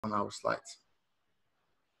on our slides.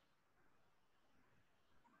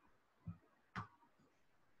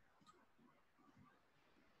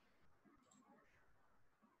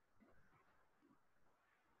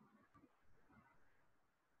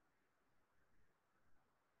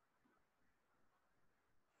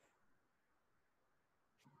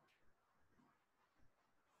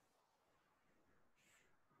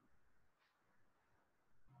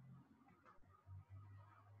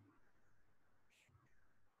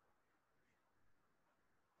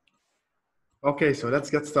 Okay, so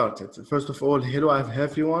let's get started. First of all, hello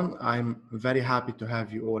everyone. I'm very happy to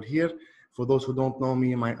have you all here. For those who don't know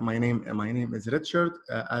me, my name is Richard,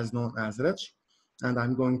 as known as Rich, and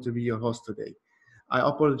I'm going to be your host today. I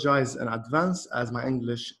apologize in advance as my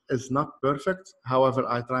English is not perfect. However,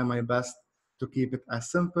 I try my best to keep it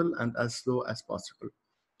as simple and as slow as possible.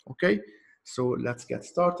 Okay, so let's get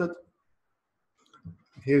started.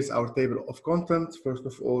 Here's our table of contents. First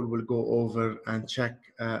of all, we'll go over and check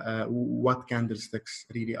what candlesticks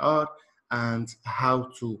really are and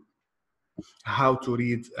how to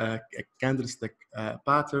read a candlestick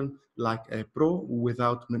pattern like a pro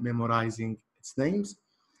without memorizing its names.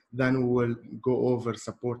 Then we'll go over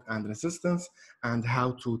support and resistance and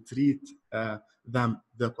how to treat them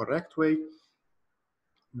the correct way.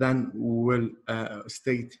 Then we'll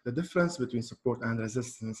state the difference between support and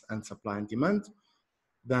resistance and supply and demand.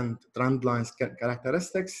 Then Trendlines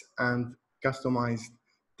characteristics and customized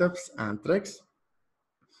tips and tricks.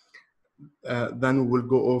 Then we'll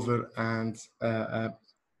go over and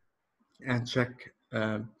check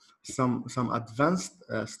some advanced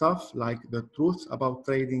stuff like the truths about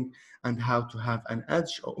trading and how to have an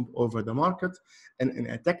edge over the market in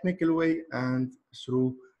a technical way and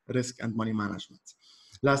through risk and money management.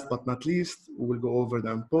 Last but not least, we'll go over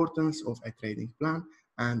the importance of a trading plan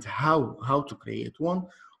and how to create one,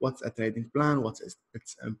 what's a trading plan, what's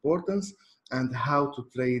its importance, and how to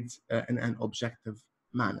trade in an objective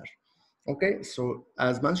manner. Okay, so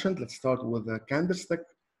as mentioned, let's start with the candlestick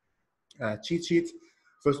cheat sheet.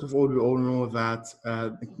 First of all, we all know that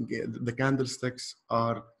the candlesticks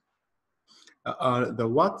are the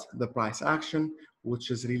what, the price action,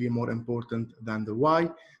 which is really more important than the why.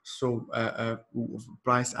 So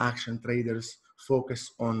price action traders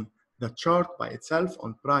focus on the chart by itself,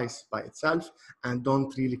 on price by itself, and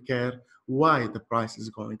don't really care why the price is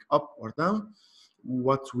going up or down.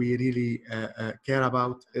 What we really care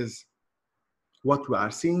about is what we are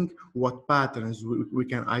seeing, what patterns we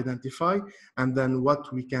can identify, and then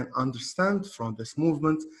what we can understand from this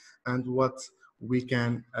movement, and what we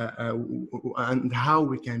can and how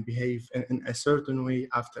we can behave in a certain way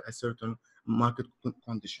after a certain market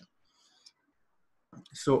condition.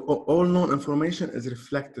 So all known information is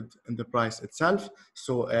reflected in the price itself.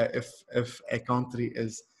 So if a country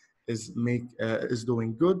is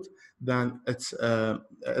doing good, then it's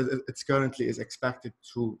currently is expected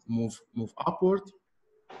to move upward.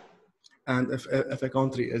 And if a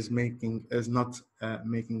country is not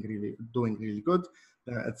doing really good,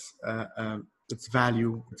 then its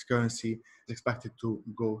value, its currency is expected to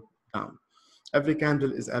go down. Every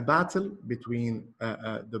candle is a battle between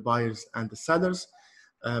the buyers and the sellers.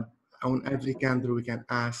 On every candle, we can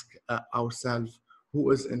ask ourselves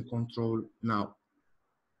who is in control now.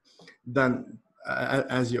 Then,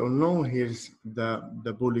 as you all know, here's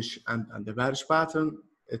the bullish and the bearish pattern.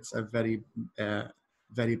 It's a very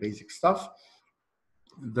basic stuff.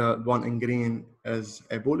 The one in green is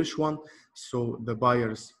a bullish one. So the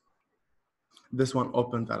buyers, this one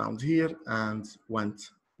opened around here and went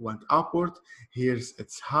upward. Here's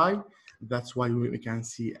its high. That's why we can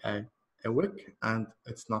see a wick and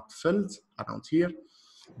it's not filled around here.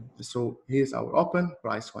 So here's our open,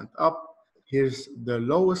 price went up. Here's the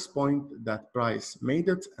lowest point that price made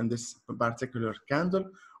it in this particular candle,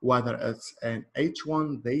 whether it's an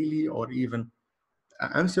H1 daily or even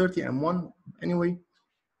M30, M1 anyway.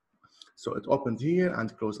 So it opened here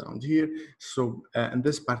and closed around here. So in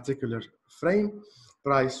this particular frame,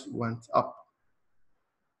 price went up.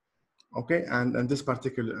 Okay, and in this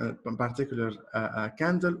particular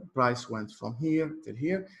candle, price went from here to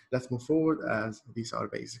here. Let's move forward as these are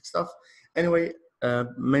basic stuff. Anyway,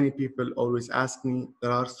 many people always ask me,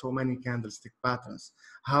 there are so many candlestick patterns.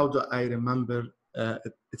 How do I remember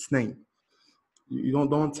its name? You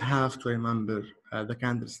don't have to remember the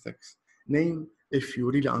candlestick's name if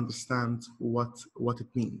you really understand what it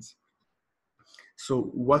means.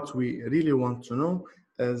 So what we really want to know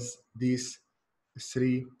is these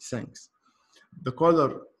three things. The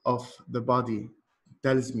color of the body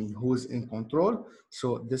tells me who's in control.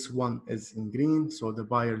 So this one is in green. So the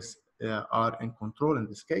buyers are in control in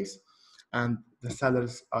this case. And the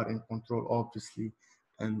sellers are in control, obviously,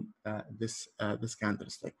 in this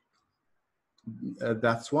candlestick.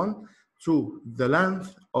 That's one. Two, the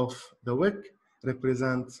length of the wick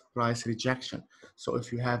represents price rejection. So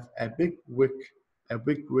if you have a big wick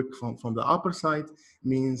from the upper side,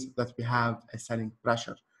 means that we have a selling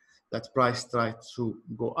pressure. That price tried to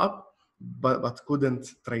go up, but couldn't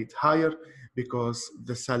trade higher because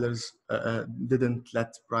the sellers didn't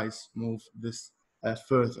let price move this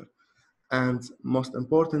further. And most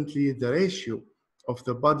importantly, the ratio of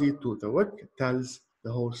the body to the wick tells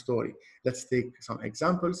the whole story. Let's take some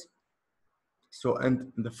examples. So,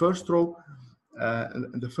 in the first row,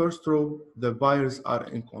 the buyers are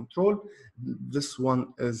in control. This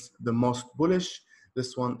one is the most bullish.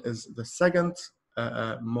 This one is the second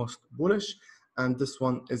most bullish, and this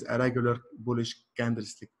one is a regular bullish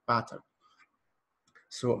candlestick pattern.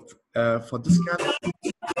 So, for this candle.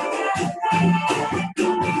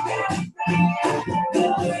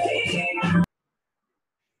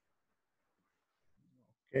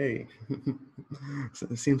 Okay, so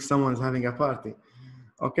it seems someone's having a party.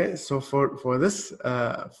 Okay, so for this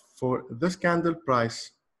candle,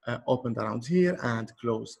 price opened around here and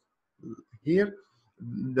closed here.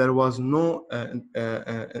 There was no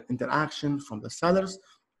interaction from the sellers.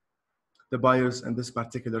 The buyers in this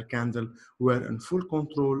particular candle were in full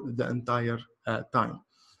control the entire time.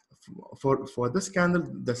 For this candle,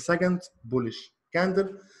 the second bullish candle,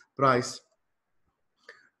 price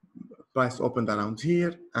opened around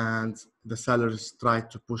here and the sellers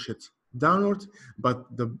tried to push it downward, but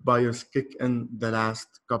the buyers kick in the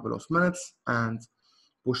last couple of minutes and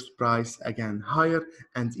pushed price again higher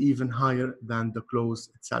and even higher than the close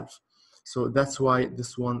itself. So that's why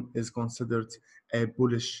this one is considered a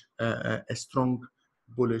bullish, a strong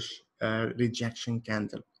bullish rejection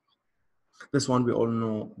candle. This one, we all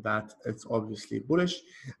know that it's obviously bullish.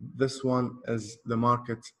 This one is the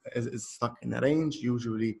market is stuck in a range,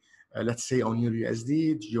 usually, let's say on Euro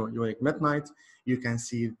USD during midnight. You can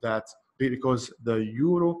see that because the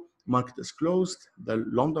Euro market is closed, the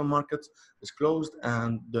London market is closed,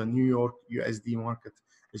 and the New York USD market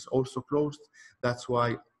is also closed. That's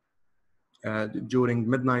why during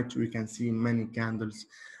midnight we can see many candles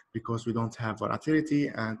because we don't have volatility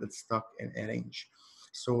and it's stuck in a range.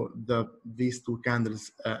 So these two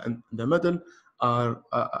candles in the middle are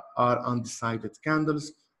undecided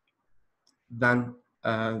candles. Then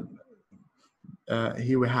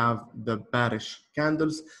here we have the bearish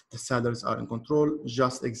candles. The sellers are in control,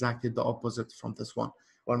 just exactly the opposite from this one.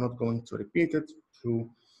 We're not going to repeat it to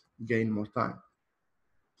gain more time.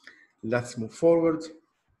 Let's move forward.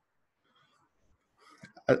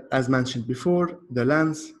 As mentioned before, the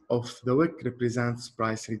length of the wick represents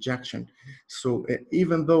price rejection. So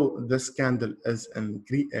even though this candle is in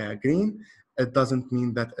green, it doesn't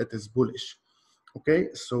mean that it is bullish.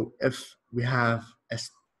 Okay, so if we have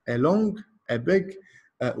a big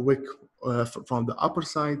wick from the upper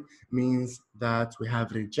side, means that we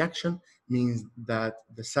have rejection, means that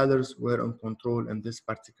the sellers were in control in this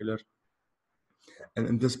particular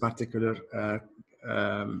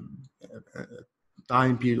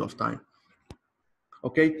time period of time.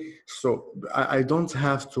 Okay, so I don't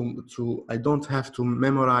have to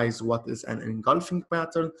memorize what is an engulfing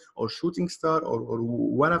pattern or shooting star or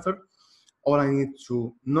whatever. All I need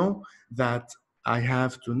to know that I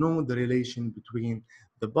have to know the relation between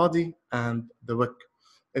the body and the wick.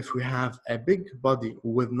 If we have a big body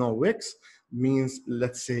with no wicks, means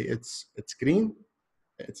let's say it's green,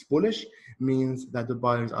 it's bullish, means that the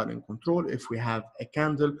buyers are in control. If we have a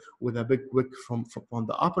candle with a big wick from on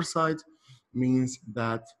the upper side, means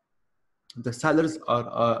that the sellers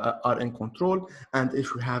are in control. And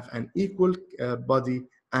if we have an equal body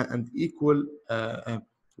and equal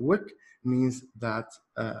wick, means that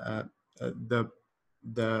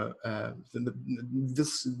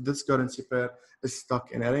this currency pair is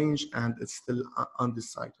stuck in a range and it's still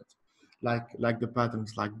undecided, like the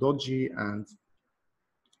patterns like doji and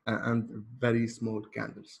very small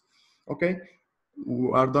candles. Okay,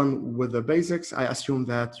 we are done with the basics. I assume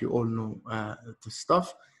that you all know the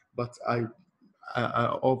stuff, but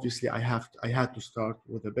obviously I had to start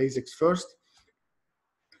with the basics first.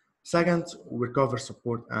 Second, we cover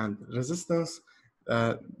support and resistance.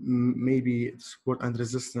 Maybe support and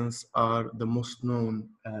resistance are the most known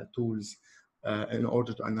tools in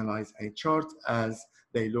order to analyze a chart, as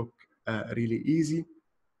they look really easy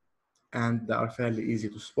and they are fairly easy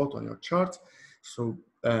to spot on your chart. So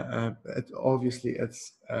obviously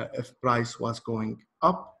it's if price was going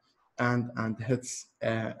up and hits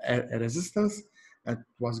a resistance, it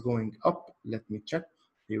was going up. Let me check.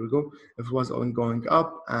 Here we go. If it was going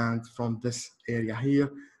up, and from this area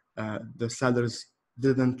here, the sellers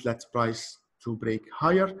didn't let price to break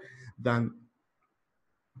higher, then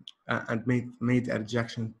and made a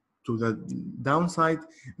rejection to the downside,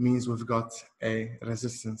 means we've got a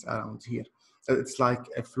resistance around here. So it's like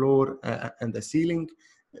a floor and a ceiling.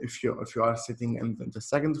 If you are sitting in the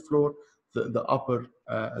second floor, the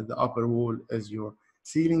upper wall is your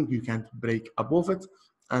ceiling. You can't break above it,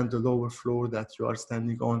 and the lower floor that you are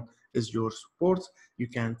standing on is your support. You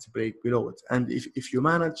can't break below it. And if you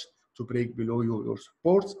manage to break below your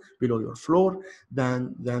support, below your floor,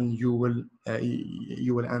 then you will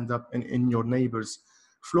end up in your neighbor's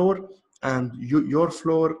floor, and your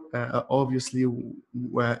floor obviously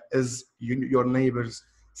is your neighbor's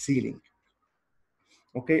ceiling.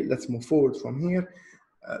 Okay, let's move forward from here.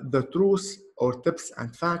 The truth or tips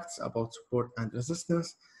and facts about support and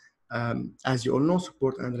resistance. As you all know,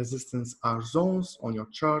 support and resistance are zones on your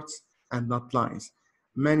charts and not lines.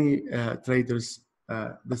 Many traders,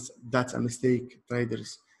 that's a mistake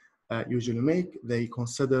traders usually make. They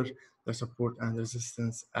consider the support and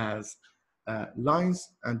resistance as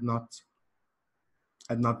lines and not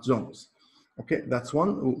zones. Okay, that's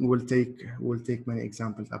one. We'll take many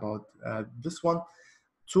examples about this one.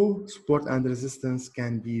 Two, support and resistance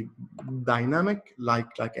can be dynamic,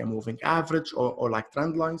 like a moving average or like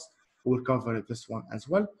trend lines. We'll cover this one as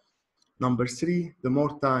well. Number three, the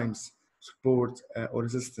more times support or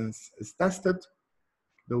resistance is tested,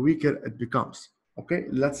 the weaker it becomes. Okay,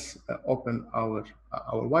 let's open our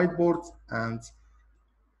whiteboard and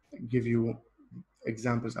give you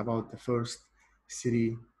examples about the first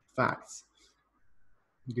three facts.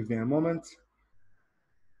 Give me a moment.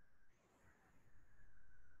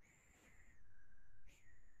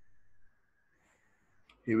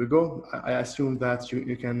 Here we go. I assume that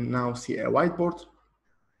you can now see a whiteboard.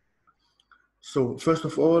 So first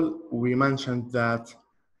of all, we mentioned that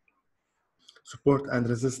support and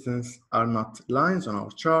resistance are not lines on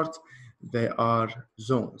our chart, they are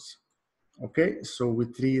zones. Okay, so we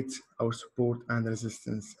treat our support and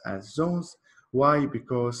resistance as zones. Why?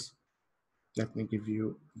 Because, let me give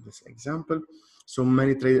you this example. So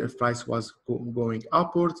many traders, if price was going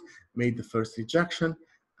upward, made the first rejection,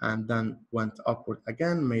 and then went upward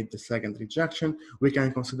again, made the second rejection. We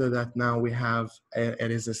can consider that now we have a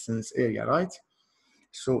resistance area, right?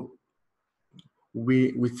 So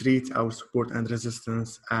we treat our support and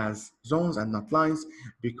resistance as zones and not lines,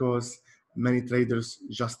 because many traders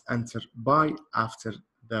just enter buy after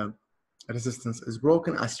the resistance is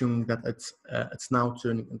broken, assuming that it's now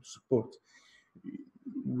turning into support.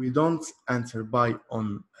 We don't enter buy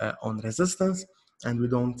on resistance, and we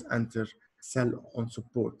don't enter sell on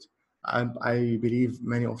support. I believe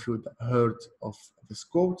many of you heard of this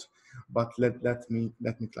quote, but let me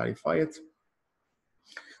clarify it.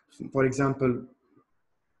 For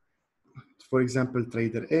example,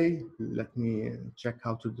 trader A, let me check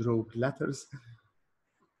how to draw letters.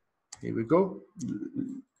 Here we go.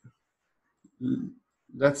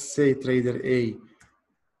 Let's say trader A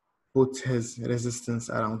put his resistance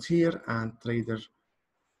around here, and trader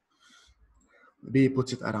B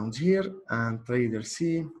puts it around here, and trader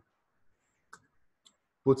C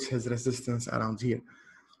puts his resistance around here.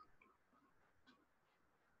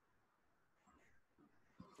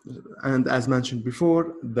 And as mentioned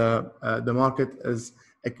before, the market is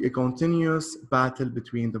a continuous battle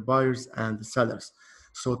between the buyers and the sellers.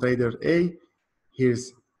 So trader A,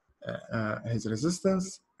 here's his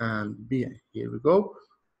resistance, and B, here we go,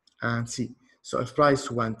 and C. So if price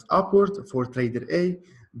went upward for trader A,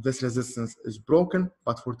 this resistance is broken,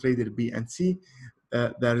 but for trader B and C,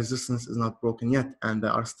 the resistance is not broken yet, and they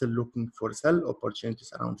are still looking for sell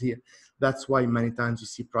opportunities around here. That's why many times you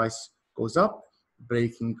see price goes up,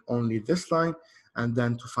 breaking only this line, and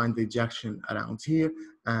then to find the rejection around here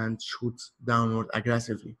and shoot downward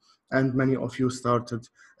aggressively. And many of you start to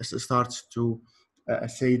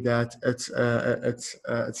say that it's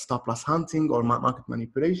stop loss hunting or market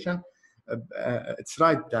manipulation. It's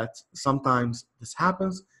right that sometimes this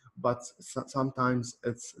happens, but sometimes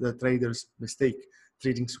it's the trader's mistake,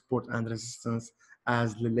 treating support and resistance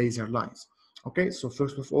as the laser lines. Okay, so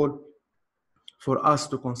first of all, for us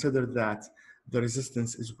to consider that the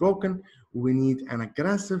resistance is broken, we need an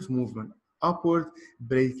aggressive movement upward,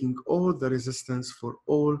 breaking all the resistance for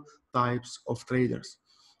all types of traders.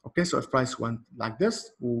 Okay, so if price went like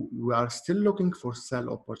this, we are still looking for sell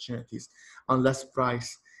opportunities unless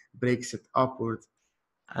price breaks it upward.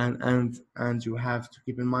 And you have to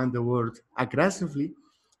keep in mind the word aggressively,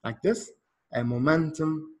 like this, a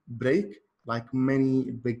momentum break, like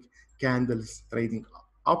many big candles trading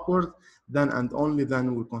upward, then and only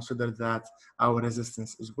then we consider that our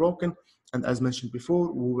resistance is broken. And as mentioned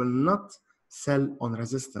before, we will not sell on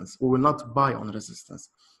resistance. We will not buy on resistance.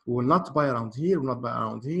 We will not buy around here, we will not buy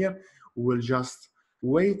around here. We will just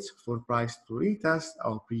wait for price to retest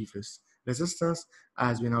our previous resistance,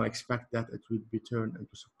 as we now expect that it will be turned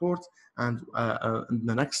into support. And in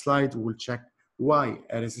the next slide, we'll check why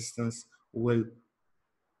a resistance will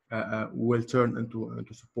turn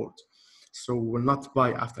into support. So we will not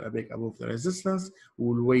buy after a break above the resistance. We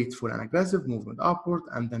will wait for an aggressive movement upward,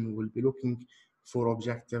 and then we will be looking for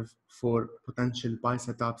objective for potential buy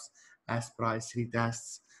setups as price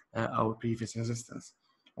retests our previous resistance.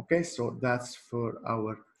 Okay, so that's for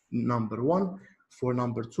our number one. For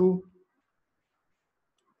number two,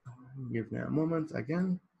 give me a moment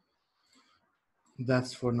again.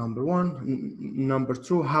 That's for number one. Number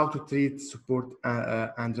two, how to treat support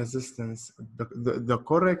and resistance the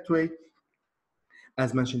correct way.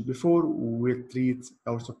 As mentioned before, we treat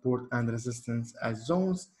our support and resistance as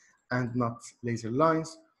zones and not laser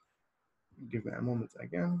lines. Give me a moment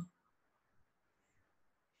again.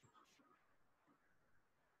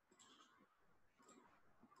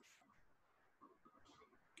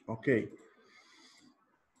 Okay.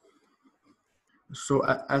 So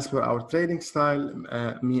as per our trading style,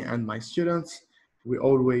 me and my students, we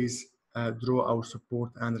always draw our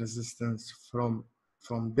support and resistance from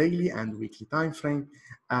daily and weekly time frame,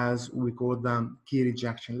 as we call them key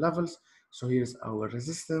rejection levels. So here's our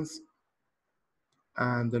resistance,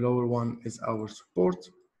 and the lower one is our support.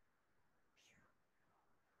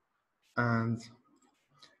 And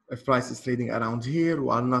if price is trading around here, we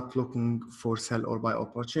are not looking for sell or buy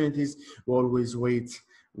opportunities. We always wait.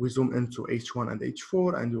 We zoom into H1 and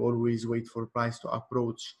H4, and we always wait for price to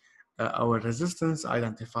approach our resistance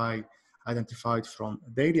identified from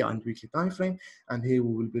daily and weekly time frame. And here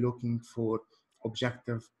we will be looking for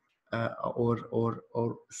objective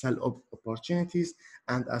or sell opportunities.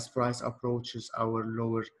 And as price approaches our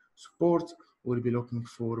lower support, we'll be looking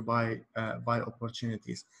for buy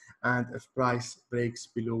opportunities. And if price breaks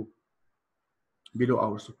below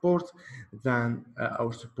our support, then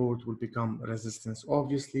our support will become resistance,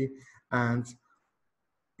 obviously. And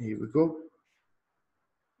here we go.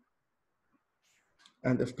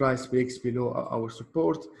 And if price breaks below our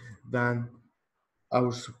support, then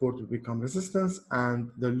our support will become resistance, and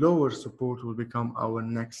the lower support will become our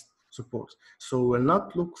next support. So we'll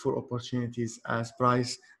not look for opportunities as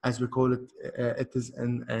price, as we call it, it is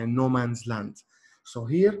in no man's land. So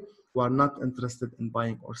here, we are not interested in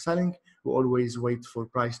buying or selling. We always wait for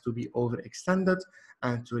price to be overextended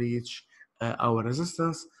and to reach our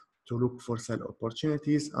resistance to look for sell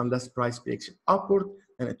opportunities. Unless price breaks upward,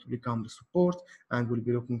 then it will become the support, and we'll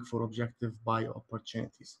be looking for objective buy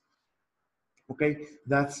opportunities. Okay,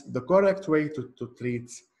 that's the correct way to treat.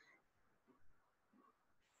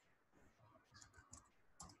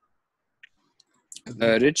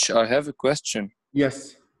 Rich, I have a question.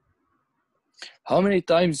 Yes. How many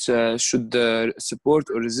times should the support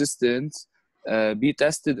or resistance be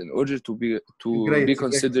tested in order to be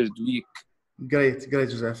considered weak? Great,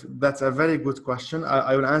 Joseph. That's a very good question.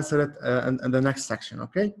 I will answer it in the next section,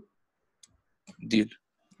 okay? Deal.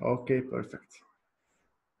 Okay, perfect.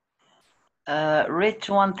 Rich,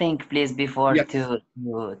 one thing, please, before Yes.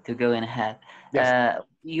 to go in ahead. Yes.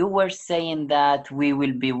 You were saying that we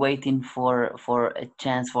will be waiting for a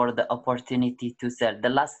chance for the opportunity to sell. The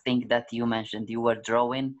last thing that you mentioned, you were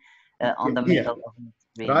drawing on the middle of the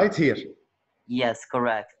screen. Right here. Yes,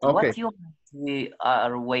 correct. Okay. What you meant we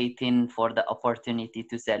are waiting for the opportunity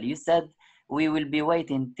to sell? You said we will be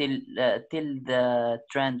waiting till the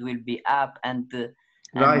trend will be up and.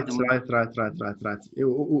 Right.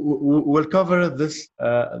 We'll cover this.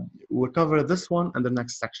 We'll cover this one in the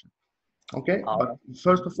next section. Okay. But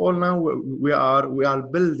first of all, now we are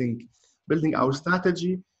building our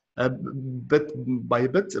strategy bit by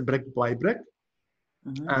bit, brick by brick.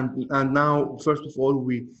 And now, first of all,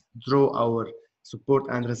 we draw our support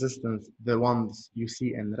and resistance, the ones you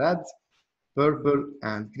see in red, purple,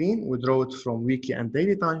 and green. We draw it from weekly and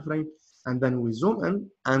daily time frame, and then we zoom in,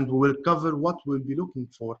 and we will cover what we'll be looking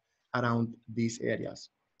for around these areas.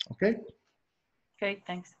 Okay? Okay,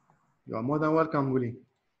 thanks. You are more than welcome, Willie.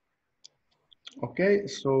 Okay,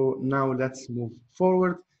 so now let's move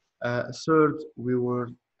forward. Third, we were,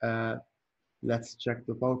 let's check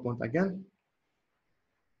the PowerPoint again.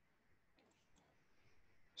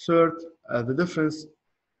 Third, the difference,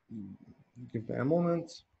 give me a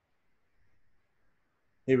moment.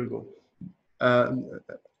 Here we go.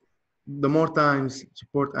 The more times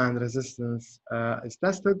support and resistance is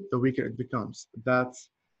tested, the weaker it becomes. That's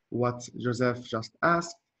what Joseph just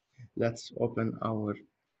asked. Let's open our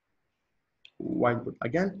whiteboard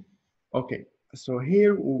again. Okay, so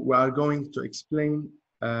here we are going to explain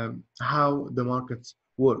how the market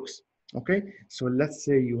works. Okay, so let's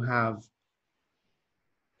say you have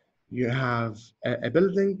a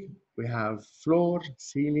building. We have floor,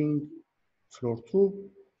 ceiling, floor 2,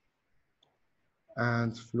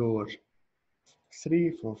 and floor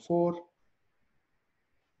 3 for 4.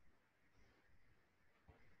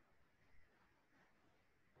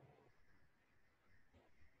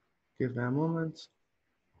 Give me a moment.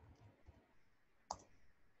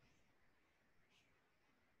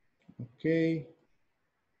 Okay,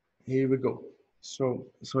 here we go. So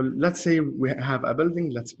let's say we have a building.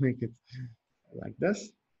 Let's make it like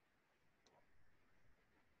this.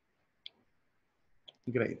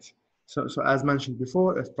 Great. So as mentioned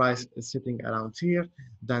before, if price is sitting around here,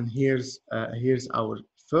 then here's our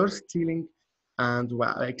first ceiling, and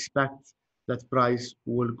I expect that price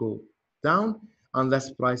will go down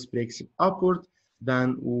unless price breaks upward.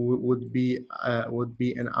 Then would be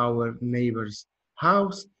in our neighbor's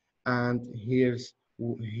house, and here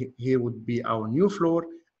would be our new floor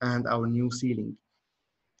and our new ceiling.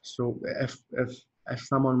 So if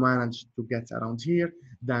someone managed to get around here,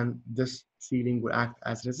 then this ceiling will act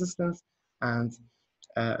as resistance and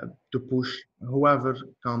to push whoever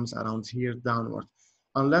comes around here downward.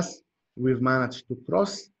 Unless we've managed to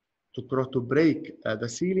to break the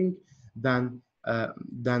ceiling, then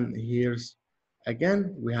here's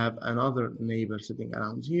again we have another neighbor sitting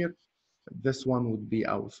around here. This one would be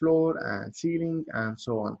our floor and ceiling and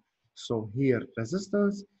so on. So here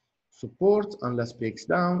resistance, support, unless breaks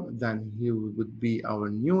down, then here would be our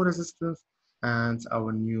new resistance and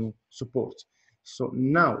our new support. So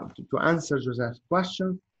now to answer Joseph's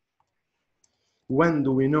question, when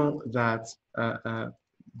do we know that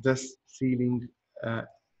this ceiling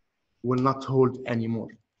will not hold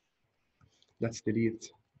anymore? Let's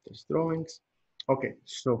delete these drawings. Okay,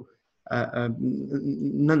 so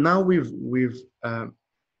now we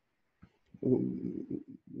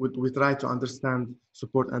try to understand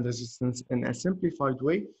support and resistance in a simplified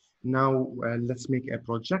way. Now let's make a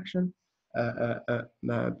projection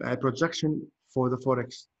for the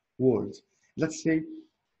forex world. Let's say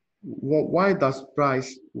why does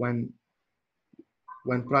price when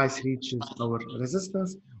price reaches our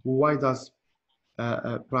resistance, why does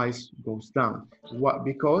price goes down? What?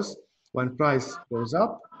 Because when price goes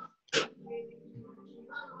up,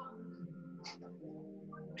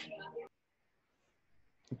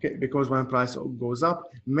 okay, because when price goes up,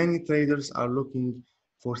 many traders are looking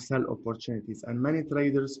for sell opportunities, and many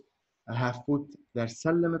traders have put their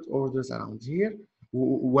sell limit orders around here,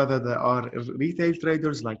 whether they are retail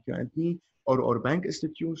traders like you and me, or bank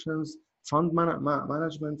institutions, fund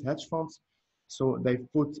management, hedge funds. So they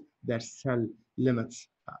put their sell limits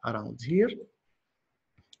around here,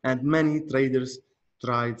 and many traders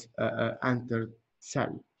tried entered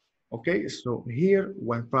sell. Okay, so here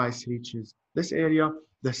when price reaches this area,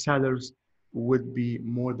 the sellers would be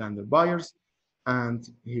more than the buyers. And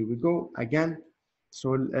here we go again.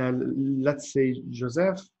 So let's say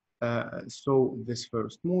Joseph saw this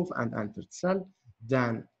first move and entered sell.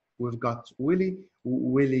 Then we've got Willie.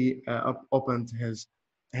 Willie opened his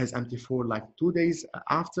MT4 like 2 days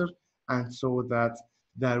after and saw that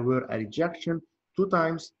there were a rejection 2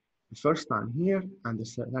 times, the first time here and the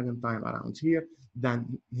second time around here.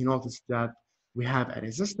 Then he noticed that we have a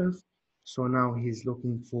resistance. So now he's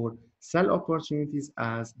looking for sell opportunities,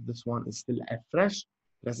 as this one is still a fresh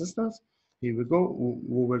resistance. Here we go.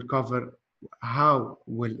 We will cover how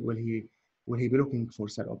will he be looking for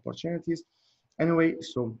sell opportunities. Anyway,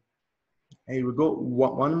 so here we go.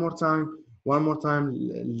 One more time. One more time.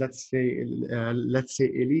 Let's say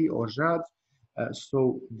Eli or Jad.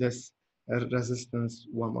 So this resistance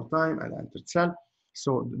one more time and entered sell.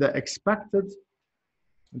 So the expected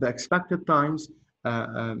times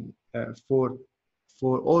for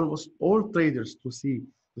almost all traders to see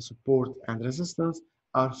the support and resistance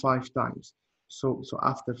are 5 times. So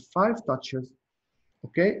after 5 touches,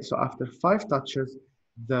 okay, so after 5 touches,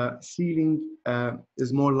 the ceiling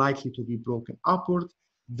is more likely to be broken upward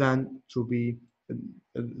than to be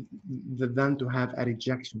than to have a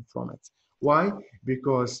rejection from it. Why?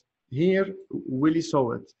 Because here Willie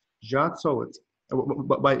saw it, Jad saw it.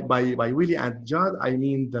 By Willie and Jad, I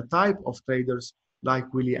mean the type of traders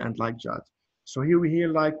like Willie and like Jad. So here we hear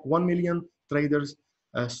like 1 million traders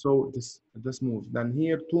saw this move. Then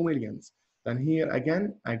here 2 millions. Then here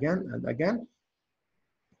again and again.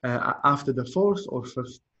 After the fourth or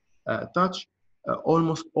fifth touch,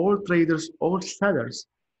 almost all traders, all sellers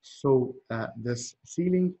saw this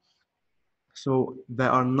ceiling. So they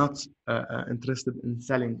are not interested in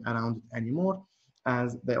selling around it anymore,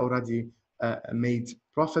 as they already made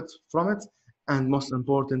profit from it. And most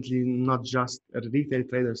importantly, not just retail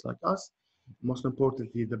traders like us, most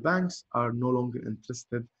importantly, the banks are no longer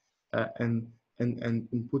interested in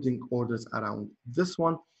putting orders around this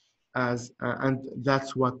one, as and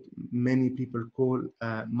that's what many people call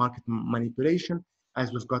market manipulation,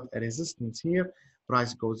 as we've got a resistance here,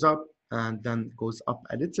 price goes up and then goes up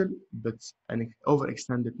a little, but an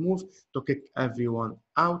overextended move to kick everyone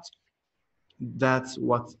out. That's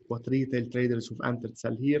what retail traders who've entered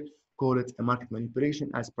sell here call it a market manipulation,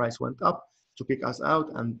 as price went up to kick us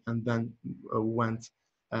out and then went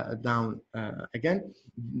down again.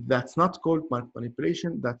 That's not called market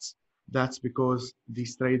manipulation. That's because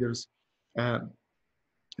these traders uh,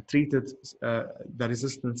 treated the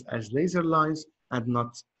resistance as laser lines and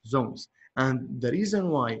not zones. And the reason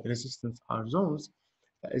why resistance are zones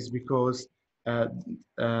is because uh,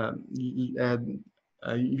 uh, uh,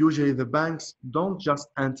 usually the banks don't just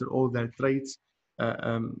enter all their trades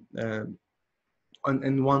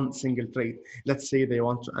in one single trade. Let's say they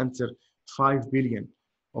want to enter 5 billion,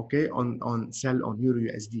 okay, on sell on Euro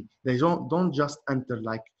USD. They don't just enter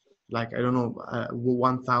like I don't know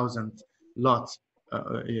 1,000 lots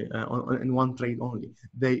in one trade only.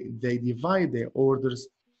 They divide their orders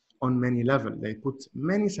on many levels. They put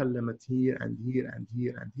many sell limit here and here and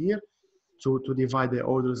here and here to divide their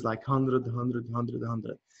orders like 100, 100, 100,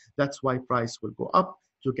 100. That's why price will go up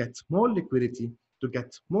to get more liquidity, to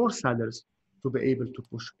get more sellers, to be able to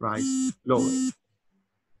push price lower.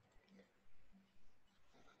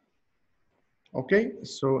 Okay,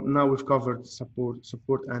 so now we've covered support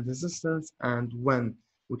and resistance, and when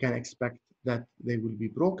we can expect that they will be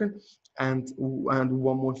broken. And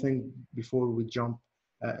one more thing before we jump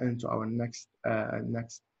into our next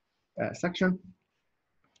section.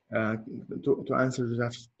 To answer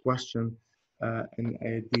Joseph's question in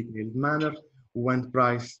a detailed manner, when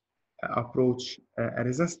price approach a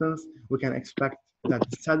resistance, we can expect that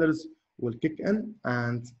the sellers will kick in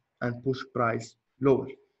and push price lower,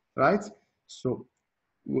 right? So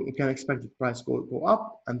we can expect the price go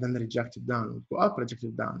up and then reject it down, go up, reject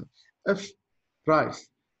it down. If price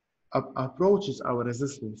approaches our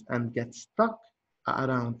resistance and gets stuck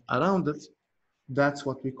around it, that's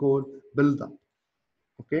what we call build up.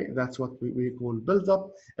 Okay, that's what we call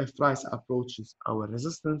build-up. If price approaches our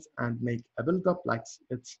resistance and make a build-up, like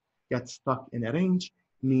it gets stuck in a range,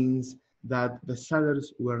 means that the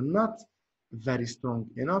sellers were not very strong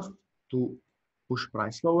enough to push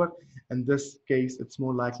price lower. In this case, it's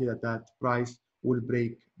more likely that that price will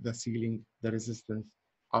break the ceiling, the resistance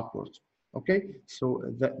upwards. Okay, so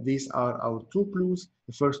these are our two clues.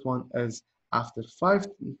 The first one is after 5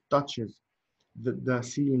 touches the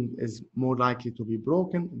ceiling is more likely to be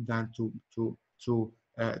broken than to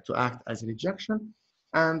act as rejection.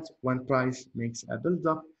 And when price makes a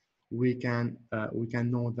build-up, we can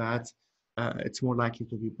know that it's more likely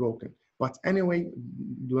to be broken. But anyway,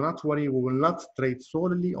 do not worry, we will not trade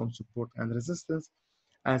solely on support and resistance.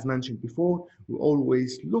 As mentioned before, we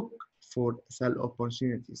always look for sell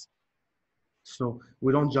opportunities. So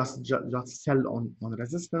we don't just sell on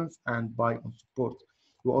resistance and buy on support.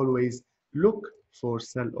 We always look for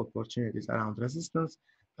sell opportunities around resistance.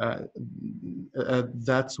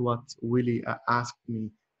 That's what Willie asked me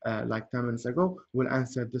like 10 minutes ago. We'll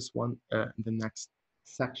answer this one in the next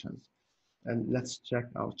sections. And let's check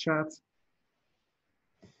our chat.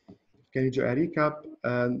 Can you do a recap?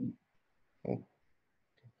 Oh.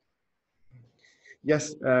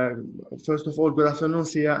 Yes, first of all, good afternoon,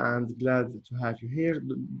 Sia, and glad to have you here.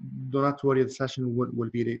 Do not worry, the session will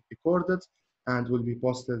be recorded and will be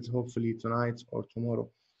posted hopefully tonight or tomorrow.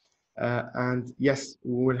 And yes,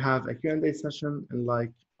 we will have a Q&A session in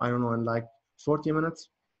like, I don't know, in like 40 minutes,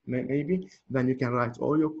 maybe. Then you can write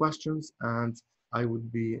all your questions and I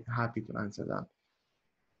would be happy to answer them.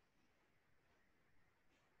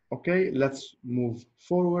 Okay, let's move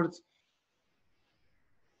forward.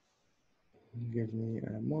 Give me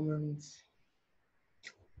a moment.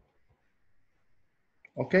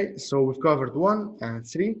 Okay, so we've covered 1 and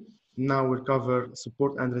 3. Now we'll cover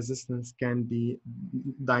support and resistance can be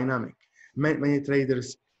dynamic. Many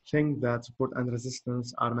traders think that support and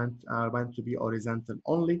resistance are meant to be horizontal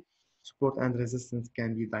only. Support and resistance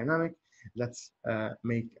can be dynamic. Let's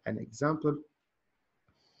make an example.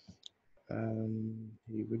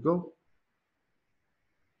 Here we go.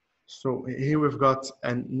 So here we've got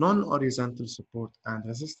a non-horizontal support and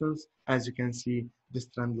resistance. As you can see, this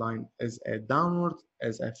trend line is a downward,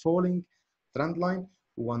 as a falling trend line.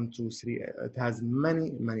 1, 2, 3. It has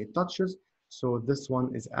many touches. So this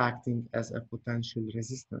one is acting as a potential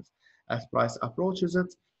resistance. As price approaches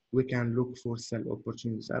it, we can look for sell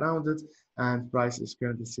opportunities around it, and price is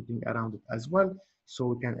currently sitting around it as well. So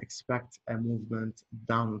we can expect a movement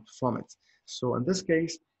downward from it. So in this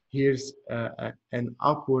case, here's an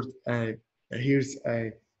upward, here's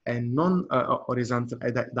a non-horizontal,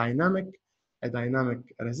 a dynamic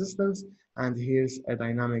resistance, and here's a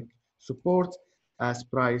dynamic support as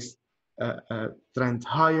price trend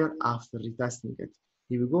higher after retesting it.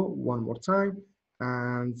 Here we go, one more time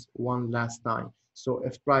and one last time. So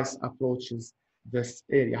if price approaches this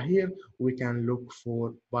area here, we can look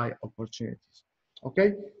for buy opportunities.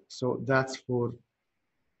 Okay, so that's for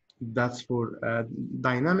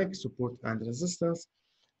dynamic support and resistance.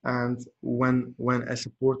 And when a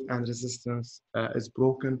support and resistance is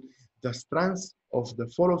broken, the strength of the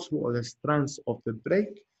follow through or the strength of the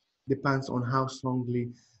break depends on how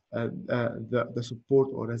strongly the support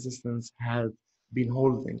or resistance has been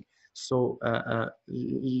holding. So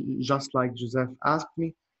just like Joseph asked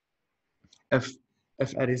me, if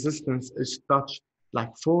if a resistance is touched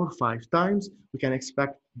like 4 or 5 times, we can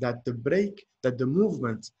expect that the break, that the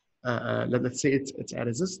movement, let's say it's a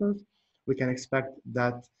resistance, we can expect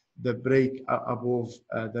that the break above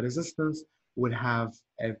the resistance will have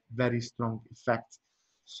a very strong effect.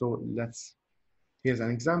 So here's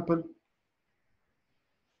an example.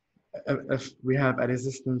 If we have a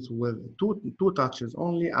resistance with two touches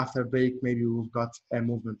only, after break maybe we've got a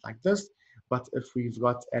movement like this. But if we've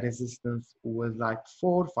got a resistance with like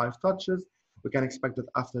 4 or 5 touches, we can expect that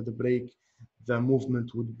after the break the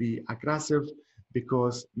movement would be aggressive,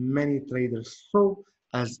 because many traders saw,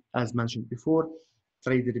 as mentioned before,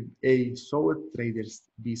 trader A saw it, traders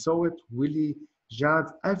B saw it, Willie, Jad,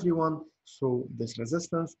 everyone saw this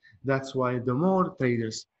resistance. That's why the more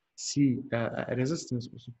traders see a resistance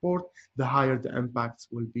or support, the higher the impact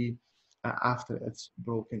will be after it's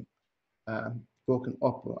broken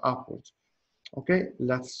upwards. Okay,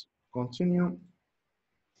 let's continue.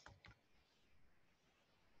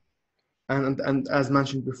 And as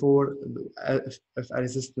mentioned before, if a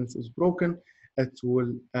resistance is broken, it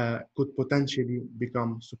will could potentially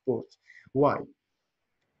become support. Why?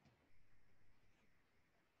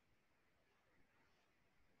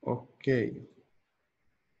 Okay,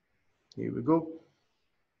 here we go.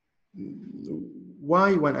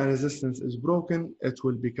 Why, when a resistance is broken, it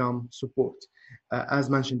will become support? As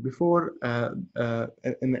mentioned before,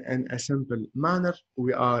 in a simple manner,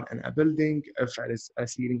 we are in a building. If a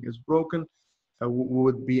ceiling is broken, we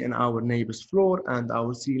would be in our neighbor's floor, and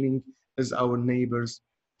our ceiling is our neighbor's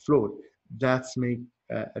floor. That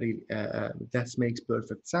makes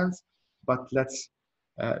perfect sense. But let's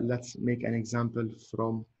make an example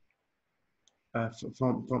from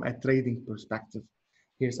a trading perspective.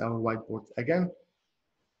 Here's our whiteboard again.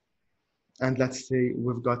 And let's say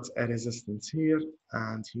we've got a resistance here,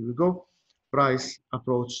 and here we go. Price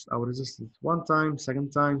approached our resistance 1 time,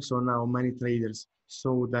 2nd time. So now many traders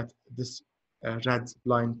saw that this red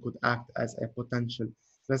line could act as a potential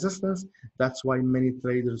resistance. That's why many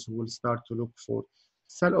traders will start to look for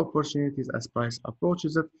sell opportunities as price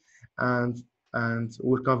approaches it, and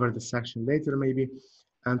we'll cover this section later maybe,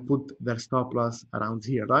 and put their stop loss around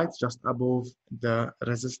here, right? Just above the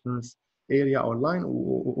resistance area or line,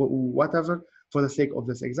 whatever. For the sake of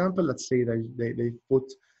this example, let's say they put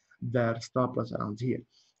their stop loss around here.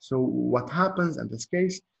 So what happens in this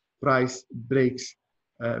case? Price breaks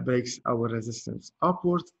our resistance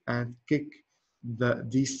upward and kick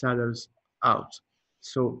these sellers out.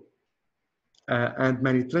 So and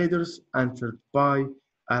many traders entered buy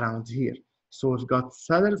around here. So we've got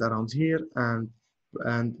sellers around here, and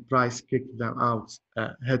price kicked them out,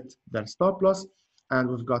 hit their stop loss, and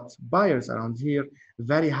we've got buyers around here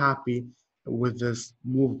very happy with this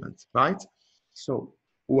movement, right? So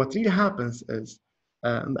what really happens is,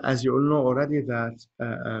 as you all know already, that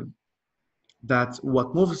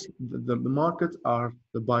what moves the market are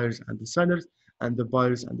the buyers and the sellers, and the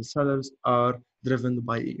buyers and the sellers are driven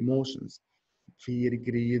by emotions: fear,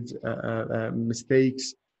 greed,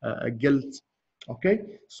 mistakes, guilt. Okay,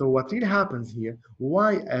 so what really happens here?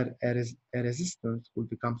 Why a resistance will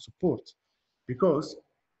become support? Because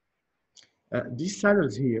these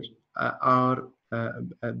sellers here are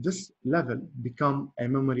at this level become a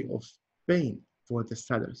memory of pain for the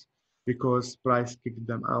sellers, because price kicked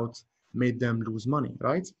them out, made them lose money,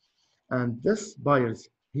 right? And this buyers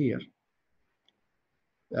here,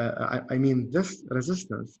 I mean, this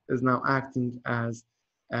resistance is now acting as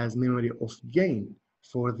memory of gain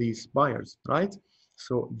for these buyers, right?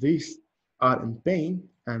 So these are in pain,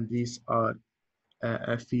 and these are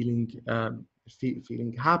feeling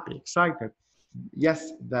happy, excited.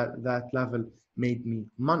 Yes, that level made me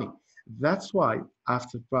money. That's why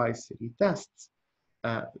after price retests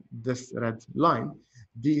this red line,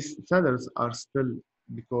 these sellers are still,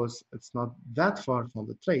 because it's not that far from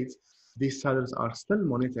the trades, these sellers are still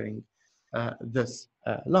monitoring this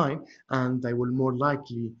line, and they will more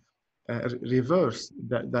likely reverse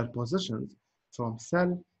their positions from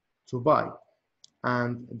sell to buy.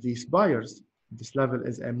 And these buyers, this level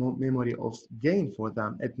is a memory of gain for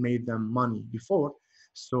them. It made them money before,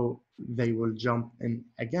 so they will jump in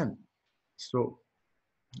again. So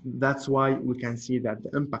that's why we can see that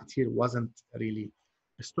the impact here wasn't really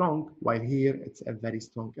strong, while here it's a very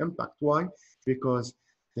strong impact. Why? Because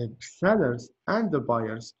the sellers and the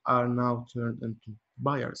buyers are now turned into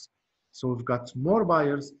buyers. So we've got more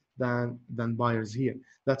buyers than buyers here.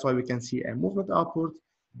 That's why we can see a movement upward,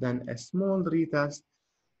 then a small retest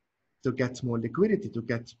to get more liquidity, to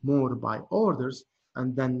get more buy orders,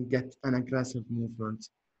 and then get an aggressive movement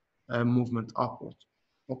upward.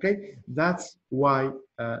 Okay, that's why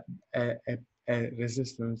a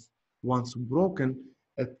resistance, once broken,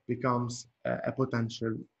 it becomes a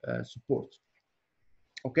potential support.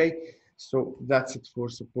 Okay, so that's it for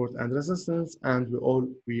support and resistance, and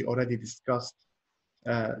we already discussed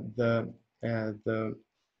the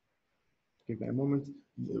give me a moment.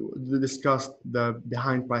 We discussed the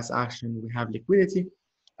behind price action. We have liquidity,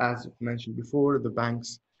 as mentioned before. The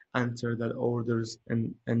banks enter their orders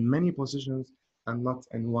in many positions and not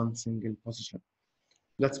in one single position.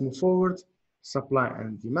 Let's move forward. Supply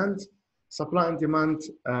and demand. Supply and demand,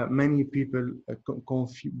 many people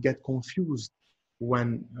get confused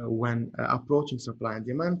when approaching supply and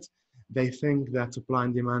demand. They think that supply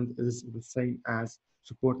and demand is the same as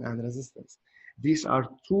support and resistance. These are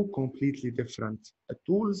two completely different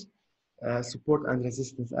tools. Support and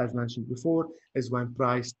resistance, as mentioned before, is when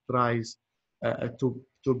price tries to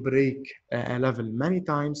break a level many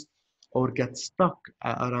times or get stuck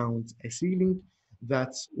around a ceiling.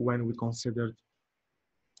 That's when we considered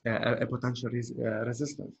a potential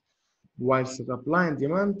resistance. While supply and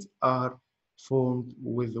demand are formed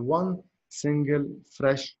with one single,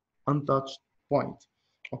 fresh, untouched point.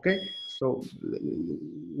 Okay, so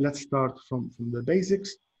let's start from the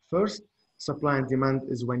basics. First, supply and demand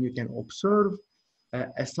is when you can observe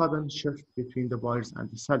a sudden shift between the buyers and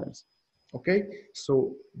the sellers. Okay,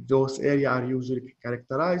 so those areas are usually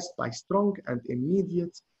characterized by strong and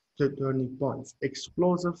immediate turning points,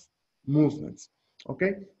 explosive movements.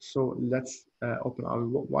 Okay, so let's open our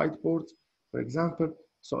whiteboard, for example.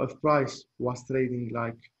 So if price was trading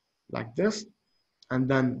like this, and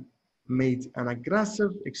then made an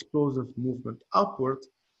aggressive, explosive movement upward,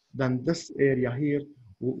 then this area here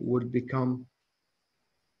would become,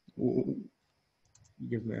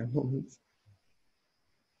 give me a moment.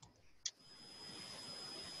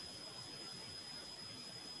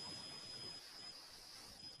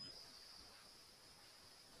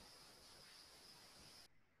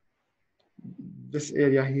 This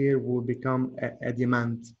area here will become a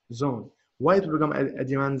demand zone. Why it will become a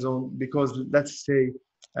demand zone? Because let's say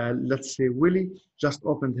Willie just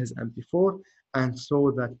opened his MT4 and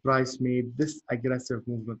saw that price made this aggressive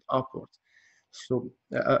movement upward. So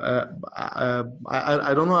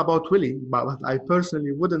I don't know about Willie, but I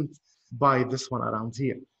personally wouldn't buy this one around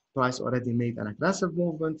here. Price already made an aggressive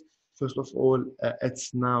movement. First of all,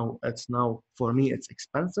 it's now for me it's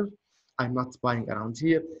expensive. I'm not buying around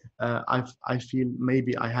here. I feel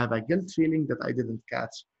maybe I have a guilt feeling that I didn't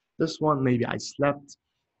catch this one. Maybe I slept.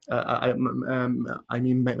 I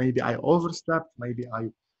mean, maybe I overslept. Maybe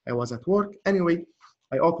I was at work. Anyway,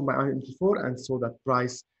 I opened my MT4 and saw that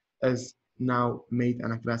price is now made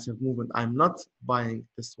an aggressive movement. I'm not buying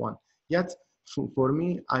this one yet. For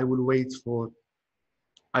me, I will wait for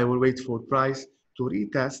price to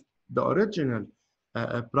retest the original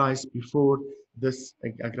price before this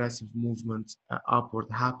aggressive movement upward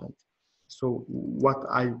happened. So what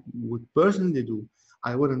I would personally do,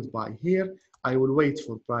 I wouldn't buy here. I will wait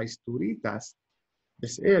for price to retest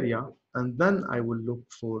this area, and then I will look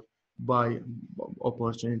for buy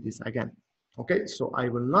opportunities again. Okay, so I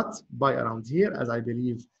will not buy around here as I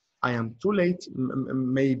believe I am too late.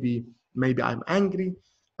 Maybe I'm angry.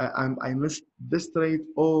 I missed this trade.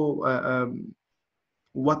 Oh,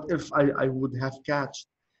 what if I would have catched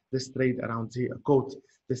this trade around here, caught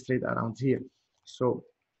this trade around here? So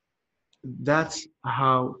that's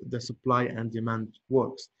how the supply and demand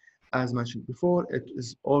works. As mentioned before, it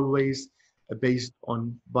is always based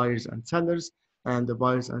on buyers and sellers, and the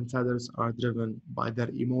buyers and sellers are driven by their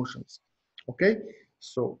emotions. Okay,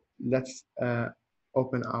 so let's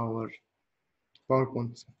open our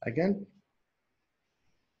PowerPoint again.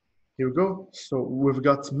 Here we go. So we've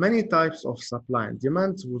got many types of supply and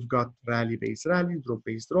demand. We've got rally-based rally,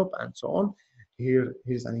 drop-based drop, and so on.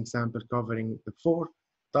 Here's an example covering the 4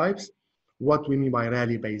 types. What we mean by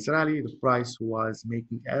rally-based rally, the price was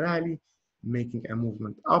making a rally, making a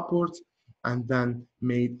movement upwards, and then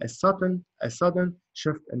made a sudden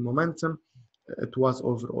shift in momentum. It was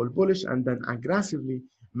overall bullish, and then aggressively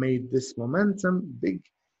made this momentum big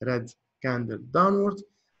red candle downward.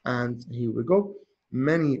 And here we go.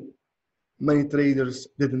 Many traders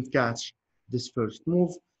didn't catch this first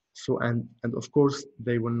move. So and of course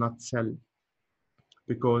they will not sell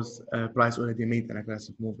because price already made an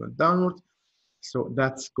aggressive movement downward. So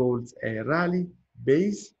that's called a rally,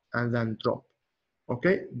 base, and then drop.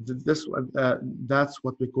 Okay, this that's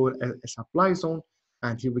what we call a supply zone,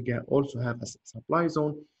 and here we can also have a supply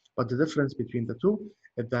zone. But the difference between the two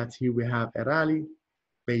is that here we have a rally,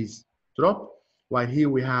 base, drop, while here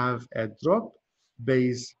we have a drop,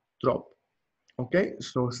 base, drop. Okay,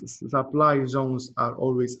 so supply zones are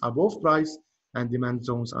always above price and demand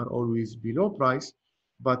zones are always below price,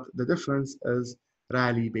 but the difference is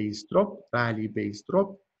rally base drop,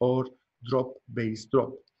 or drop base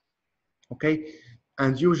drop. Okay,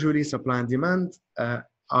 and usually supply and demand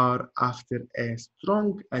are after a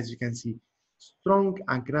strong, as you can see, strong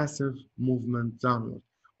aggressive movement downward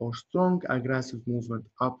or strong aggressive movement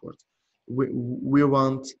upward. We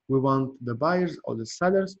want the buyers or the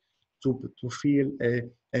sellers to feel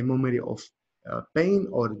a memory of pain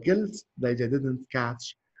or guilt that they didn't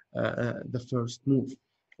catch the first move.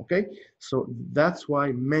 Okay, so that's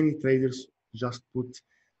why many traders just put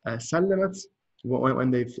sell limits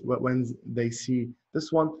when they see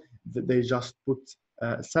this one. They just put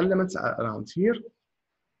sell limits around here.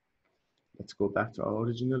 Let's go back to our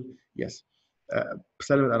original. Yes,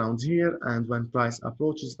 sell limit around here, and when price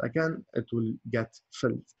approaches again, it will get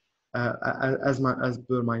filled. As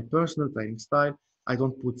per my personal trading style, I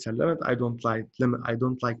don't put sell limit. I don't like limit. I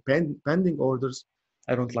don't like pending orders.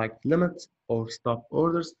 I don't like limit or stop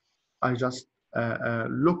orders. I just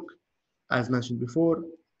look, as mentioned before,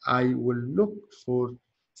 I will look for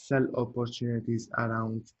sell opportunities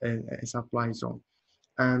around a supply zone,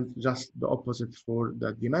 and just the opposite for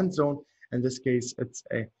the demand zone. In this case, it's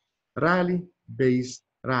a rally base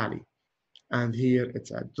rally, and here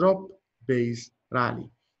it's a drop base rally.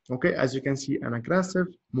 Okay, as you can see, an aggressive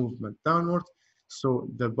movement downward. So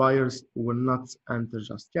the buyers will not enter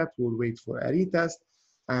just yet. Will wait for a retest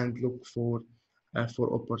and look for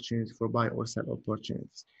opportunities for buy or sell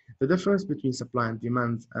opportunities. The difference between supply and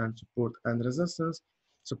demand and support and resistance.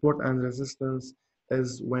 Support and resistance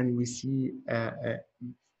is when we see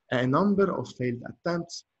a number of failed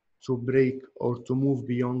attempts to break or to move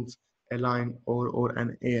beyond a line or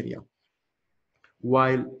an area.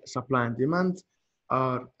 While supply and demand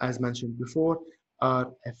are, as mentioned before,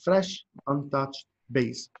 are a fresh, untouched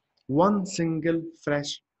base. One single,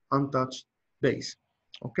 fresh, untouched base.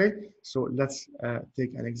 Okay, so let's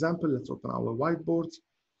take an example. Let's open our whiteboard.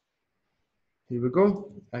 Here we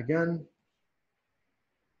go. Again,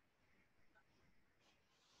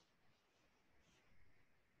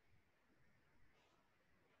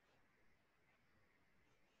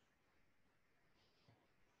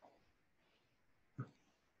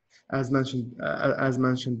 as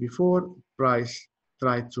mentioned before, price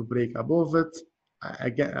tried to break above it,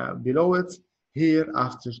 again below it. Here,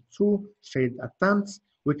 after two failed attempts,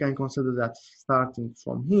 we can consider that starting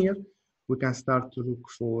from here, we can start to look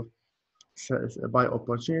for buy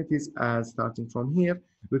opportunities. As starting from here,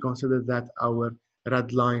 we consider that our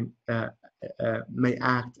red line may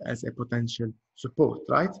act as a potential support,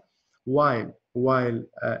 right? While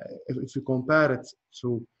if you compare it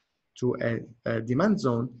to a demand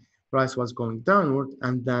zone, price was going downward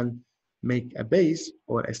and then make a base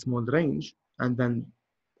or a small range and then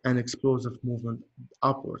an explosive movement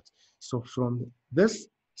upward. So from this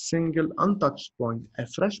single untouched point, a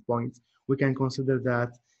fresh point, we can consider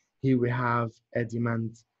that here we have a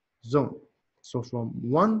demand zone. So from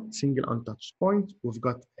one single untouched point, we've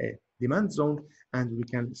got a demand zone, and we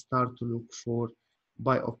can start to look for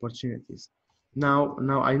buy opportunities. Now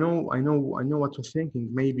I know what you're thinking.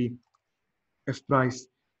 Maybe if price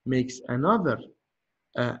makes another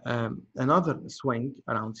swing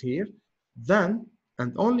around here, then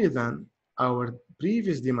and only then our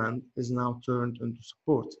previous demand is now turned into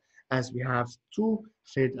support, as we have two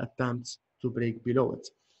failed attempts to break below it.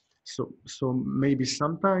 So maybe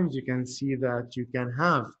sometimes you can see that you can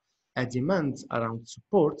have a demand around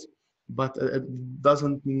support, but it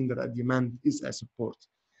doesn't mean that a demand is a support.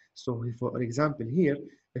 So for example here,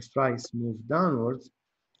 if price moves downwards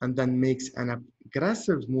and then makes an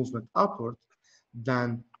aggressive movement upward,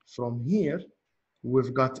 then from here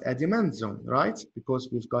we've got a demand zone, right? Because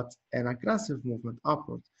we've got an aggressive movement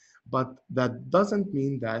upward. But that doesn't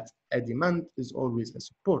mean that a demand is always a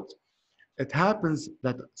support. It happens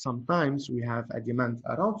that sometimes we have a demand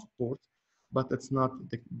around support, but it's not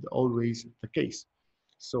always the case.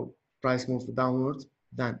 So price moves downward,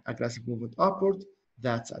 then aggressive movement upward,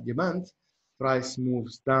 that's a demand. Price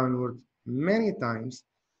moves downward many times,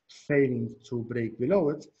 failing to break below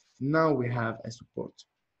it. Now we have a support.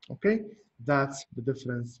 Okay, that's the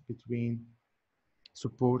difference between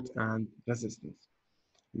support and resistance.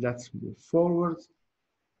 Let's move forward.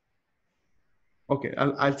 Okay,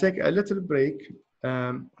 I'll take a little break,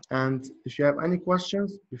 and if you have any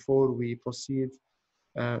questions before we proceed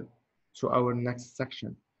to our next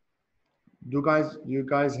section. Do you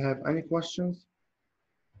guys have any questions?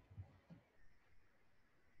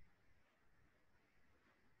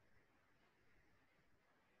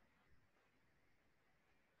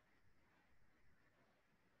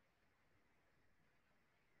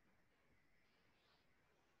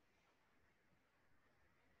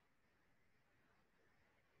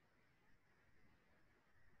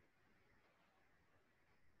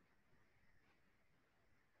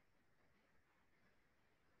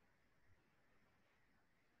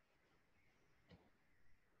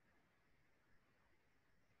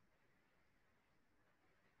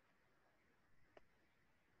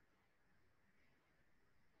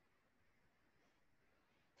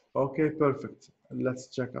 Okay, perfect. Let's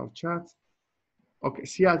check our chat. Okay,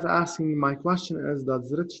 Sia's asking, my question is, does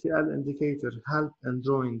the HTL indicator help in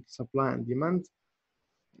drawing supply and demand?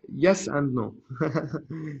 Yes and no.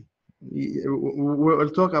 We'll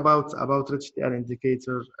talk about HTL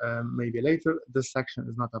indicator maybe later. This section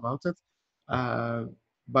is not about it.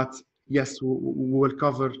 But yes, we will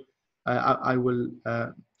cover. I will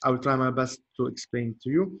try my best to explain to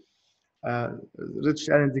you.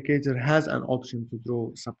 HTL indicator has an option to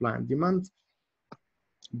draw supply and demand,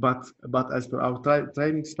 but as per our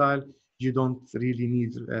trading style, you don't really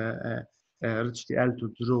need HTL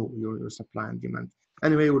to draw your supply and demand.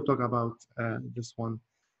 Anyway, we'll talk about this one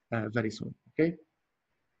very soon. Okay.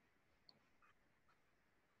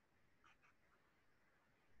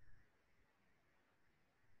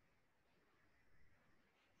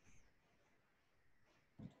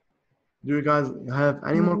 Do you guys have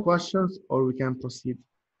any more questions, or we can proceed?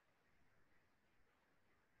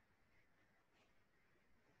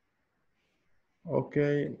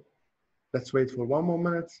 Okay, let's wait for one more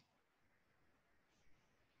minute.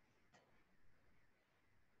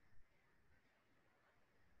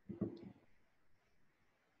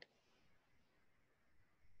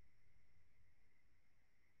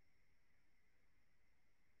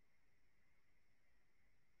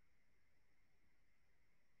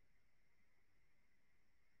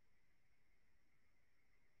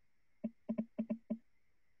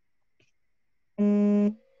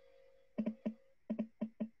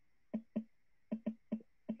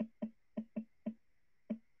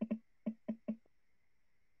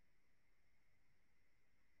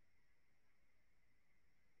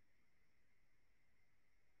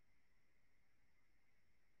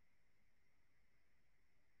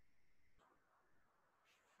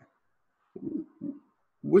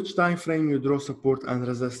 Which time frame you draw support and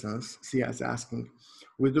resistance? Sia is asking.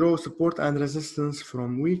 We draw support and resistance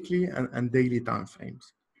from weekly and daily time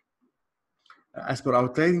frames. As per our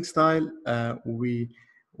trading style, we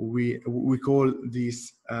call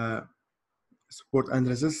these support and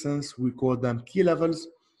resistance. We call them key levels.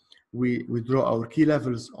 We draw our key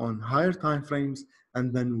levels on higher time frames,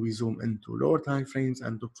 and then we zoom into lower time frames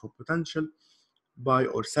and look for potential buy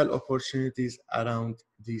or sell opportunities around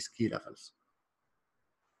these key levels.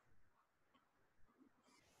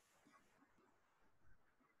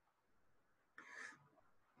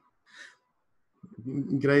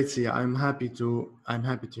 Great, Sia. I'm happy to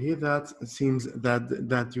hear that. It seems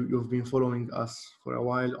that you've been following us for a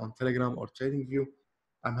while on Telegram or TradingView.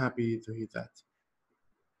 I'm happy to hear that.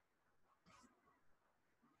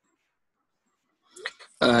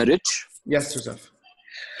 Rich? Yes, Joseph.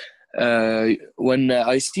 When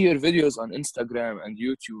I see your videos on Instagram and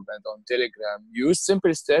YouTube and on Telegram, you use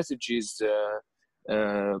simple strategies,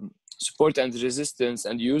 support and resistance,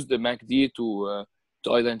 and use the MACD to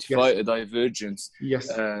identify Yes. a divergence. Yes.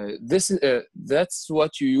 That's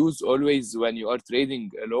what you use always when you are trading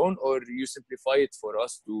alone, or you simplify it for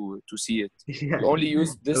us to see it? Yeah. You only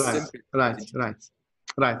use this Right. simple strategy.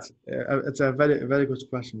 Right. It's a very good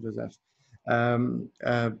question, Joseph.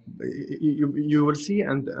 You will see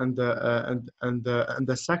and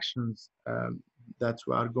the sections that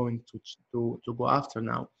we are going to go after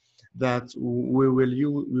now, that we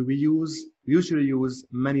usually use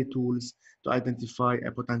many tools to identify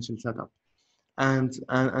a potential setup. And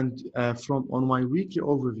from on my weekly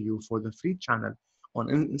overview for the free channel on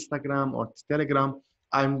Instagram or Telegram,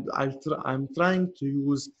 I'm trying to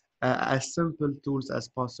use as simple tools as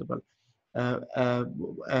possible.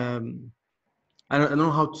 I don't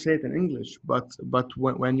know how to say it in English, but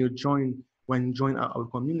when you join our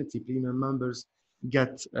community, premium members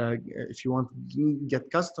get if you want, get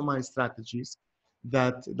customized strategies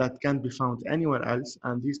that can't be found anywhere else.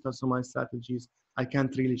 And these customized strategies, I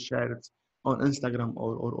can't really share it on Instagram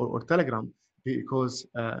or Telegram, because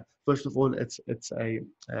first of all, it's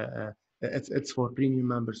for premium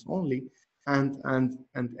members only. And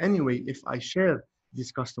anyway, if I share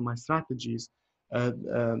these customized strategies, uh,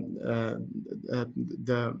 um, uh,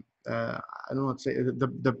 the I don't know what to say,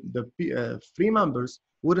 the free members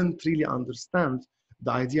wouldn't really understand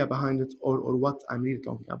the idea behind it, or what I'm really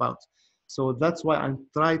talking about. So that's why I'm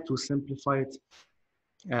trying to simplify it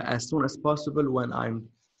as soon as possible when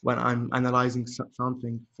I'm analyzing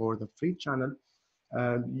something for the free channel,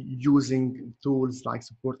 using tools like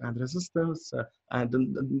support and resistance, and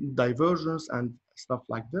divergence and stuff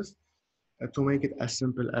like this, to make it as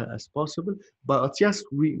simple as possible. But yes,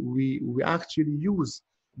 we actually use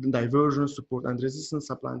the divergence, support and resistance,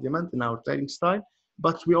 supply and demand in our trading style.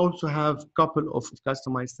 But we also have a couple of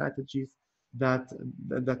customized strategies that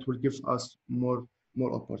will give us more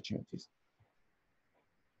opportunities.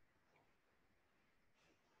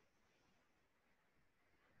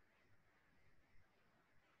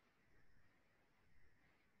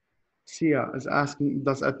 Sia is asking,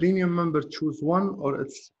 does a premium member choose one, or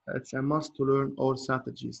it's a must to learn all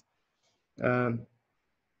strategies? Um,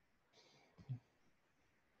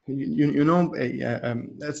 you know,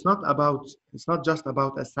 it's not just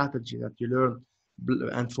about a strategy that you learn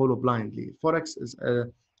and follow blindly. Forex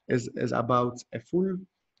is about a full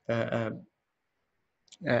uh,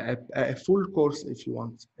 a full course, if you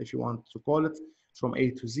want to call it, from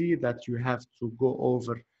A to Z, that you have to go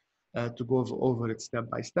over it step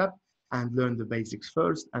by step and learn the basics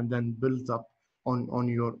first, and then build up on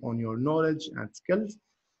your knowledge and skills.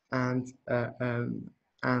 And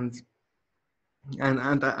and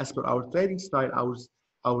and as per our trading style,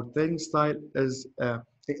 our trading style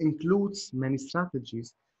it includes many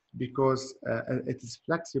strategies, because it is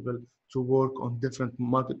flexible to work on different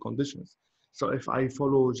market conditions. So if I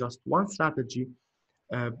follow just one strategy,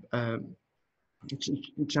 uh, uh,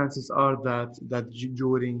 chances are that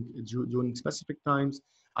during specific times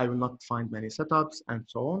I will not find many setups and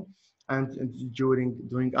so on, and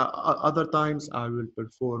during other times I will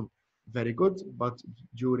perform very good, but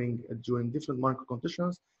during different market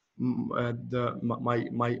conditions, my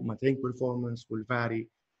trading performance will vary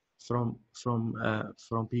from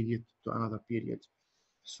period to another period.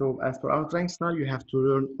 So as per our training style, you have to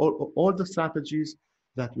learn all the strategies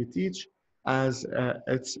that we teach, as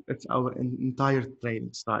it's our entire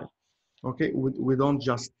training style. Okay, we don't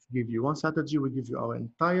just give you one strategy; we give you our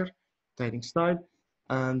entire training style,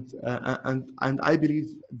 and I believe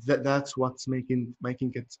that that's what's making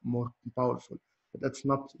it more powerful. That's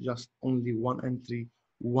not just only one entry,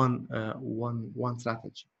 one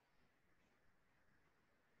strategy.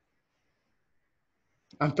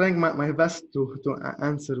 I'm trying my best to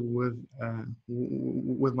answer with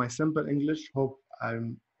my simple English. Hope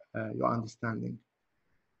I'm you're understanding.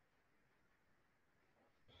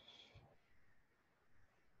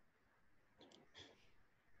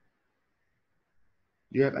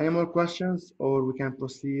 Do you have any more questions, or we can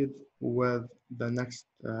proceed with the next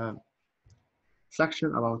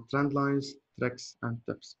section about trend lines, tricks, and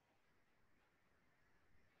tips?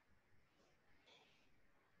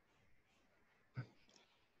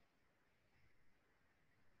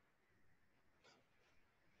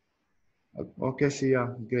 Okay,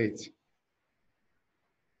 Sia, great.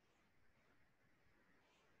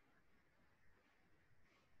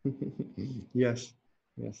 Yes,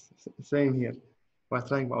 yes, same here. We're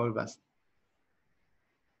trying our best.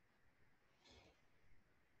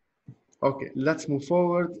 Okay, let's move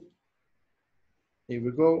forward. Here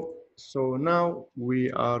we go. So now we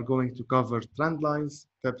are going to cover trend lines,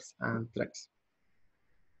 tips, and tricks.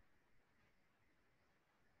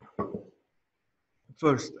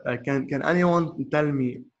 First, can anyone tell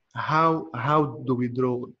me how do we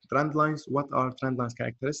draw trend lines? What are trend lines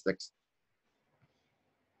characteristics?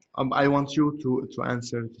 I want you to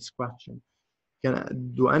answer this question.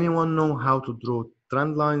 Do anyone know how to draw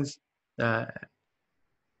trend lines? Uh,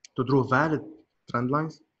 to draw valid trend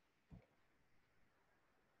lines?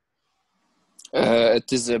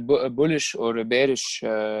 It is a bullish or a bearish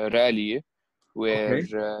rally, where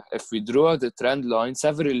Okay. if we draw the trend line,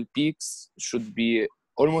 several peaks should be,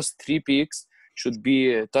 almost 3 peaks should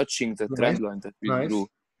be touching the trend Nice. line that we Nice. drew.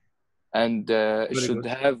 And it Very should good.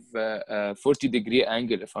 have a 40-degree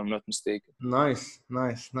angle, if I'm not mistaken. Nice.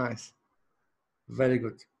 Nice. Nice. Very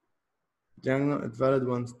good. Django, it's valid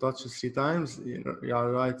when touches 3 times. You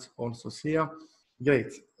are right. Also, Sia.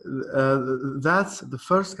 Great. That's the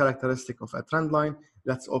first characteristic of a trend line.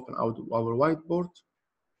 Let's open our whiteboard.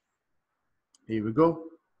 Here we go.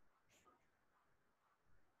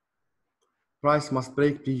 Price must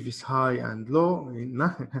break previous high and low.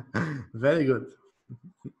 Very good.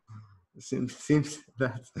 Seems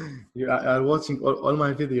that you are watching all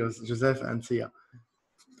my videos, Joseph and Sia.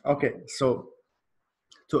 Okay, so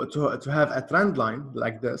to have a trend line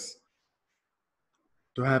like this,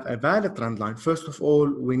 to have a valid trend line, first of all,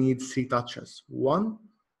 we need 3 touches. 1,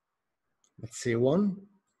 let's say 1,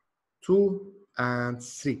 2, and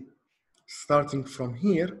 3. Starting from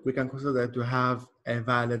here, we can consider to have a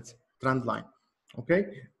valid trend line. Okay,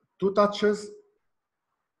 2 touches.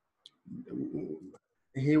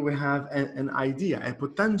 Here we have an idea, a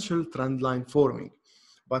potential trend line forming.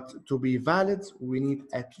 But to be valid, we need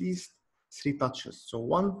at least 3 touches. So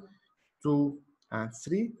 1, 2, and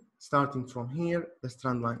 3. Starting from here, the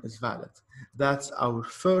trend line is valid. That's our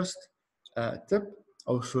first tip,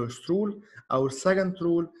 our first rule. Our second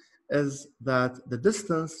rule is that the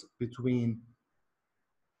distance between,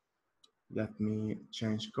 let me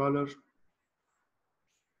change color.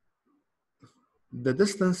 The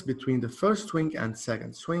distance between the first swing and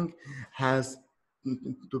second swing has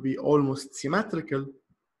to be almost symmetrical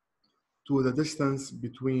to the distance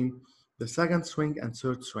between the second swing and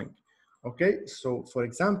third swing. Okay, so for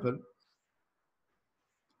example,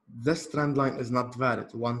 this trend line is not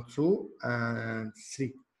valid, 1, 2, and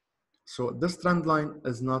 3. So this trend line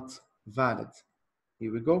is not valid.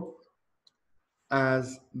 Here we go.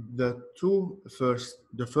 As the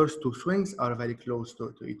first 2 swings are very close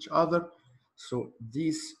to each other. So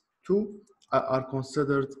these 2 are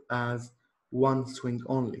considered as 1 swing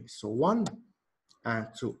only. So 1 and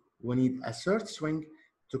 2. We need a third swing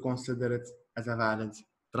to consider it as a valid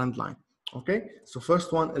trend line. Okay, so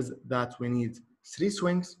first one is that we need 3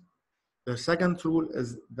 swings. The second rule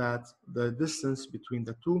is that the distance between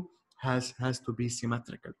the 2 has to be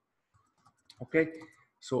symmetrical. Okay,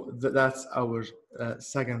 so that's our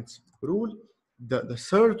second rule. The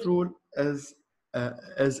third rule is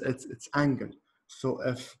its angle. So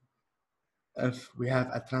if we have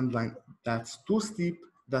a trend line that's too steep,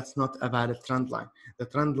 that's not a valid trend line. The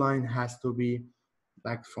trend line has to be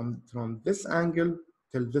like from this angle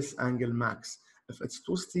till this angle max. If it's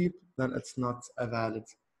too steep, then it's not a valid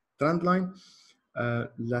trend line.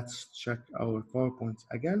 Let's check our PowerPoint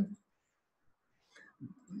again.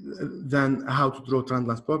 Then how to draw trend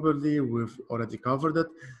lines properly, we've already covered it.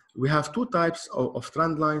 We have 2 types of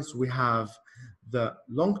trend lines. We have the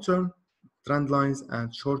long-term trend lines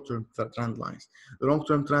and short-term trend lines. The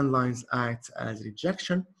long-term trend lines act as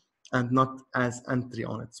rejection and not as entry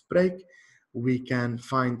on its break. We can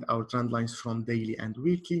find our trend lines from daily and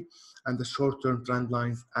weekly, and the short-term trend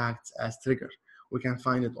lines act as trigger. We can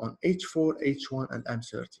find it on H4, H1, and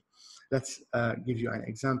M30. Let's give you an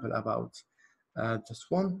example about this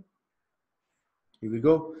one. Here we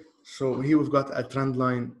go. So here we've got a trend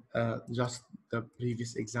line, just the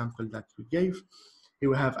previous example that we gave. Here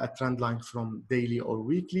we have a trend line from daily or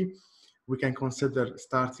weekly. We can consider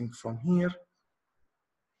starting from here.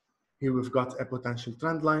 Here we've got a potential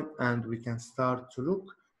trend line, and we can start to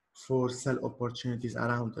look for sell opportunities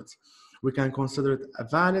around it. We can consider it a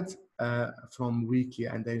valid from weekly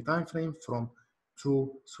and daily time frame from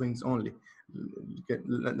 2 swings only.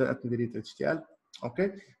 Let me delete HTL. Okay,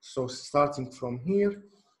 so starting from here,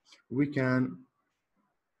 we can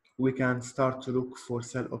start to look for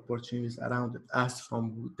sell opportunities around it. As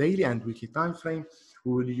from daily and weekly time frame,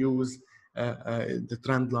 we will use the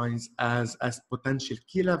trend lines as potential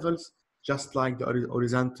key levels, just like the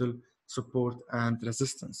horizontal support and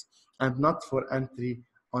resistance, and not for entry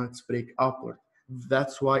on its break upward.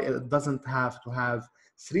 That's why it doesn't have to have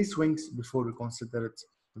 3 swings before we consider it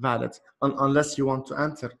valid, unless you want to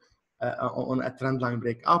enter on a trend line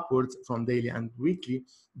break upwards from daily and weekly.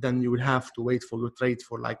 Then you will have to wait for your trade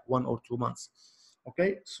for like 1 or 2 months.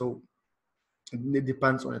 Okay, so it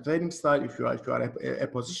depends on your trading style. If you are a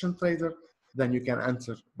position trader, then you can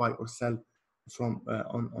enter, buy or sell from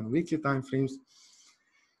on weekly time frames.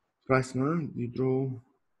 Price you draw.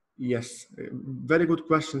 Yes, very good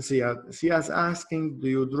question, Sia. Sia is asking, do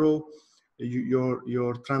you draw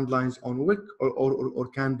your trend lines on wick or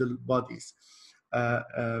candle bodies?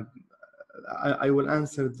 I will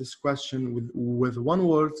answer this question with one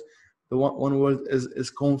word. The one word is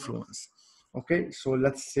confluence. Okay, so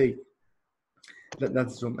let's say,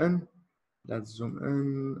 let's zoom in. Let's zoom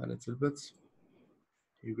in a little bit.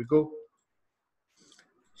 Here we go.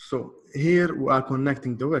 So here we are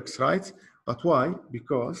connecting the wicks, right? But why?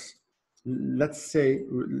 Because let's say,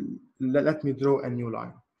 let me draw a new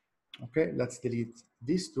line. Okay, let's delete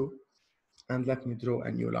these 2. and let me draw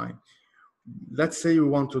a new line. Let's say we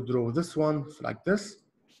want to draw this one like this.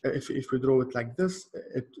 If we draw it like this,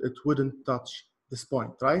 it wouldn't touch this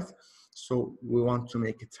point, right? So we want to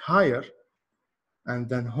make it higher, and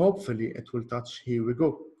then hopefully it will touch. Here we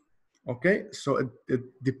go. Okay, so it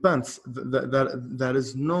depends. There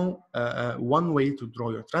is no one way to draw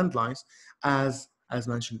your trend lines. As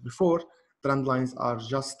mentioned before, trend lines are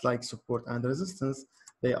just like support and resistance.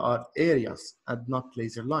 They are areas and not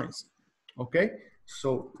laser lines. Okay,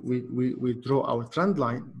 so we draw our trend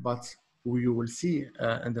line, but we will see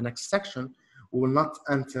in the next section, we will not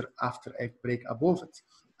enter after a break above it,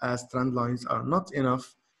 as trend lines are not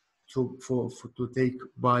enough to take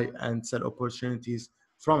buy and sell opportunities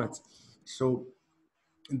from it. So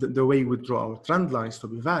the way we draw our trend lines to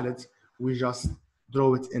be valid, we just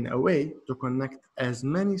draw it in a way to connect as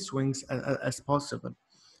many swings as possible.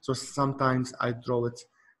 So sometimes I draw it,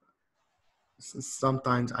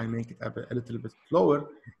 sometimes I make it a little bit lower.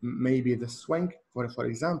 Maybe the swing, for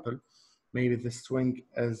example, maybe the swing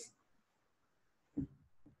is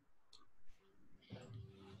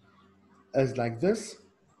like this.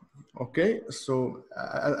 Okay, so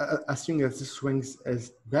assuming that this swing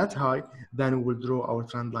is that high, then we'll draw our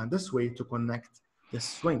trend line this way to connect this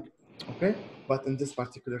swing. Okay, but in this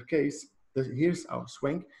particular case, here's our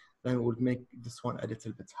swing. Then we'll make this one a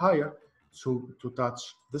little bit higher to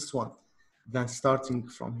touch this one. Then starting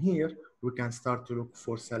from here, we can start to look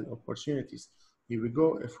for sell opportunities. Here we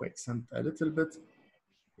go. If we extend a little bit,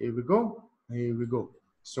 here we go. Here we go.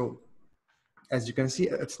 So as you can see,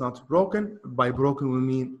 it's not broken. By broken, we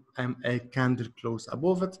mean a candle close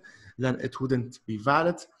above it, then it wouldn't be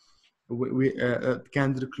valid.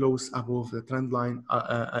 Candle close above the trend line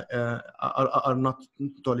are not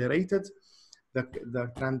tolerated.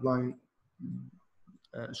 The trend line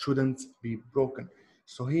shouldn't be broken.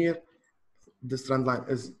 So here, this trend line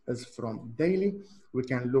is from daily. We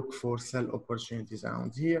can look for sell opportunities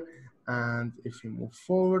around here. And if we move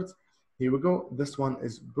forward, here we go. This one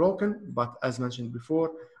is broken, but as mentioned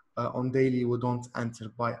before, on daily, we don't enter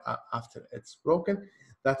buy after it's broken.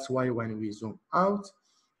 That's why when we zoom out,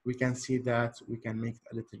 we can see that we can make it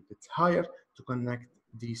a little bit higher to connect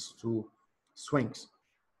these two swings.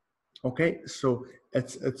 Okay, so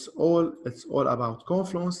it's all about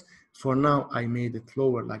confluence. For now, I made it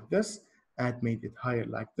lower like this and made it higher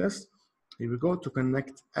like this. Here we go to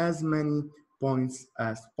connect as many points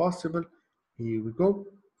as possible. Here we go.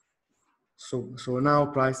 So now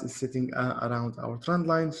price is sitting around our trend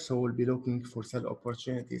line. So we'll be looking for sell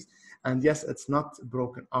opportunities. And yes, it's not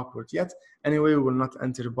broken upward yet. Anyway, we will not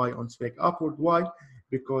enter buy on spike upward. Why?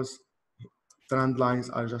 Because trend lines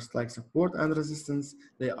are just like support and resistance.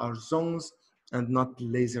 They are zones and not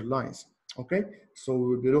laser lines. Okay, so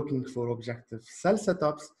we'll be looking for objective sell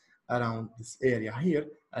setups around this area here,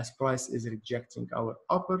 as price is rejecting our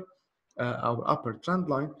upper trend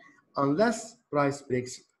line, unless price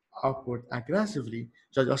breaks upward aggressively,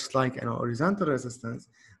 just like an horizontal resistance.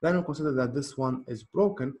 Then we'll consider that this one is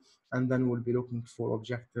broken, and then we'll be looking for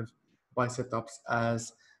objective buy setups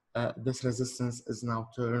as this resistance is now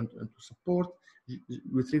turned into support.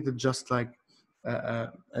 We treat it just like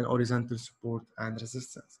an horizontal support and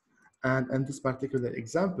resistance. And in this particular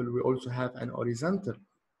example, we also have an horizontal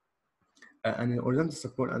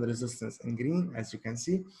support and resistance in green, as you can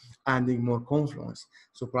see, adding more confluence.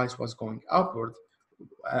 So price was going upward.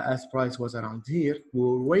 As price was around here, we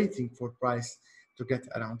were waiting for price to get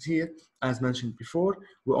around here. As mentioned before,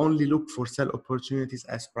 we only look for sell opportunities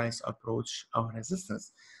as price approach our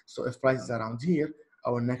resistance. So if price is around here,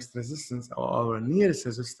 our next resistance or our nearest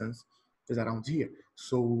resistance is around here.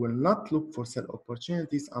 So we will not look for sell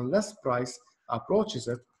opportunities unless price approaches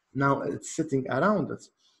it. Now it's sitting around it.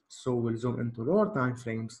 So we'll zoom into lower time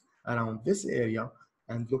frames around this area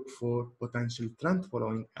and look for potential trend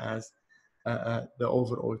following as the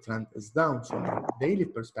overall trend is down from a daily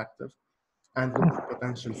perspective, and look for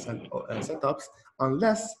potential setups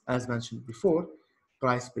unless, as mentioned before,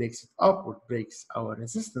 price breaks it upward, breaks our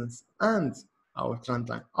resistance and our trend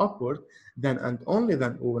line upward, then and only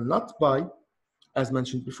then we will not buy. As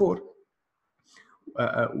mentioned before,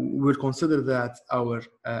 we'll consider that our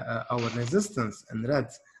resistance in red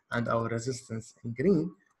and our resistance in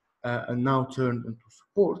green are now turned into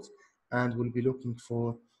support, and we'll be looking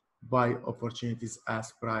for buy opportunities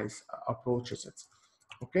as price approaches it.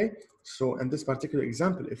 Okay, so in this particular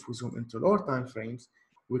example, if we zoom into lower time frames,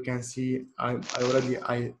 we can see I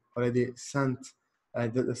already sent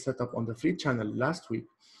the setup on the free channel last week.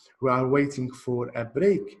 We are waiting for a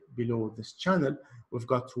break below this channel. We've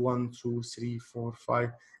got 1, 2, 3, 4,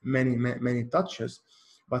 5, many touches,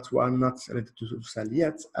 but we are not ready to sell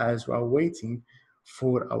yet, as we are waiting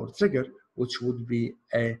for our trigger, which would be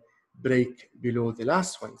a break below the last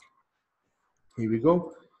swing. Here we go.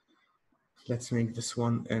 Let's make this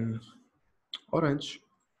one in orange.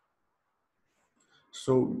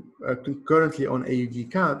 So currently on AUD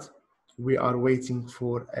CAD, we are waiting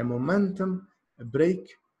for a momentum break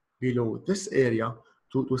below this area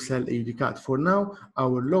to sell AUD CAD. For now,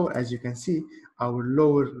 our low, as you can see, our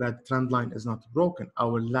lower red trend line is not broken.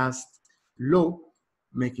 Our last low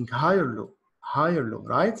making higher low,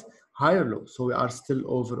 right? Higher low. So we are still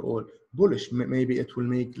overall bullish. Maybe it will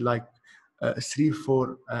make like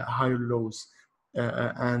 3-4 higher lows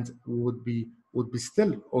and would be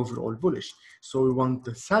still overall bullish. So we want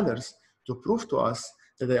the sellers to prove to us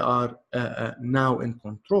that they are now in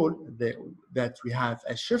control, that we have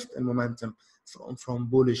a shift in momentum from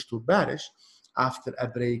bullish to bearish after a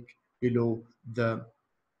break below the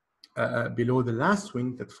last swing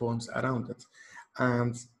that forms around it.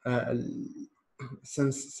 And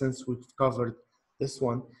since we've covered this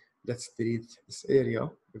one, let's delete this area.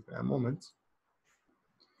 Give me a moment.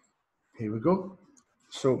 Here we go.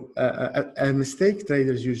 So a mistake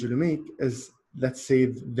traders usually make is, let's say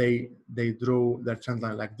they draw their trend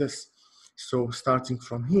line like this. So starting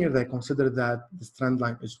from here, they consider that this trend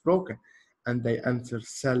line is broken and they enter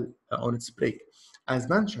sell on its break. As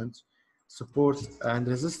mentioned, support and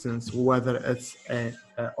resistance, whether it's a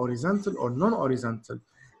horizontal or non-horizontal,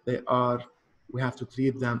 we have to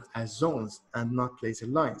treat them as zones and not lazy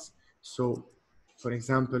lines. So for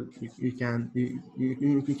example, you can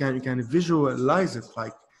visualize it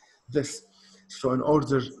like this. So in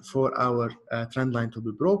order for our trend line to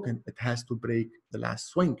be broken, it has to break the last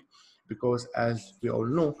swing, because as we all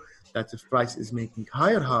know, that if price is making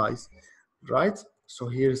higher highs, right? So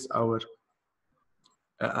here's our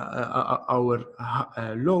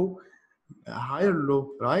low, higher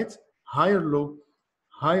low, right? Higher low,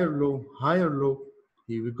 higher low, higher low.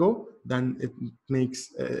 Here we go. Then it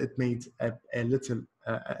makes it made a little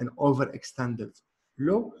an overextended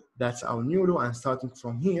low. That's our new low, and starting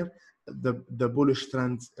from here, the bullish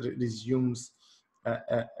trend resumes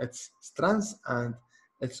its strength, and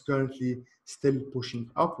it's currently still pushing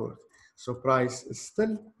upward. So price is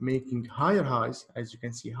still making higher highs, as you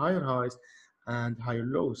can see, higher highs and higher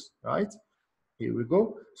lows, right? Here we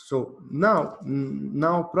go. So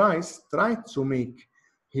now price tried to make,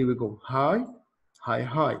 here we go, high, high,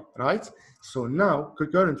 high, right? So now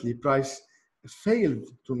currently price failed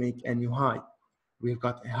to make a new high. We've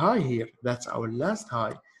got a high here, that's our last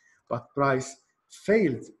high, but price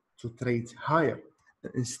failed to trade higher.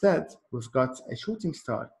 Instead, we've got a shooting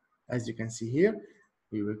star, as you can see here.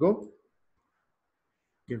 Here we go.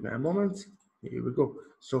 Give me a moment. Here we go.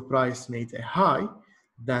 So price made a high,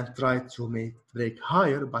 then tried to break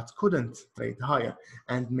higher, but couldn't trade higher,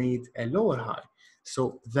 and made a lower high.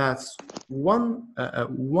 So that's one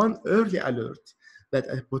early alert that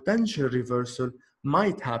a potential reversal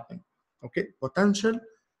might happen. Okay, potential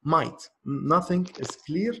might. Nothing is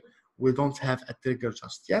clear. We don't have a trigger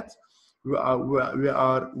just yet. We've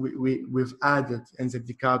added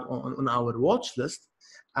NZD on our watch list,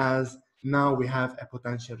 as now we have a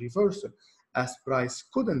potential reversal, as price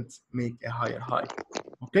couldn't make a higher high.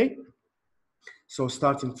 Okay, so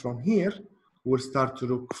starting from here, we'll start to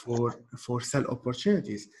look for sell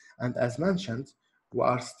opportunities. And as mentioned, we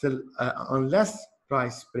are still, unless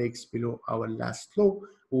price breaks below our last low,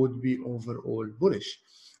 would be overall bullish.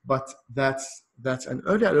 But that's an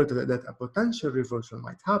early alert that a potential reversal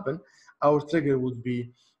might happen. Our trigger would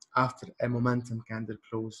be after a momentum candle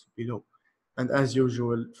close below. And as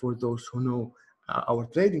usual, for those who know our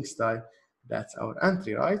trading style, that's our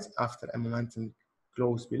entry, right? After a momentum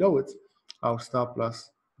close below it, our stop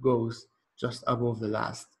loss goes just above the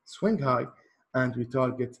last swing high, and we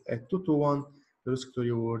target a 2-to-1 risk to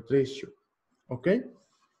reward ratio. Okay,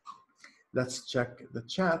 let's check the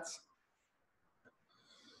chat.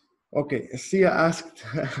 Okay, Sia asked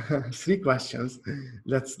 3 questions.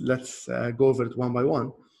 Let's go over it one by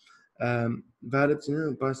one.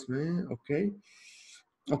 Okay.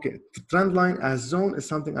 Okay, trend line as zone is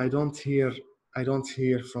something I don't hear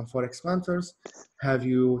from Forex mentors. Have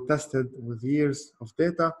you tested with years of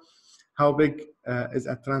data? How big is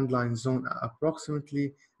a trend line zone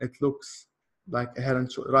approximately? It looks like a head and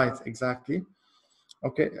shoulder, right? Exactly.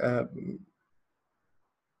 Okay.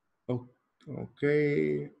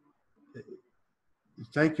 Okay.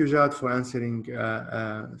 Thank you, Jad, for answering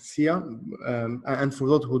Sia. And for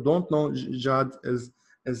those who don't know, Jad is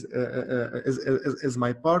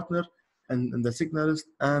my partner and the signalist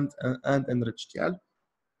and Enriched TL.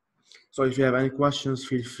 So if you have any questions,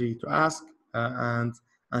 feel free to ask, and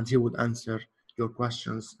he would answer your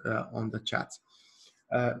questions on the chat.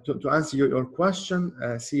 To answer your question,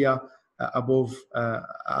 Sia,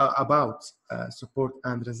 about support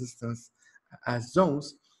and resistance as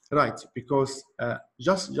zones, right? Because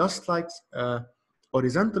just like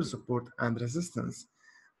horizontal support and resistance,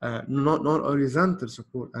 non-horizontal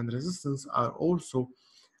support and resistance are also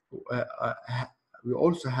we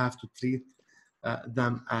also have to treat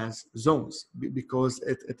them as zones, because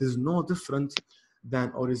it is no different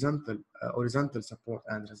than horizontal support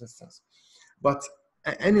and resistance. But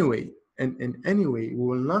anyway, in any way, we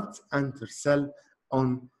will not enter sell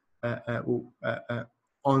on the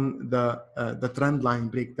trend line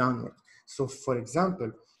break downward. So, for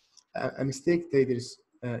example, a mistake traders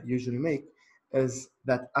usually make is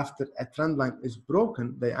that after a trend line is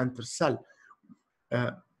broken, they enter sell.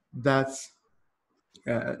 That's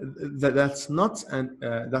that's not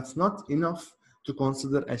enough to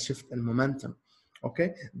consider a shift in momentum.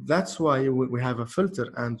 Okay, that's why we have a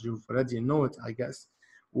filter, and you've already know it, I guess,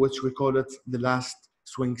 which we call it the last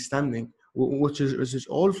swing standing, which is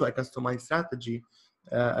also a customized strategy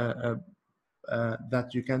that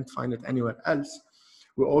you can't find it anywhere else.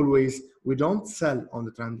 We don't sell on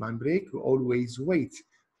the trend line break. We always wait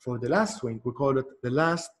for the last swing. We call it the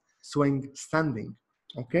last swing standing.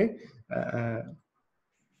 Okay.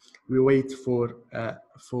 We wait for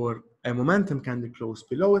a momentum candle close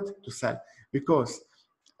below it to sell, because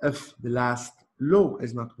if the last low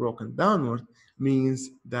is not broken downward,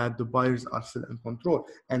 means that the buyers are still in control,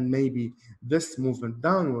 and maybe this movement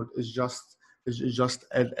downward is just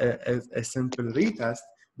a simple retest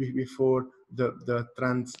before the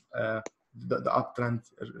trend the uptrend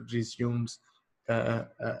resumes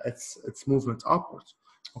its movement upwards.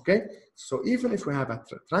 Okay, so even if we have a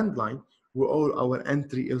trend line, our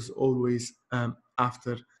entry is always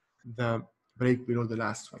after the break below the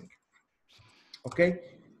last swing. Okay,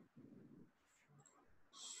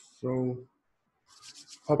 so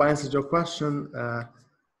hope I answered your question.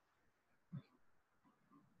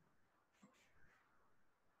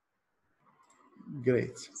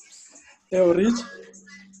 Great. Rich?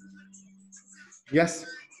 Yes.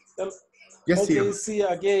 Yes, okay, see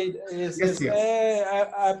again. Yes,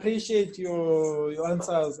 I appreciate your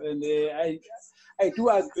answers, and I do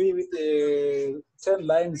agree with the 10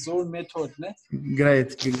 line zone method. Ne?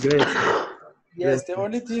 Great. Yes, the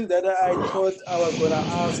only thing that I thought I was going to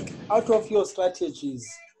ask, out of your strategies,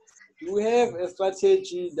 do you have a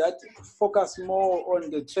strategy that focus more on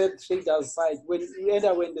the traders side when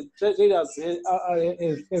the traders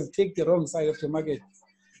have taken the wrong side of the market?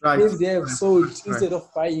 Right. If they have sold instead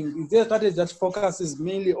of buying, is there a strategy that focuses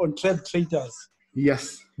mainly on traders?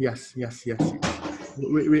 Yes.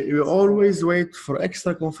 We always wait for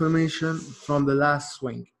extra confirmation from the last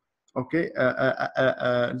swing. Okay,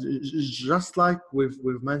 just like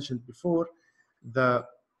we've mentioned before, that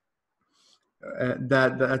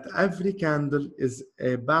every candle is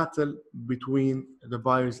a battle between the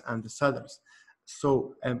buyers and the sellers.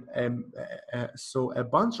 So so a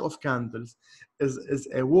bunch of candles is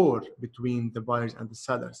a war between the buyers and the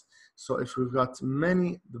sellers. So if we've got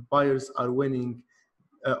many, the buyers are winning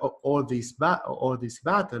all these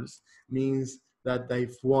battles, means that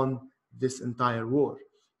they've won this entire war.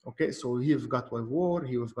 Okay, so you've got a war,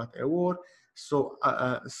 you've got a war. So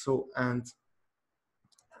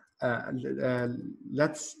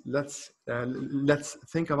let's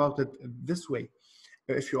think about it this way.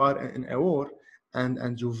 If you are in a war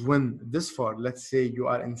and you've won this far, let's say you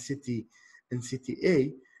are in city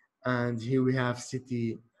A, and here we have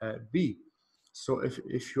city B. So if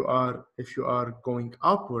you are going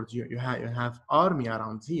upwards, you have army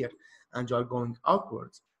around here, and you are going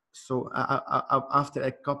upwards. So after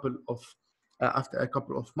a couple of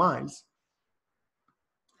miles,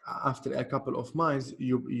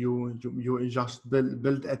 you just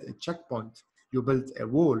build at a checkpoint. You build a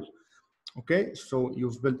wall. Okay, so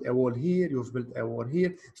you've built a wall here, you've built a wall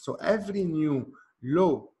here. So every new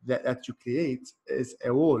low that you create is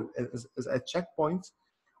a wall, is a checkpoint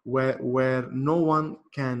where no one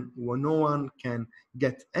can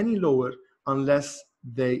get any lower unless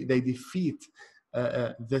they defeat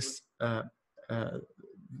this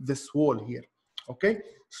wall here. Okay,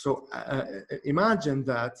 so imagine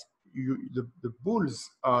that the bulls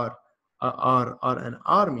are an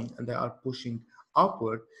army, and they are pushing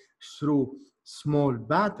upward through small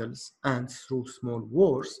battles and through small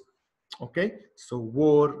wars. Okay, so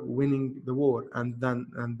winning the war, and then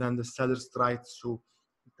the sellers tried to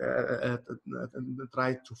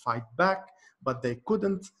fight back, but they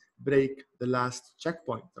couldn't break the last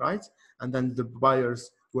checkpoint, right? And then the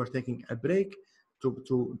buyers were taking a break to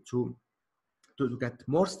get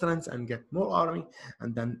more strength and get more army,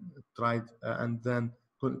 and then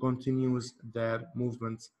continues their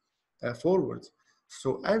movements forward.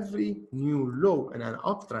 So every new low in an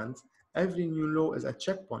uptrend, every new low is a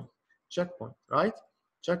checkpoint, right?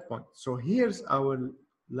 Checkpoint. So here's our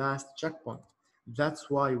last checkpoint. That's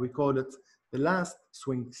why we call it the last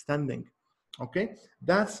swing standing. Okay,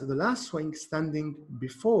 that's the last swing standing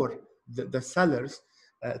before the sellers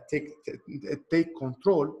take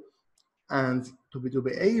control, and to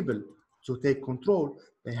be able to take control,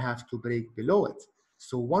 they have to break below it.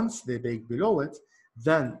 So once they break below it,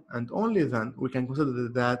 then and only then we can consider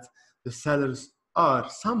that the sellers are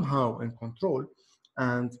somehow in control,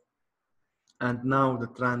 and now the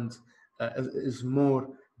trend is more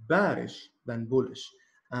bearish than bullish,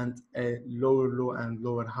 and a lower low and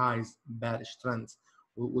lower highs bearish trends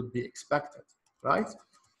would be expected, right?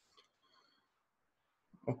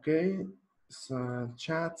 Okay, so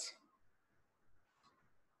chat.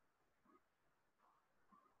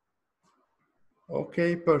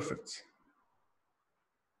 Okay, perfect.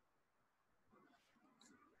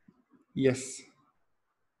 Yes,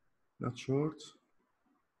 not short.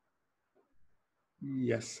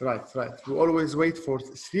 Yes, right. We always wait for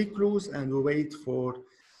 3 clues, and we wait for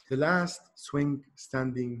the last swing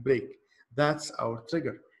standing break. That's our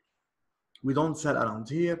trigger. We don't sell around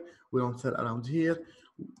here. We don't sell around here.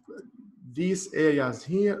 These areas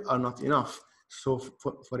here are not enough. So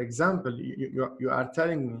for example, you are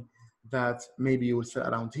telling me that maybe you will sell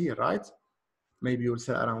around here, right? Maybe you will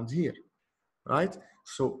sell around here, right?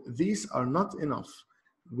 So these are not enough.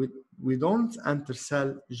 We don't enter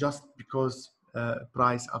sell just because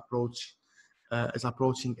price approach is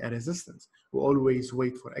approaching a resistance. We always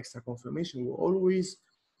wait for extra confirmation.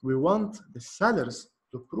 We want the sellers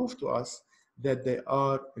to prove to us that they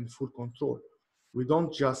are in full control. We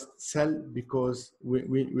don't just sell because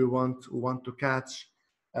we want to catch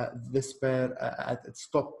this pair at its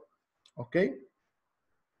top. Okay.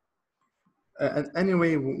 And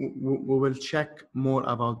anyway, we will check more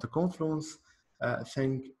about the confluence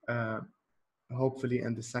thing, hopefully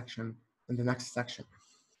in the next section.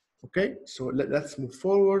 Okay, so let's move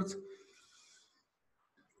forward.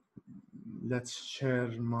 Let's share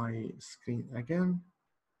my screen again.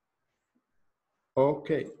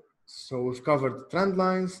 Okay, so we've covered trend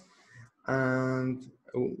lines, and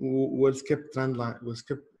we'll skip trend line. We'll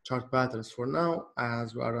skip chart patterns for now,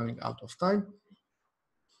 as we are running out of time.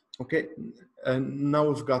 Okay, and now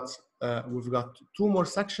we've got 2 more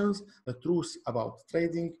sections: the truth about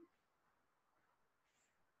trading.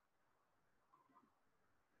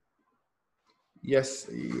 Yes,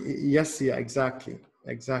 yeah, exactly,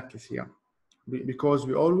 yeah. Because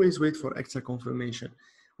we always wait for extra confirmation.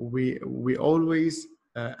 We always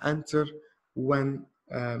enter when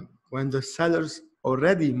the sellers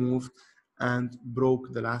already moved and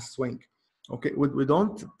broke the last swing. Okay, we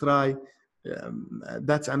don't try.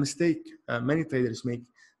 That's a mistake many traders make.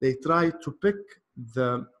 They try to pick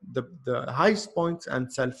the highest points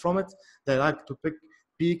and sell from it. They like to pick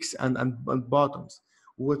peaks and bottoms,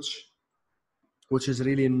 which is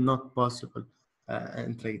really not possible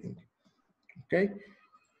in trading. Okay.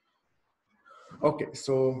 Okay,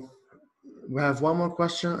 so we have one more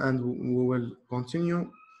question and we will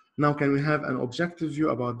continue. Now, can we have an objective view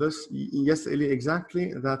about this? Yes, Eli,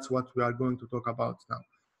 exactly. That's what we are going to talk about now.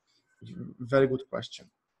 Very good question.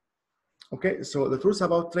 Okay, so the truth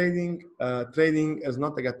about trading, trading is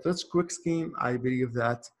not a get-rich-quick scheme. I believe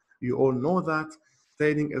that you all know that.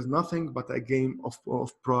 Trading is nothing but a game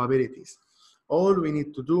of probabilities. All we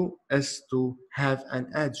need to do is to have an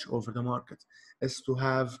edge over the market, is to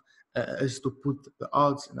put the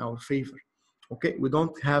odds in our favor. Okay, we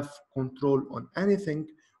don't have control on anything.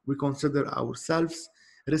 We consider ourselves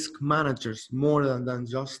risk managers more than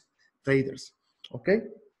just traders. Okay,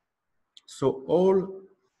 so all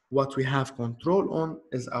what we have control on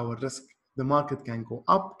is our risk. The market can go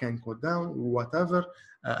up, can go down, whatever,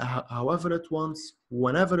 however it wants,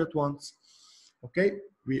 whenever it wants. Okay,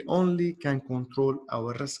 we only can control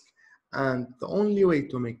our risk, and the only way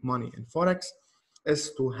to make money in Forex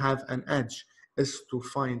is to have an edge, is to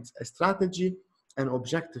find a strategy, an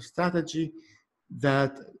objective strategy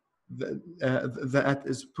that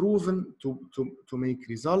is proven to make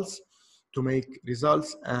results,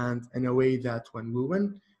 and in a way that when we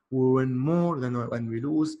win more than when we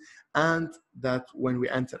lose, and that when we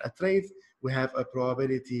enter a trade, we have a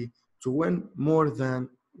probability to win more than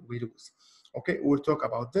we lose. Okay, we'll talk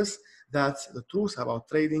about this. That's the truth about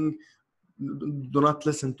trading. Do not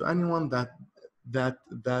listen to anyone that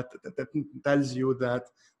tells you that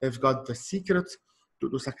they've got the secret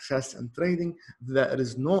to success in trading. There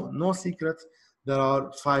is no secret. There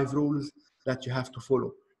are 5 rules that you have to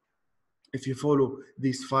follow. If you follow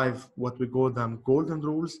these 5, what we call them golden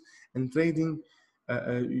rules in trading,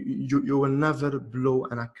 you will never blow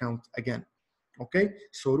an account again. Okay,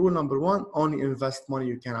 so rule number one, only invest money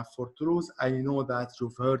you can afford to lose. I know that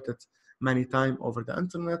you've heard it many times over the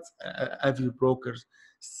internet. Every broker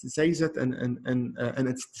says it in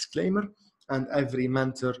its disclaimer, and every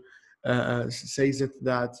mentor says it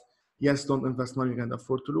that yes, don't invest money you can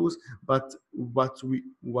afford to lose, but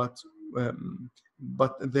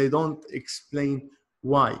they don't explain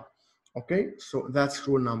why. Okay, so that's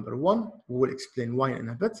rule number one. We will explain why in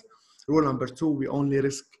a bit. Rule number two, we only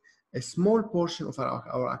risk a small portion of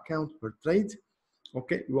our account per trade.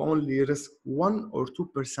 Okay, we only risk 1 or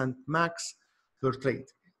 2% max per trade.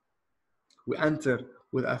 We enter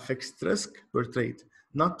with a fixed risk per trade,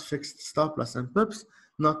 not fixed stop loss and pips,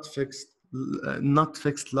 not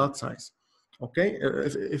fixed lot size. Okay,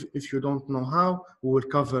 if you don't know how, we will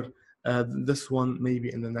cover this one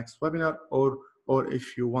maybe in the next webinar, or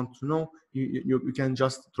if you want to know, you can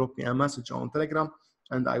just drop me a message on Telegram,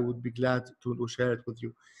 and I would be glad to share it with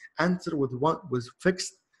you. Enter with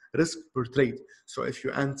fixed risk per trade. So if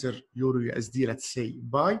you enter Euro USD, let's say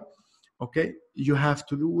buy, okay, you have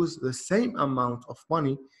to lose the same amount of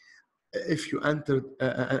money if you entered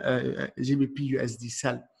GBP USD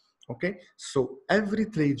sell. Okay, so every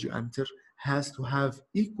trade you enter has to have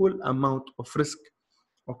equal amount of risk.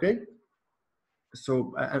 Okay,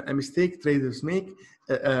 so a mistake traders make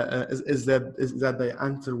is that they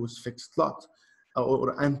enter with fixed lot,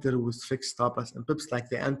 or enter with fixed stop loss and pips, like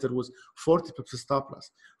they enter with 40 pips stop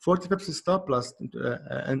loss. 40 pips stop loss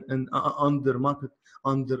and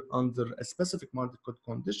under a specific market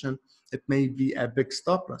condition, it may be a big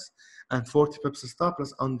stop loss, and 40 pips stop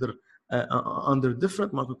loss under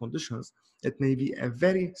different market conditions, it may be a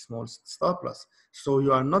very small stop loss. So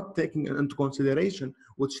you are not taking into consideration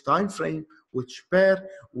which time frame, which pair,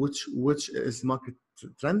 which is market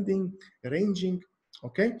trending, ranging.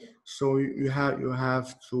 Okay, so you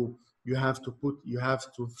have to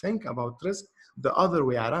think about risk the other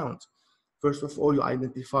way around. First of all, you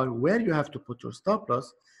identify where you have to put your stop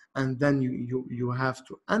loss, and then you have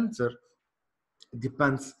to enter. It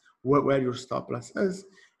depends where your stop loss is.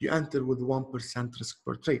 You enter with 1% risk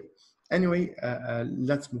per trade. Anyway,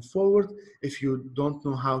 let's move forward. If you don't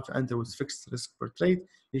know how to enter with fixed risk per trade,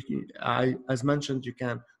 as mentioned, you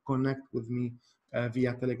can connect with me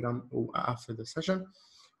via Telegram after the session.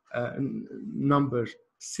 Number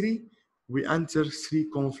three, we enter 3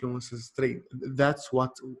 confluences trade. That's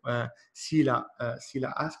what Sila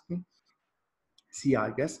asked me. Sia,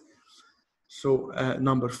 I guess. So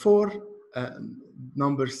number 3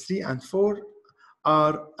 and 4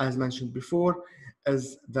 are, as mentioned before,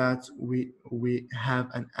 is that we have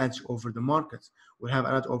an edge over the market. We have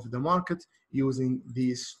an edge over the market using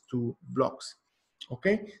these 2 blocks.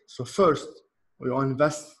 Okay, so first we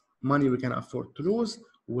invest money we can afford to lose.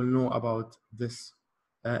 We'll know about this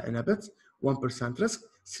in a bit. 1% risk.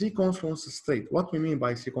 3 confluences trade. What we mean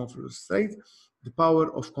by 3 confluences trade? The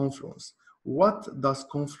power of confluence. What does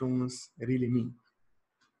confluence really mean?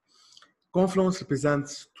 Confluence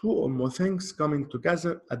represents 2 or more things coming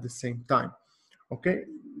together at the same time. Okay,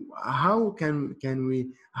 how can we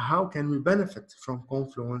benefit from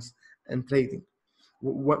confluence in trading?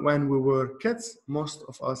 When we were kids, most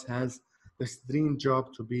of us has this dream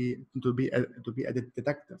job to be a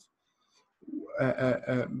detective.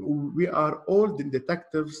 We are all the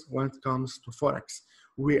detectives when it comes to Forex.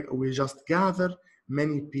 We just gather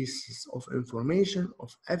many pieces of information,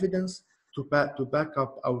 of evidence to back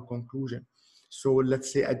up our conclusion. So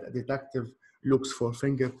let's say a detective looks for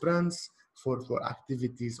fingerprints, for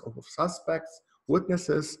activities of suspects,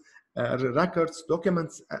 witnesses, records,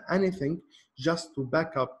 documents, anything, just to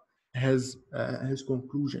back up his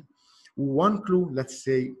conclusion. One clue, let's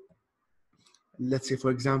say for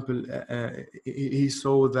example, he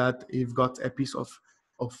saw that you've got a piece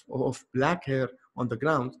of black hair on the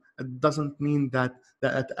ground. It doesn't mean that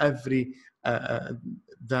every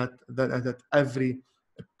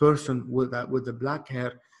person with the black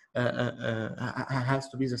hair has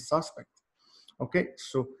to be the suspect. Okay,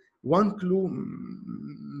 so one clue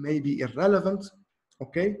may be irrelevant.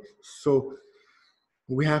 Okay, so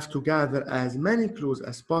we have to gather as many clues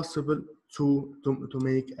as possible to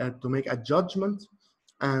make a judgment.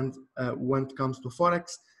 And when it comes to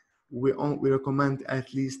Forex, we recommend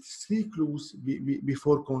at least 3 clues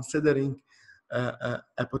before considering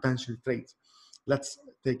a potential trade. Let's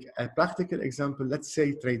take a practical example. Let's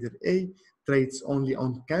say trader A trades only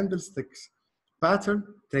on candlesticks pattern,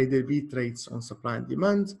 trader B trades on supply and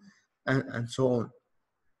demand, and so on.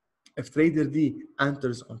 If trader D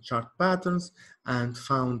enters on chart patterns and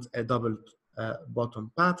found a double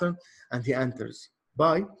bottom pattern, and he enters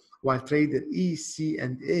buy, while trader E, C,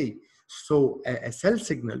 and A So a sell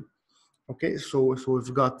signal, okay, so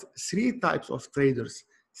we've got 3 types of traders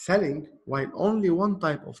selling while only 1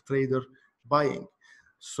 type of trader buying.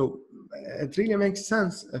 So it really makes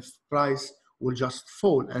sense if price will just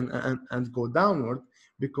fall and go downward,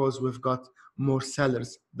 because we've got more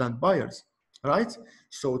sellers than buyers, right?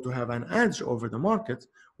 So to have an edge over the market,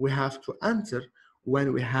 we have to enter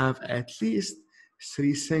when we have at least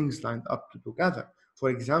 3 things lined up together. For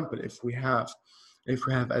example, if we have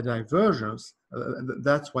a divergence,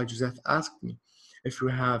 that's why Joseph asked me, if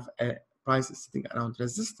we have a price sitting around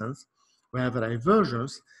resistance, we have a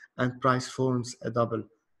divergence and price forms a double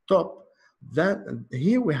top, then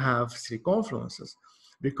here we have 3 confluences,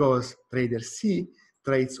 because trader C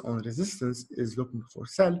trades on resistance, is looking for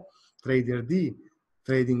sell, trader D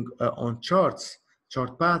trading on chart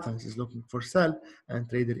patterns is looking for sell, and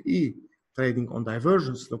trader E trading on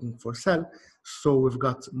divergence looking for sell. So we've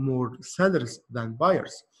got more sellers than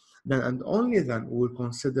buyers. Then and only then we'll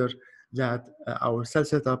consider that our sell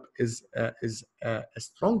setup is a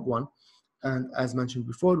strong one. And as mentioned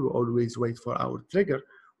before, we always wait for our trigger,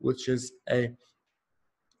 which is a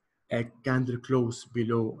candle close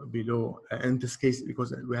below in this case,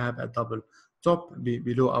 because we have a double top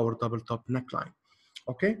below our double top neckline.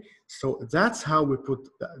 Okay, so that's how we put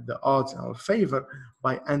the odds in our favor,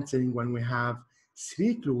 by entering when we have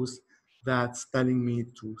 3 clues that's telling me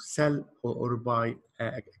to sell or buy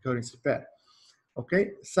a currency pair.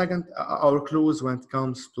 Okay, second, our clues when it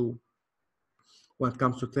comes to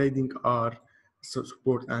trading are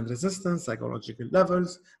support and resistance, psychological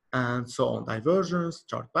levels, and so on, divergence,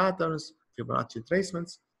 chart patterns, Fibonacci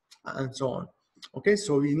retracements, and so on. Okay,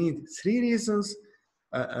 so we need 3 reasons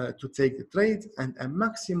to take the trade, and a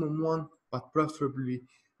maximum 1, but preferably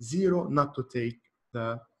 0 not to take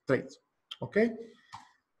the trade. Okay,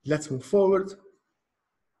 let's move forward.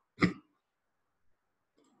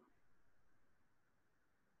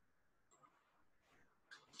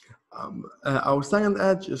 Our second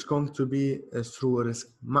edge is going to be through risk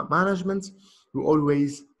management. We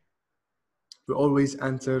always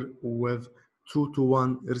enter with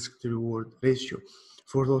 2-to-1 risk to reward ratio.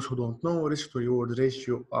 For those who don't know, risk to reward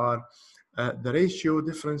ratio are the ratio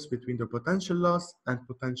difference between the potential loss and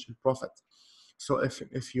potential profit. So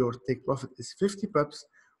if your take profit is 50 pips,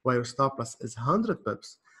 while your stop loss is 100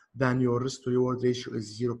 pips, then your risk to reward ratio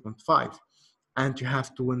is 0.5. And you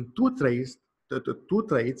have to win 2 trades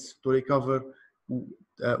to recover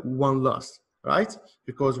 1 loss, right?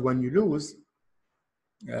 Because when you lose,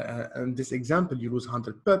 in this example, you lose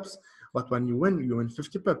 100 pips, but when you win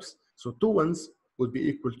 50 pips. So 2 wins would be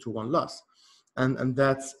equal to 1 loss. And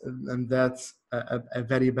that's a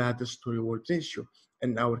very bad risk to reward ratio.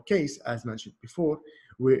 In our case, as mentioned before,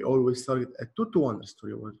 we always target a 2-to-1 risk to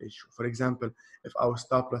reward ratio. For example, if our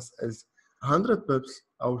stop loss is 100 pips,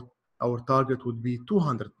 our target would be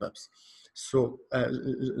 200 pips. So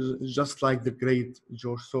just like the great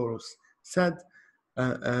George Soros said,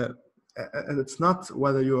 it's not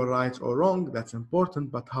whether you are right or wrong that's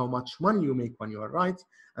important, but how much money you make when you are right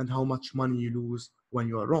and how much money you lose when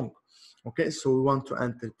you are wrong. Okay, so we want to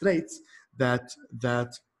enter trades that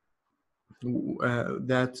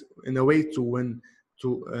in a way to win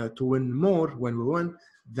more when we win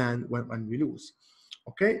than when we lose.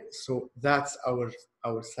 Okay, so that's our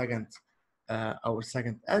second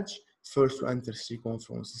edge. First, we enter 3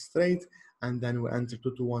 confluences trade, and then we enter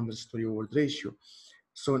 2-to-1 risk to reward ratio.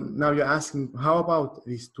 So now you're asking, how about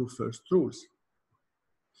these 2 first rules?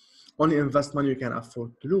 Only invest money you can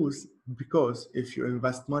afford to lose, because if you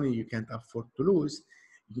invest money you can't afford to lose,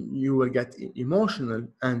 you will get emotional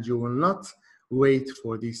and you will not wait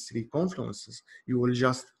for these 3 confluences. You will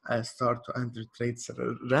just start to enter trades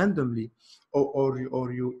randomly, or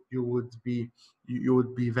you would be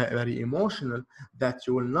very emotional that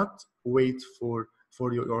you will not wait for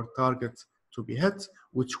your target to be hit,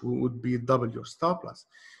 which would be double your stop loss.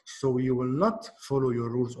 So you will not follow your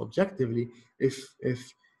rules objectively if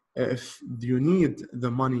you need the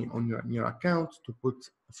money on your account to put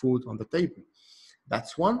food on the table.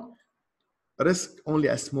 That's one. Risk only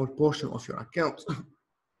a small portion of your account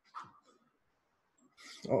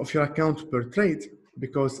per trade,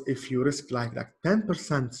 because if you risk like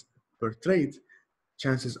 10% per trade,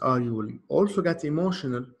 chances are you will also get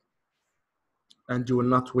emotional and you will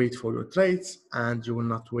not wait for your trades and you will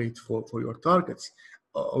not wait for your targets,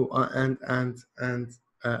 or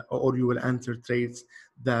you will enter trades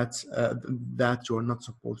that you are not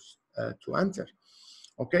supposed to enter.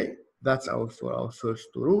 Okay, that's our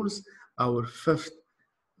first 2 rules. Our 5th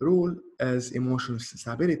rule is emotional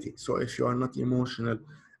stability. So if you are not emotionally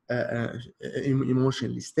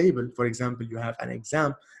stable, for example, you have an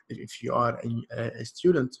exam, if you are a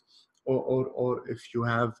student or if you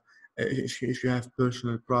have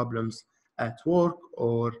personal problems at work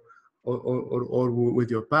or with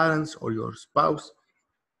your parents or your spouse,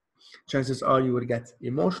 chances are you will get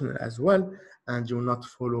emotional as well, and you will not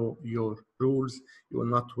follow your rules. You will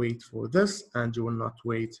not wait for this, and you will not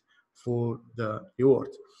wait for the reward.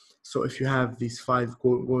 So if you have these 5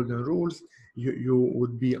 golden rules, you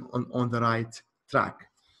would be on the right track.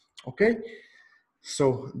 Okay,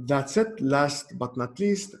 so that's it. Last but not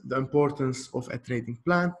least, the importance of a trading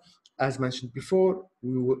plan. As mentioned before,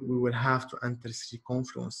 we will have to enter 3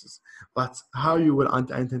 confluences. But how you will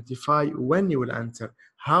identify when you will enter,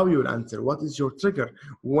 how you will enter, what is your trigger,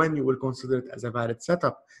 when you will consider it as a valid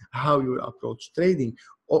setup, how you will approach trading.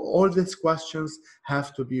 All these questions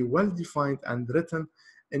have to be well defined and written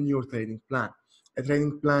in your trading plan. A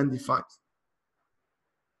trading plan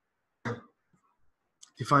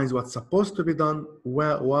defines what's supposed to be done,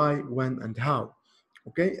 where, why, when, and how.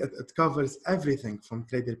 Okay, it covers everything from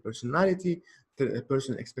trader personality,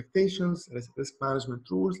 personal expectations, risk management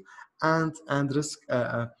rules, and risk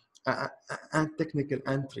and technical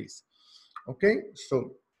entries. Okay,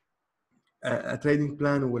 so a trading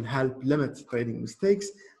plan will help limit trading mistakes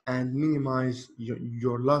and minimize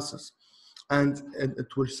your losses, and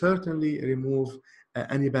it will certainly remove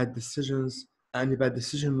any bad decision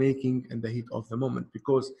making in the heat of the moment,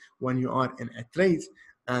 because when you are in a trade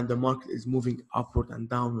and the market is moving upward and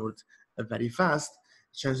downward very fast,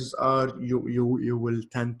 chances are you will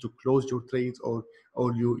tend to close your trades, or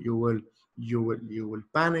you will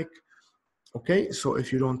panic. Okay, so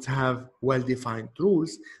if you don't have well-defined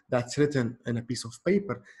rules that's written in a piece of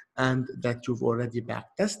paper and that you've already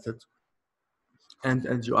back tested,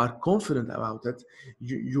 and you are confident about it,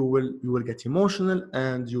 you will get emotional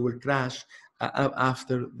and you will crash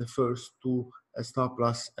after the first 2 stop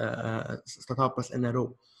loss in a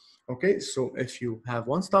row. Okay, so if you have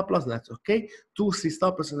 1 stop loss, that's okay. 2, 3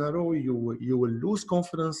 stop loss in a row, you will lose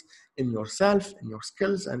confidence in yourself, in your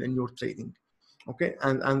skills, and in your trading. Okay,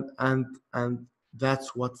 and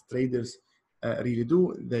that's what traders really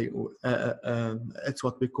do. They it's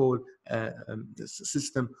what we call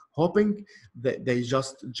system hopping. They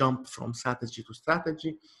just jump from strategy to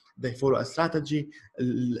strategy. They follow a strategy.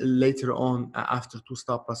 Later on, after 2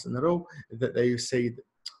 stop loss in a row, they say,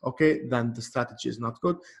 okay, then the strategy is not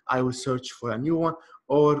good. I will search for a new one,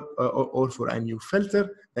 or for a new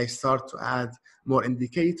filter. They start to add more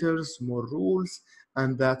indicators, more rules,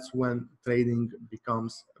 and that's when trading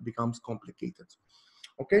becomes complicated.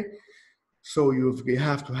 Okay, so you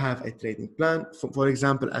have to have a trading plan. For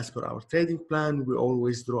example, as per our trading plan, we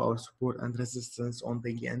always draw our support and resistance on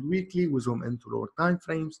daily and weekly. We zoom into lower time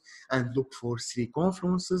frames and look for 3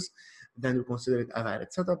 confluences. Then we consider it a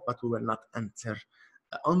valid setup, but we will not enter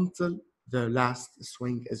until the last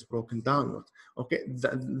swing is broken downward. Okay,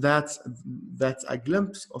 that's a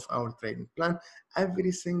glimpse of our trading plan.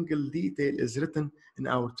 Every single detail is written in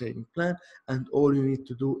our trading plan, and all you need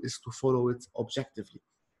to do is to follow it objectively.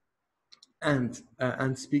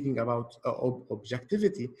 And speaking about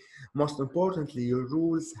objectivity, most importantly, your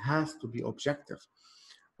rules has to be objective.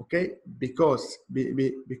 Okay, because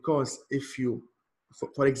if you,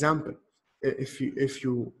 for example, if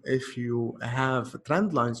you have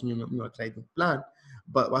trend lines in your trading plan,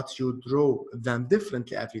 but you draw them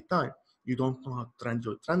differently every time, you don't know how to trend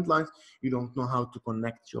your trend lines, you don't know how to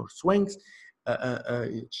connect your swings,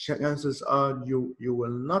 chances are you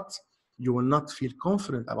will not feel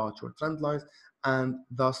confident about your trend lines, and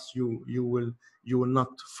thus you will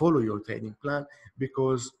not follow your trading plan,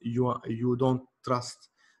 because you don't trust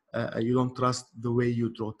the way you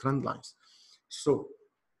draw trend lines. So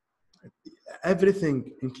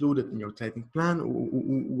everything included in your trading plan,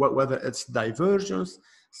 whether it's divergence,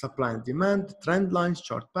 supply and demand, trend lines,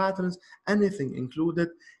 chart patterns, anything included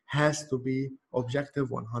has to be objective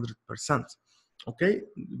 100%. Okay,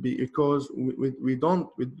 because we don't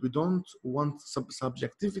want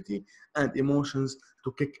subjectivity and emotions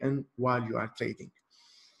to kick in while you are trading.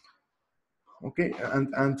 Okay,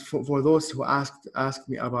 and for those who asked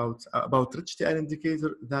me about RichTL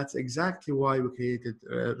indicator, that's exactly why we created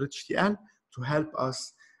RichTL, to help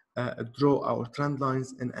us draw our trend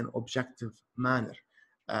lines in an objective manner.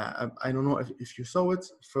 I don't know if you saw it.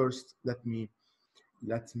 First, let me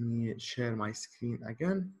share my screen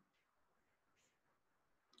again.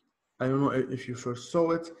 I don't know if you first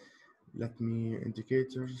saw it. Let me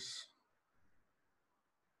indicators.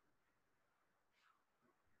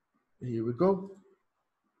 Here we go.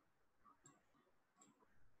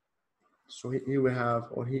 So here we have,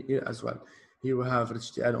 or here as well, here we have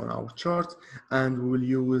RichTL on our chart, and we will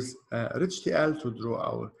use RichTL to draw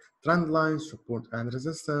our trend lines, support and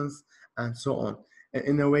resistance, and so on.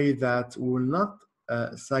 in a way that we will not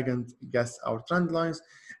second guess our trend lines.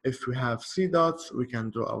 If we have 3 dots, we can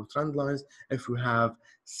draw our trend lines. If we have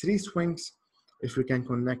 3 swings, if we can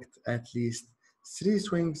connect at least 3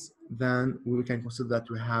 swings, then we can consider that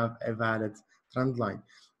we have a valid trend line.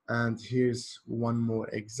 And here's one more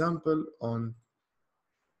example on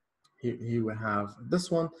here we have this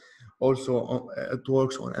one. Also, it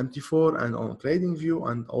works on MT4 and on TradingView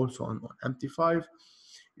and also on MT5.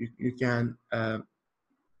 You can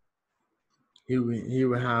here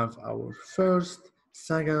we have our first,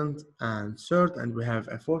 second, and third, and we have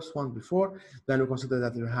a fourth one before. Then we consider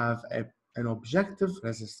that we have an objective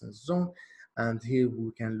resistance zone, and here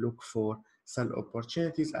we can look for sell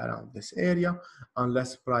opportunities around this area.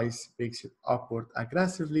 Unless price picks it upward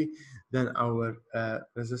aggressively, then our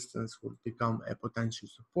resistance will become a potential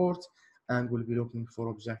support, and we'll be looking for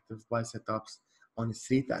objective buy setups on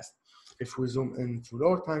 3 test. If we zoom into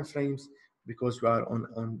lower time frames, because we are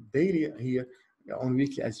on daily here, on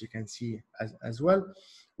weekly, as you can see as well,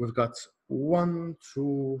 we've got 1,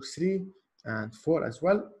 2, 3, and 4 as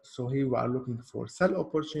well. So here we are looking for sell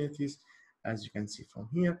opportunities, as you can see from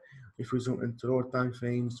here. If we zoom into lower time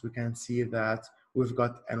frames, we can see that we've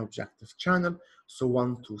got an objective channel. So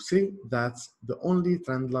 1, 2, 3, that's the only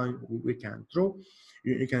trend line we can draw.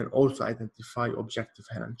 You can also identify objective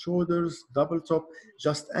head and shoulders, double top,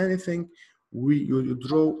 just anything. You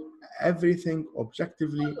draw everything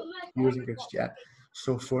objectively using HTL.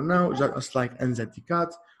 So for now, just like NZT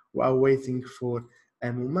cut, we are waiting for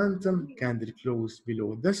a momentum candle close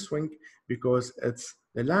below this swing, because it's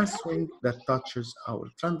the last swing that touches our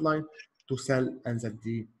trend line to sell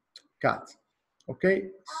NZD cut. Okay,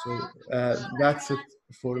 so that's it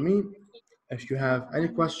for me. If you have any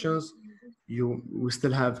questions, we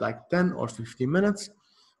still have like 10 or 15 minutes.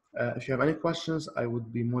 If you have any questions, I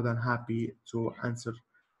would be more than happy to answer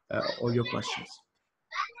all your questions.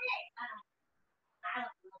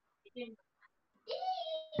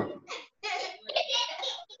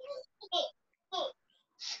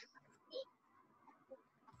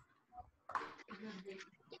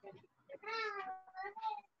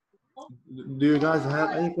 Do you guys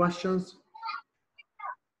have any questions?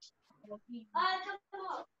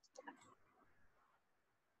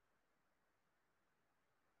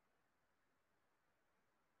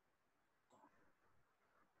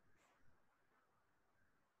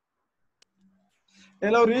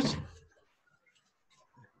 Hello, Rich.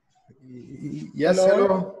 Yes,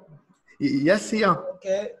 hello. Yes, yeah.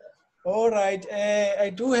 Okay. All right. I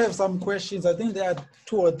do have some questions. I think there are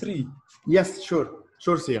 2 or 3. Yes, sure.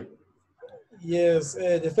 Sure, Sia. Yes.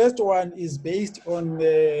 The first one is based on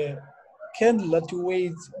the candle that you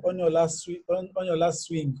wait on your last on your last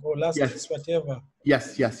swing or last Yes. whatever.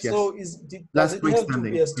 Yes. So does it have to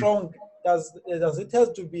be a strong? Does it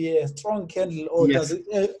have to be a strong candle, or yes. does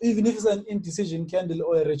it even if it's an indecision candle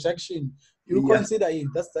or a rejection, you yes. consider it?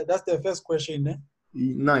 That's the first question. Eh?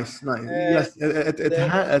 Nice. Yes,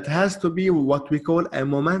 it has to be what we call a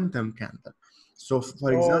momentum candle. So,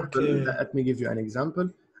 for example, let me give you an example.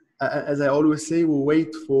 As I always say, we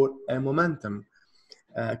wait for a momentum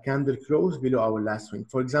candle close below our last swing.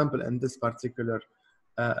 For example, in this particular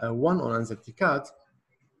one on NZT cut,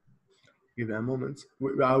 give me a moment.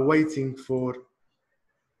 We are waiting for.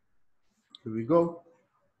 Here we go.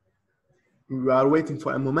 We are waiting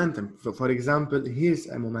for a momentum. For example, here's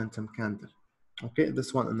a momentum candle. Okay,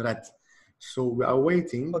 this one in red. So we are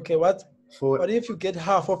waiting. Okay, what if you get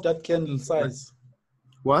half of that candle size?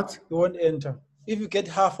 What? You won't enter. If you get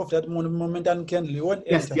half of that momentum candle, you won't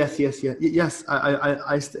enter. Yes.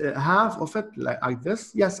 I half of it like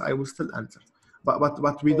this. Yes, I will still enter.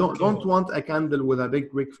 But we don't want a candle with a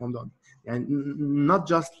big wick from the, and not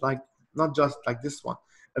just like this one.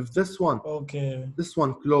 If this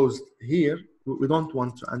one closed here, we don't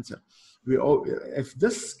want to enter. If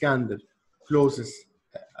this candle closes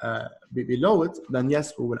below it, then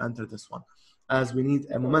yes, we will enter this one, as we need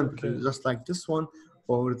a momentum, just like this one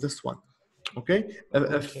or this one. Okay.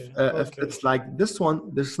 If it's like this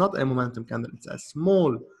one, there's not a momentum candle. It's a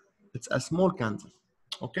small candle.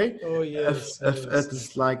 Okay. Oh yes. If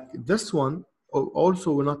it's like this one,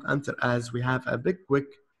 also will not enter, as we have a big wick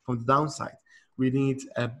from the downside. We need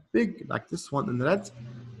a big, like this one in red.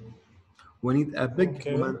 We need a big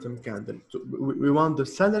momentum candle. We want the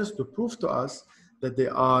sellers to prove to us that they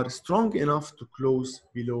are strong enough to close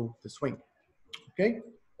below the swing. Okay.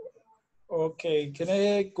 Okay. Can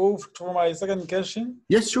I go to my second question?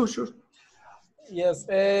 Yes, sure. Yes.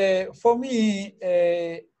 For me,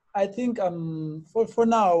 I think for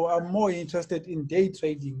now I'm more interested in day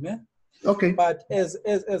trading. Okay. But as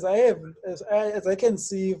I can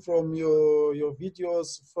see from your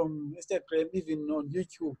videos from Instagram, even on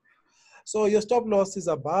YouTube, so your stop loss is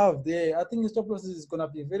above there. I think your stop loss is gonna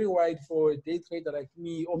be very wide for a day trader like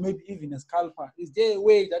me, or maybe even a scalper. Is there a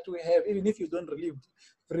way that we have, even if you don't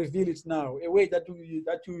reveal it now, a way that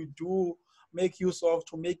you do make use of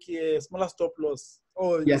to make a smaller stop loss,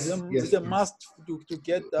 or Yes, is it a must to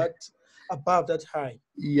get that above that high?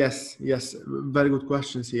 Yes, very good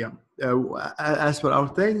questions here. As per our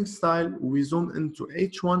trading style, we zoom into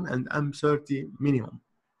H1 and M30 minimum.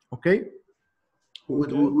 Okay,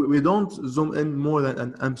 we don't zoom in more than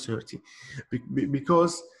an M30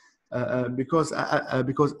 because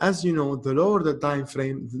as you know, the lower the time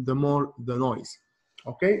frame, the more the noise.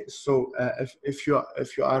 Okay, so if you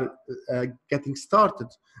are getting started,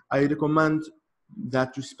 I recommend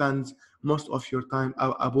that you spend most of your time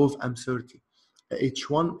above M30,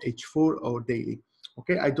 H1, H4, or daily.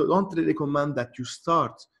 Okay, I don't really recommend that you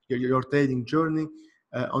start your trading journey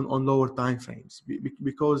on lower time frames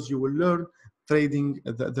because you will learn trading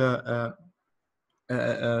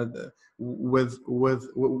with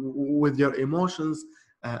your emotions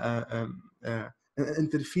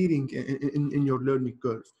interfering in your learning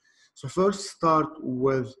curve. So first start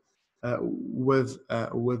with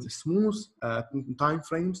smooth time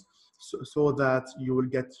frames, so that you will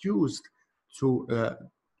get used to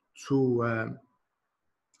to um,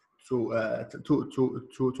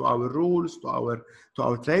 to our rules, to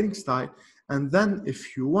our trading style. And then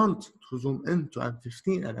if you want to zoom into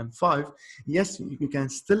M15 and M5, yes, you can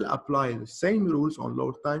still apply the same rules on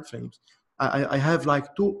lower time frames. I have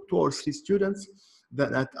like two or three students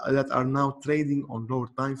that are now trading on lower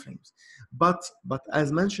time frames. But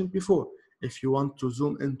as mentioned before, if you want to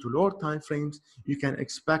zoom into lower time frames, you can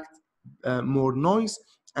expect more noise,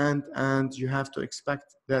 and you have to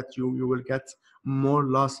expect that you will get more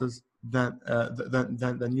losses than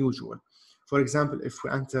usual. For example, if we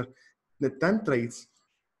enter the 10 trades,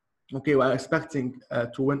 okay, we're expecting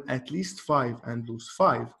to win at least 5 and lose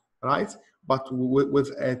 5, right? But with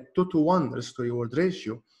a 2-to-1 risk to reward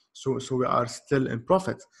ratio, so we are still in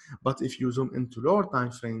profit. But if you zoom into lower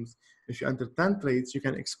time frames, if you enter 10 trades, you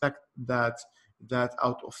can expect that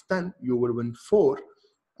out of 10 you will win 4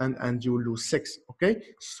 and you will lose 6. Okay,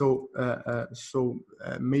 so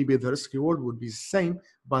maybe the risk reward would be the same,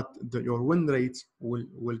 but your win rates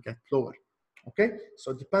will get lower. Okay,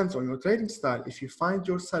 so it depends on your trading style. If you find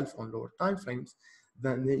yourself on lower time frames,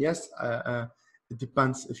 then yes, it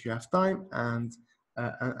depends if you have time and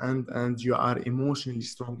you are emotionally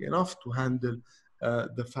strong enough to handle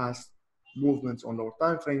the fast movements on lower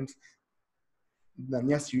time frames. Then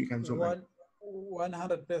yes, you can zoom in.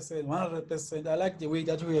 100%. I like the way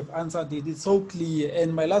that we have answered it. It's so clear.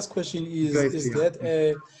 And my last question is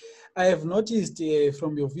that I have noticed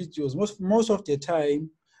from your videos, most of the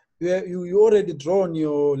time, you already drawn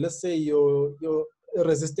your, let's say, your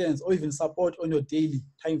resistance or even support on your daily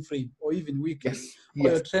time frame or even weekly or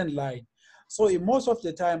your trend line. So most of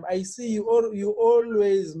the time, I see you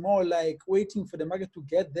always more like waiting for the market to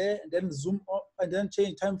get there and then zoom up and then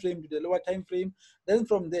change time frame to the lower time frame. Then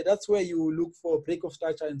from there, that's where you look for break of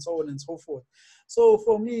structure and so on and so forth. So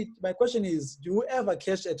for me, my question is, do you ever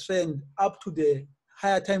catch a trend up to the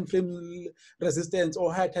higher time frame resistance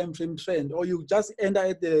or higher time frame trend, or you just end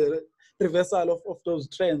at the reversal of those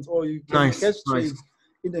trends, or you can catch trades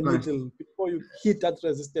in the middle before you hit that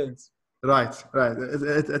resistance? Right.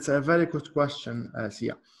 It's a very good question,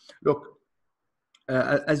 Sia. Look,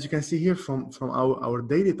 as you can see here from our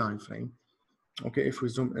daily time frame. Okay, if we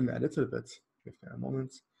zoom in a little bit, give me a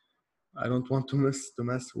moment. I don't want to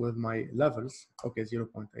mess with my levels. Okay,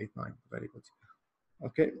 0.89, very good.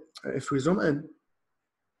 Okay, if we zoom in,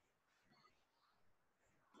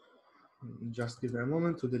 just give me a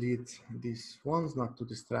moment to delete these ones, not to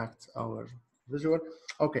distract our visual.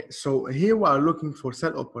 Okay, so here we are looking for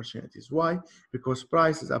sell opportunities. Why? Because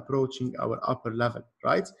price is approaching our upper level,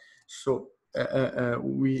 right? So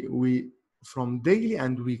we from daily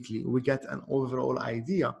and weekly, we get an overall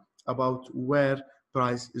idea about where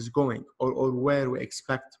price is going, or where we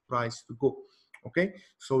expect price to go. Okay,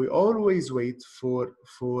 so we always wait for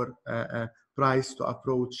price to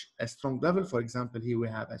approach a strong level. For example, here we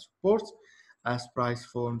have a support as price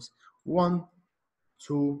forms 1,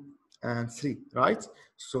 2, and 3, right?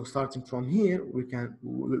 So starting from here, we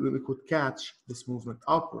could catch this movement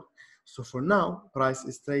upward. So for now, price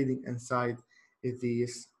is trading inside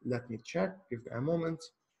these. Let me check, give me a moment.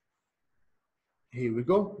 Here we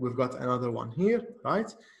go. We've got another one here,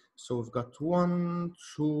 right? So we've got 1,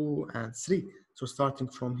 2, and 3. So starting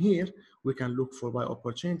from here, we can look for buy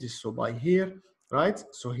opportunities. So buy here right?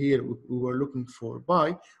 So here we were looking for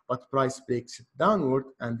buy, but price breaks it downward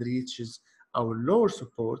and reaches our lower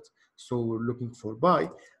support. So we're looking for buy,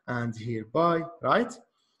 and here buy, right?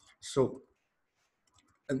 So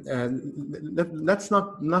let's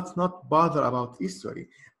not bother about history.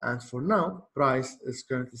 And for now, price is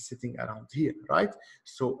currently sitting around here, right?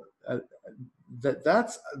 So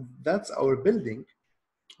that's our building,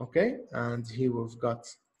 okay? And here we've got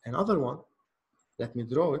another one. Let me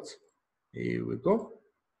draw it. Here we go.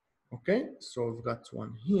 Okay, so we've got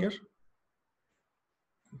one here.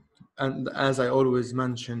 And as I always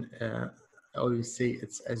mention, I always say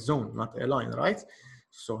it's a zone, not a line, right?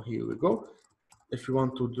 So here we go. If you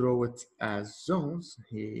want to draw it as zones,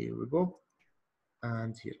 here we go.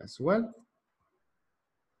 And here as well.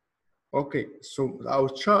 Okay, so our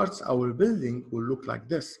charts, our building will look like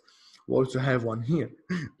this. We also have one here.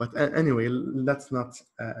 But anyway, let's not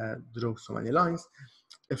draw so many lines.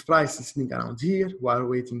 If price is sitting around here, we are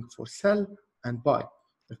waiting for sell and buy.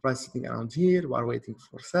 If price is sitting around here, we are waiting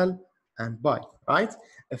for sell and buy, right?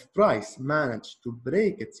 If price managed to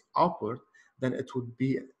break it upward, then it would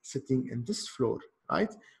be sitting in this floor,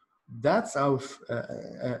 right? That's our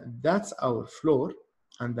floor,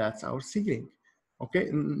 and that's our ceiling.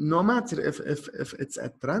 Okay, no matter if it's a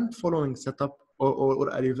trend following setup or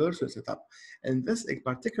a reversal setup. In this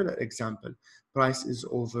particular example, price is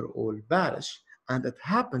overall bearish, and it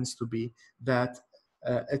happens to be that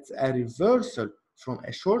it's a reversal from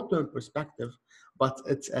a short-term perspective, but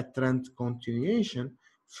it's a trend continuation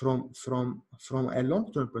from a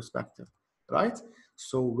long-term perspective, right?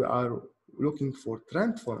 So we are looking for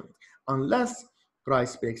trend following. Unless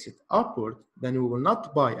price breaks it upward, then we will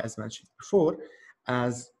not buy, as mentioned before,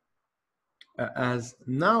 as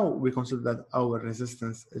now we consider that our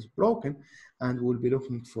resistance is broken, and we'll be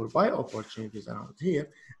looking for buy opportunities around here.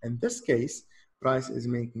 In this case, price is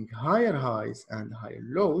making higher highs and higher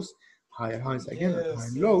lows, higher highs again and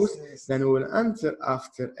higher lows. Then we will enter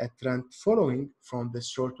after a trend following from the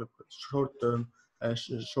short-term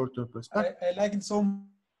perspective. I like it so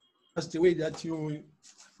much the way that you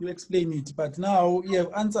explain it, but now you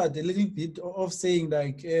have answered a little bit of saying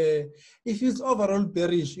like, if it's overall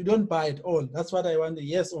bearish, you don't buy at all. That's what I want,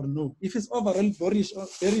 yes or no. If it's overall bearish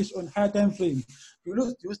on high time frame,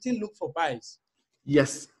 you still look for buys.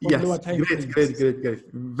 Yes, yes, great.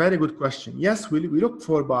 Very good question. Yes, we look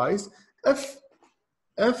for buys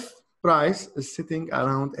if price is sitting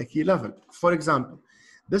around a key level. For example,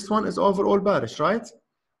 this one is overall bearish, right?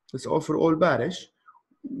 It's overall bearish.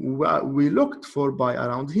 We looked for buy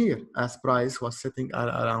around here as price was sitting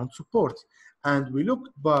around support, and we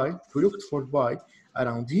looked for buy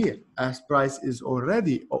around here as price is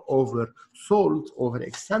already oversold,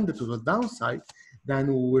 overextended to the downside.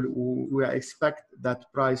 Then we expect that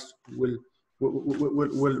price will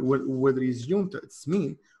resume to its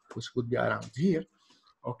mean, which would be around here.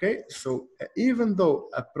 Okay, so even though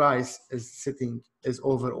a price is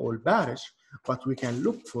overall bearish, but we can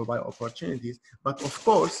look for buy opportunities. But of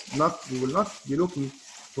course, we will not be looking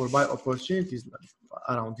for buy opportunities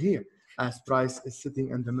around here, as price is sitting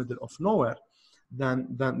in the middle of nowhere.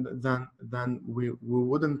 Then we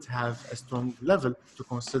wouldn't have a strong level to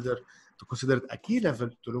consider it a key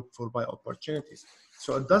level to look for buy opportunities.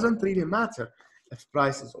 So it doesn't really matter if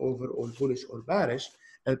price is overall bullish or bearish.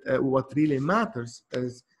 What really matters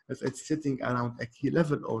is if it's sitting around a key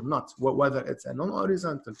level or not, whether it's a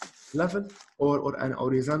non-horizontal level or an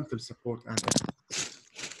horizontal support and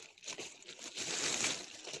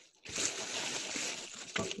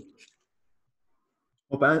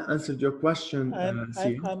hope I answered your question. I'm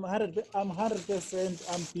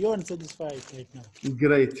 100%. I'm beyond satisfied right now.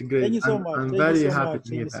 Great. Thank you so much. I'm very happy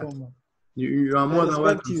to hear that. You are more than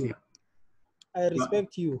welcome. You. I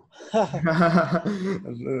respect you. I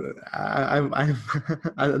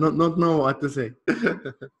don't know what to say.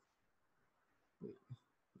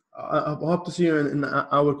 I hope to see you in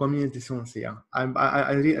our community soon, Sia.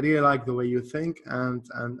 I really like the way you think and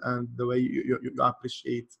the way you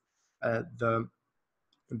appreciate the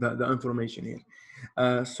information here.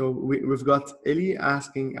 So we've got Ellie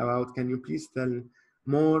asking about, can you please tell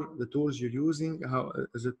more the tools you're using? How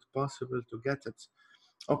is it possible to get it?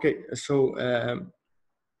 Okay, so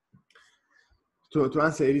to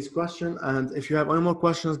answer Ellie's question, and if you have any more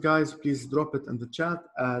questions, guys, please drop it in the chat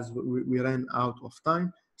as we ran out of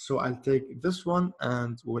time. So I'll take this one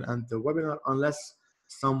and we'll end the webinar unless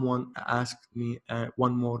someone asked me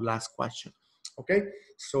one more last question. Okay,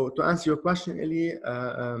 so to answer your question, Ellie,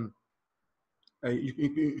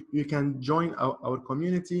 you can join our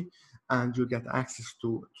community and you get access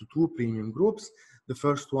to 2 premium groups. The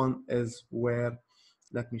first one is where,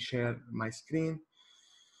 let me share my screen.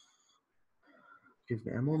 Give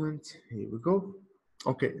me a moment. Here we go.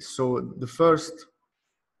 Okay, so the first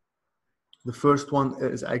one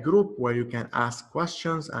is a group where you can ask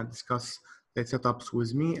questions and discuss the setups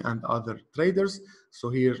with me and other traders. So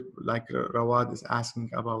here, like Rawad is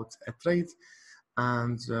asking about a trade,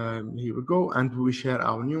 and here we go. And we share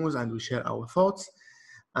our news and we share our thoughts.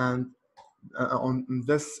 And on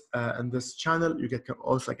this channel, you can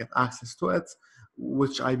also get access to it,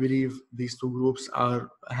 which I believe these two groups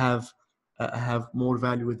have more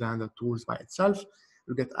value than the tools by itself.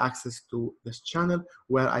 You get access to this channel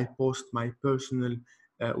where I post my personal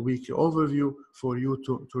weekly overview for you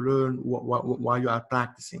to learn while you are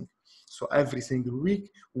practicing. So every single week,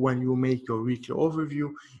 when you make your weekly overview,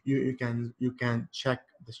 you can check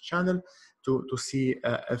this channel to see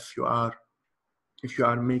if you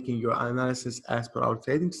are making your analysis as per our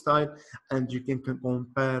trading style, and you can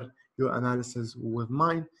compare your analysis with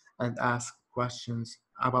mine and ask questions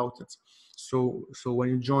about it. So when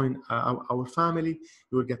you join our family,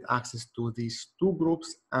 you will get access to these two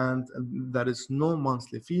groups, and there is no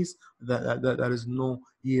monthly fees, there is no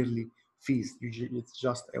yearly fees. Usually it's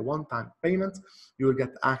just a one-time payment. You will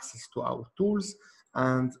get access to our tools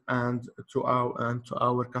and to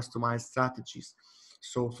our customized strategies.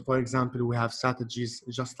 So for example, we have strategies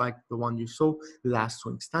just like the one you saw, last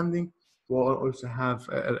swing standing. We also have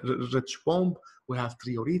a rich bomb. We have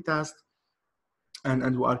trio retest.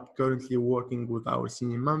 And we are currently working with our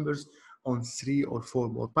senior members on 3 or 4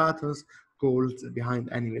 more patterns called behind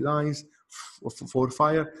enemy lines for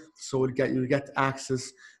fire. So you'll get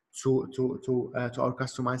access to our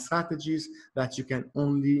customized strategies that you can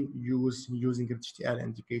only use using HTL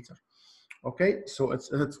indicator. Okay, so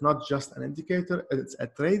it's not just an indicator, it's a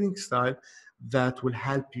trading style that will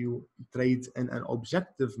help you trade in an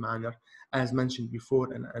objective manner, as mentioned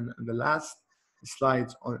before in the last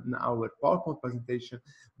slides on our PowerPoint presentation,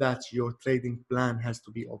 that your trading plan has to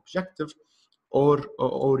be objective, or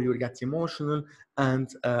you'll get emotional, and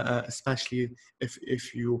especially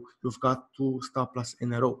if you've got 2 stop loss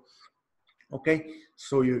in a row. Okay,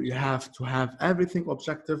 so you have to have everything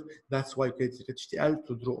objective. That's why you created HTL,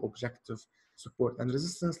 to draw objective support and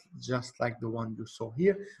resistance, just like the one you saw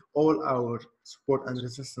here. All our support and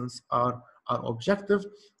resistance are objective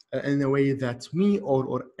in a way that me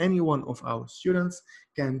or any one of our students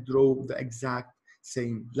can draw the exact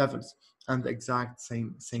same levels and the exact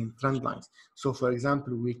same trend lines. So for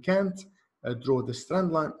example, we can't draw this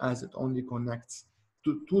trend line as it only connects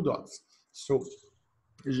to 2 dots. So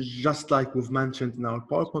just like we've mentioned in our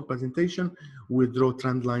PowerPoint presentation, we draw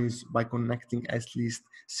trend lines by connecting at least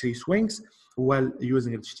 3 swings. While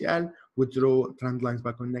using HTL, we draw trend lines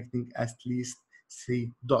by connecting at least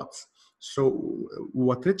 3 dots. So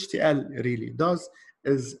what HTL really does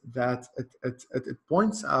is that it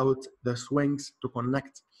points out the swings to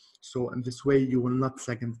connect. So in this way, you will not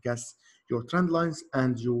second guess your trend lines,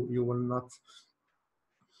 and you will not.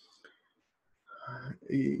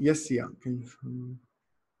 Yes, yeah.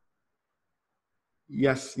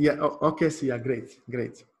 Yes, yeah, okay, so yeah,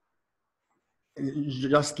 great.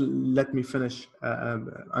 Just let me finish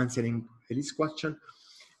answering Elie's question.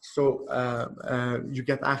 So you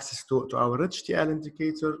get access to our HTL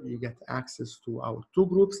indicator, you get access to our 2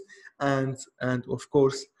 groups, and of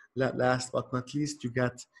course, last but not least, you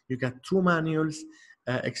get 2 manuals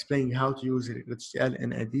explaining how to use HTL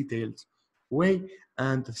in a detailed way.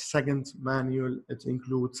 And the second manual, it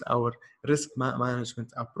includes our risk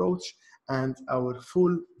management approach and our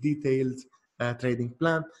full detailed trading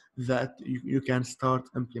plan that you can start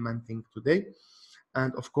implementing today.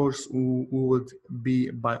 And of course, we would be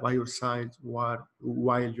by your side while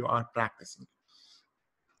you are practicing.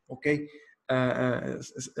 Okay,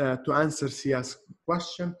 to answer Sia's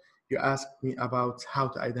question, you asked me about how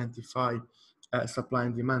to identify supply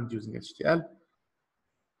and demand using HTL.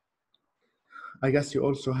 I guess you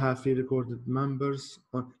also have pre-recorded members.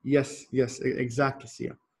 Yes, exactly,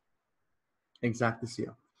 Sia. Exactly,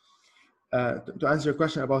 Sia. To answer your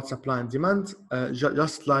question about supply and demand,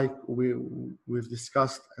 just like we've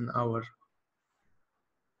discussed in our.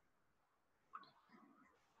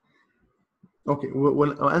 Okay,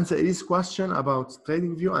 we'll answer Elie's question about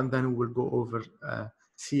TradingView, and then we'll go over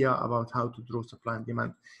Sia about how to draw supply and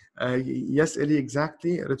demand. Yes, Elie,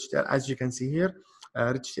 exactly. RichTL, as you can see here,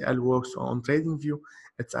 RichTL works on TradingView.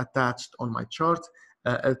 It's attached on my chart.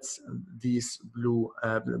 It's these blue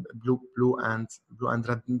and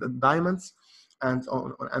red diamonds, and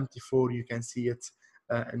on MT4 you can see it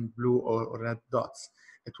in blue or red dots.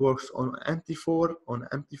 It works on MT4, on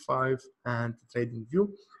MT5, and TradingView.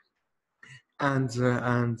 And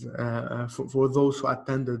for those who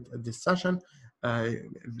attended this session,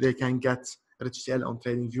 they can get HTL on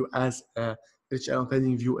TradingView as a HTL on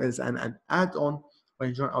TradingView is an add-on. When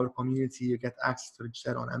you join our community, you get access to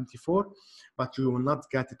HTL on MT4, but you will not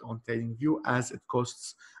get it on TradingView as it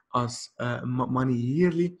costs us money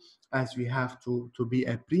yearly, as we have to be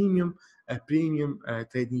a premium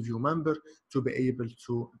TradingView member to be able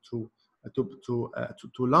to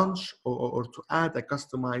launch or to add a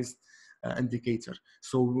customized indicator.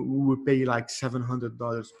 So we will pay like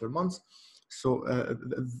 $700 per month. So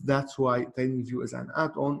that's why TradingView is an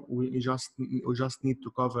add-on. We just need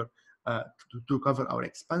to cover our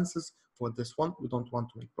expenses for this one. We don't want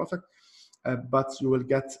to make profit, but you will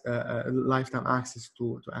get lifetime access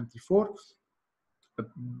to MT4.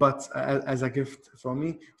 But as a gift from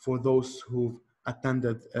me, for those who've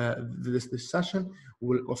attended this session,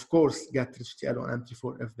 will of course get HTL on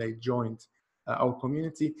MT4 if they joined our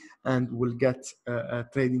community, and will get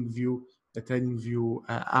TradingView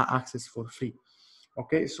access for free.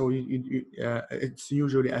 Okay, so it's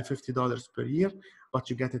usually at $50 per year, but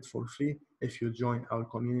you get it for free if you join our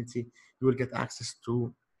community. You will get access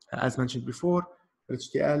to, as mentioned before,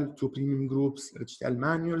 HTL, 2 premium groups, HTL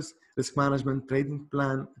manuals, risk management, trading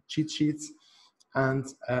plan, cheat sheets, and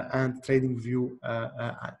TradingView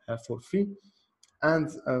for free. And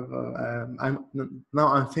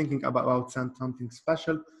I'm thinking about something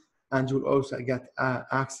special, and you'll also get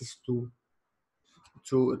access to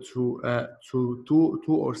 2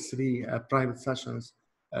 or 3 private sessions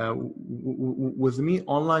with me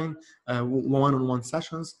online, one-on-one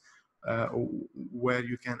sessions, where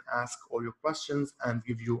you can ask all your questions and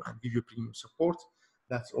give you premium support.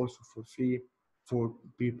 That's also for free for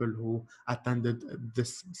people who attended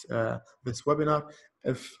this webinar.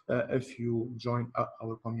 If you join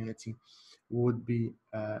our community, it would be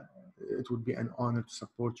an honor to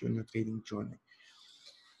support you in your trading journey.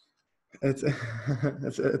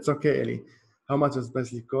 It's okay, Eli. How much does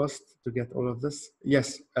basically cost to get all of this?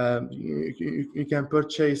 Yes, you can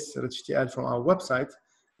purchase HTL from our website.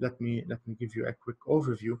 Let me give you a quick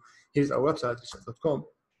overview. Here's our website, richtl.com,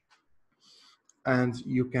 and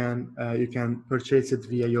you can purchase it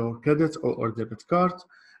via your credit or debit card,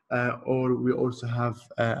 or we also have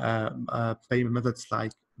payment methods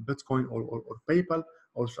like Bitcoin or PayPal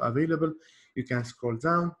also available. You can scroll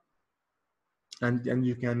down, and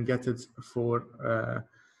you can get it for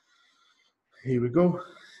here we go.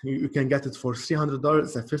 You can get it for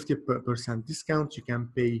 $300, a 50% discount. You can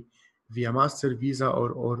pay via Master, Visa,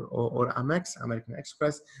 or Amex, American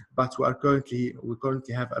Express. But we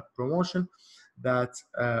currently have a promotion that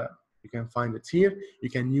you can find it here.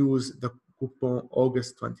 You can use the coupon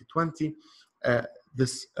August 2020.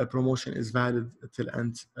 This promotion is valid till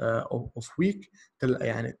end of week, till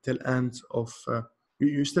end of.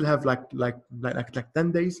 You still have like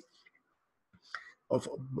 10 days of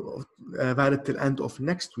valid till end of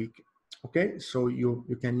next week. Okay, so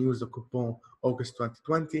you can use the coupon August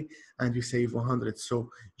 2020 and you save 100. So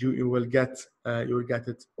you will get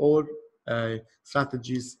it all,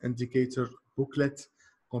 strategies, indicator, booklet,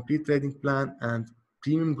 complete trading plan, and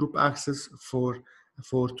premium group access for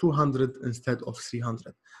 200 instead of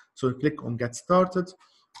 300. So you click on get started,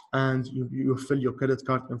 and you fill your credit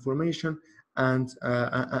card information, and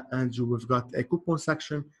you have got a coupon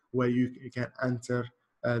section where you can enter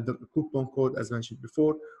the coupon code as mentioned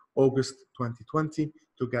before, August 2020,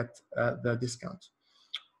 to get the discount.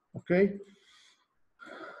 Okay,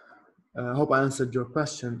 I hope I answered your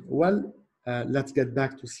question well. Let's get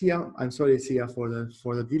back to Sia. I'm sorry, Sia, for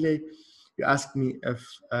the delay. You asked me if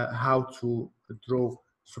how to draw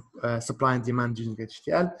supply and demand using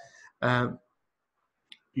HTL.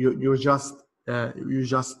 You just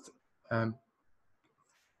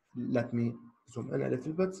let me zoom in a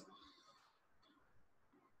little bit.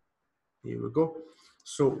 Here we go.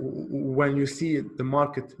 So when you see the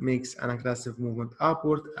market makes an aggressive movement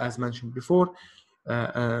upward, as mentioned before,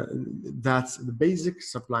 that's the basic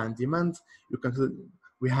supply and demand.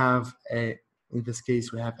 We have in this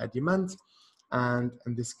case, we have a demand, and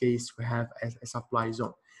in this case, we have a supply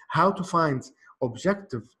zone. How to find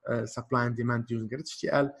objective supply and demand using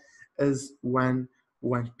HTL is when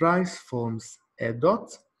price forms a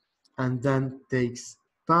dot and then takes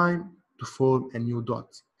time to form a new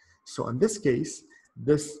dot. So in this case,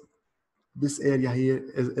 this area here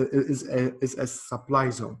is a supply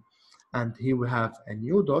zone, and here we have a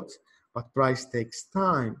new dot, but price takes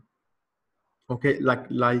time. Okay, like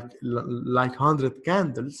 100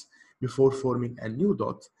 candles before forming a new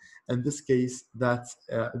dot. In this case, that's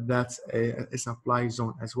a supply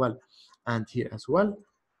zone as well, and here as well,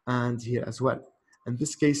 and here as well. In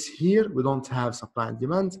this case here, we don't have supply and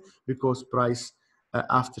demand because price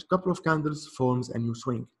after a couple of candles forms a new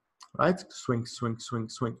swing, right? Swing, swing, swing,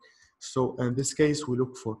 swing. So in this case, we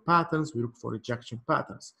look for patterns, we look for rejection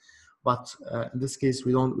patterns. But in this case,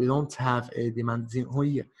 we don't have a demand zone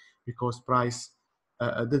here because price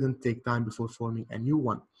didn't take time before forming a new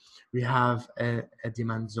one. We have a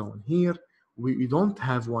demand zone here. We don't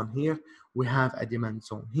have one here. We have a demand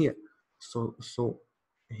zone here. So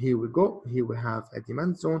here we go. Here we have a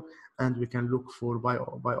demand zone, and we can look for buy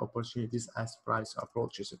opportunities as price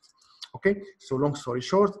approaches it. Okay, so long story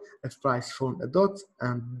short, if price formed a dot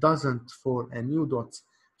and doesn't form a new dot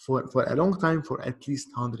for a long time, for at least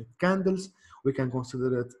 100 candles, we can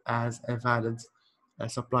consider it as a valid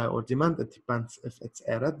supply or demand. It depends if it's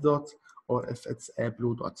a red dot or if it's a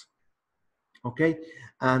blue dot. Okay,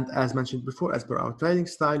 and as mentioned before, as per our trading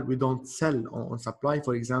style, we don't sell on supply.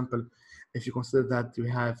 For example, if you consider that we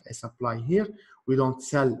have a supply here, we don't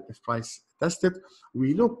sell if price tested,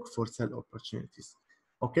 we look for sell opportunities.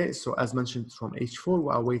 Okay, so as mentioned from H4,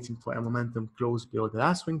 we are waiting for a momentum close below the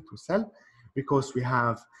last swing to sell, because we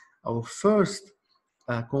have our first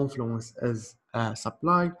confluence is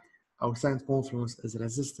supply, our second confluence is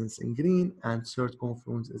resistance in green, and third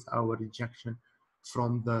confluence is our rejection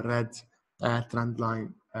from the red trend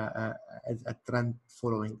line as a trend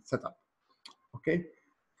following setup. Okay,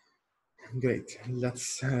 great.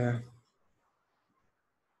 Let's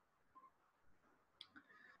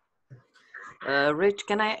Rich,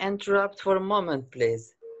 can I interrupt for a moment,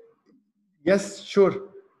 please? yes, sure.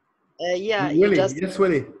 Yeah,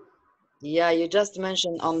 Willie. Yeah, you just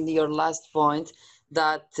mentioned on your last point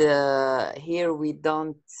that here we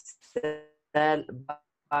don't sell,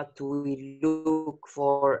 but we look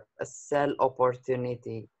for a sell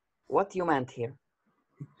opportunity. What you meant here?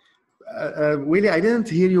 Willie, I didn't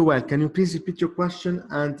hear you well. Can you please repeat your question?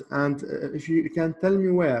 And if you can tell me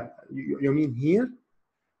where you mean here?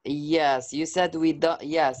 Yes, you said we don't.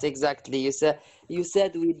 Yes, exactly. You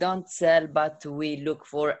said we don't sell, but we look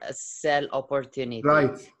for a sell opportunity.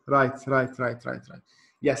 Right.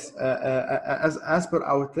 Yes, as per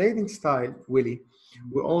our trading style, Willie,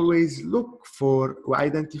 we always look for, we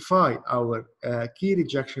identify our key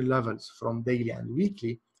rejection levels from daily and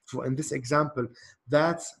weekly. For in this example,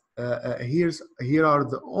 that's here are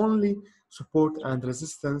the only support and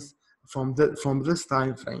resistance from this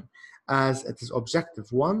time frame, as it is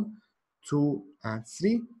objective 1, 2, and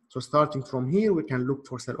 3. So starting from here, we can look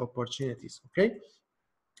for sell opportunities. Okay.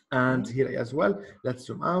 And here as well, let's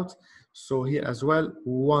zoom out. So here as well,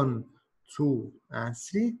 1, 2, and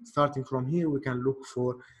 3. Starting from here, we can look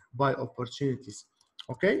for buy opportunities.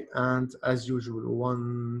 Okay, and as usual,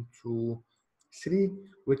 1, 2, 3,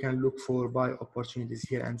 we can look for buy opportunities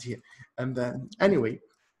here and here. And then anyway,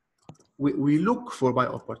 we look for buy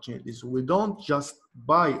opportunities. We don't just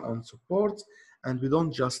buy on support, and we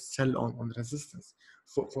don't just sell on resistance.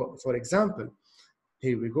 For example,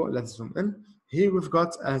 here we go, let's zoom in. Here we've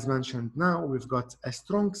got, as mentioned now, we've got a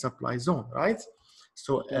strong supply zone, right?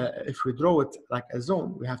 So if we draw it like a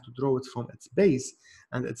zone, we have to draw it from its base,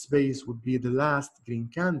 and its base would be the last green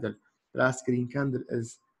candle. The last green candle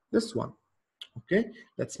is this one. Okay,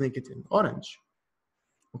 let's make it in orange.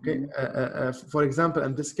 Okay, for example,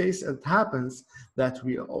 in this case, it happens that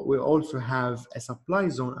we also have a supply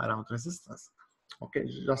zone around resistance. Okay,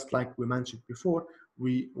 just like we mentioned before,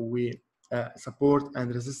 support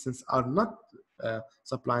and resistance are not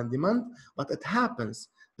supply and demand, but it happens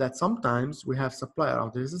that sometimes we have supply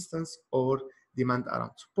around resistance or demand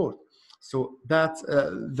around support. So that's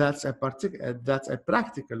a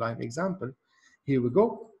practical live example. Here we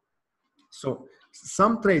go. So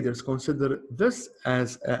some traders consider this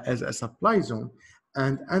as a supply zone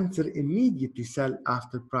and enter immediately sell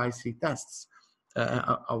after price retests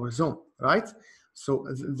our zone, right? So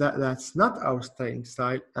that's not our trading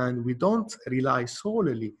style, and we don't rely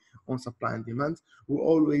solely on supply and demand. We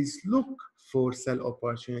always look for sell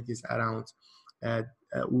opportunities around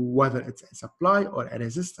whether it's a supply or a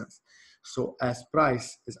resistance. So as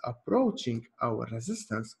price is approaching our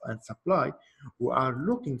resistance and supply, we are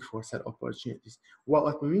looking for sell opportunities.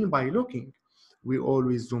 What we mean by looking, we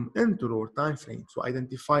always zoom into lower time frame to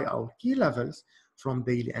identify our key levels from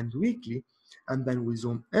daily and weekly, and then we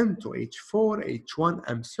zoom into H4, H1,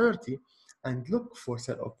 M30, and look for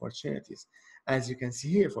sell opportunities. As you can see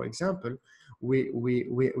here, for example, we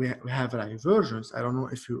have divergence. I don't know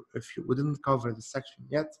if we didn't cover this section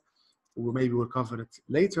yet, or maybe we'll cover it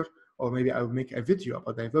later, or maybe I will make a video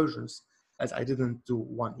about divergence, as I didn't do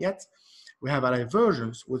one yet. We have a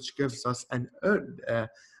divergence which gives us an alert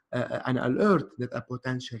that a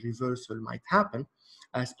potential reversal might happen,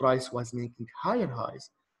 as price was making higher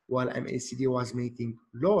highs while MACD was making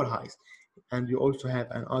lower highs. And you also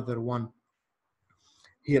have another one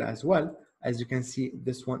here as well. As you can see,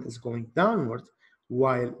 this one is going downward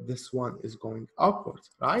while this one is going upward,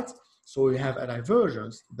 right? So we have a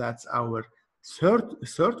divergence. That's our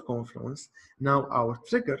third confluence. Now our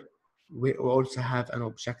trigger, we also have an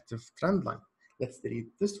objective trend line. Let's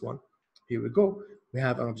delete this one. Here we go. We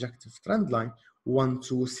have an objective trend line. 1,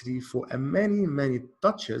 2, 3, 4, and many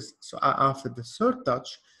touches. So after the third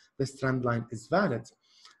touch, this trend line is valid.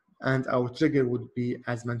 And our trigger would be,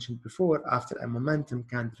 as mentioned before, after a momentum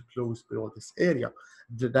candle close below this area.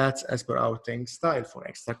 That's as per our trading style for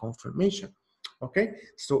extra confirmation. Okay,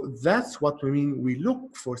 so that's what we mean. We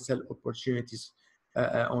look for sell opportunities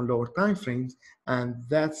on lower time frames, and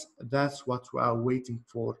that's what we are waiting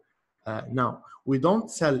for now. We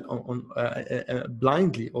don't sell on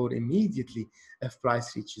blindly or immediately if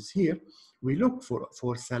price reaches here. We look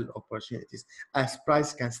for sell opportunities, as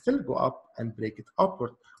price can still go up and break it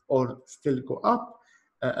upward, or still go up,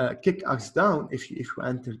 kick us down if you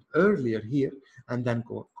entered earlier here and then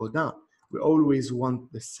go down. We always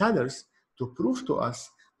want the sellers to prove to us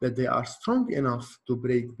that they are strong enough to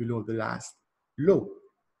break below the last low.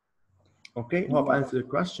 Okay, hope I answered the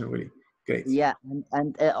question, really. Great. Yeah,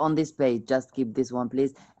 and on this page, just keep this one,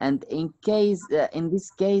 please. And in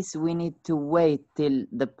this case, we need to wait till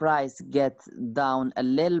the price gets down a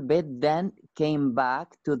little bit, then came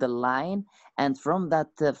back to the line, and from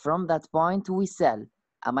that point we sell.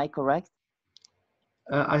 Am I correct?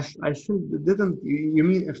 I still didn't. You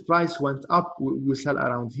mean if price went up, we sell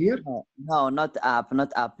around here? No, not up,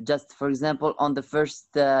 not up. Just for example, on the first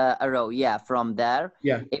row, yeah, from there.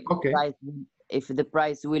 Yeah. Okay. If the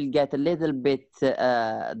price will get a little bit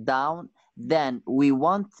down, then we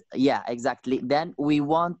won't, yeah, exactly. Then we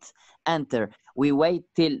won't enter. We wait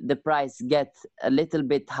till the price gets a little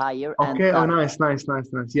bit higher. Okay. And oh, nice.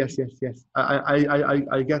 Yes.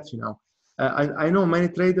 I get you now. I know many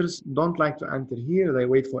traders don't like to enter here. They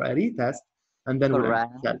wait for a retest and then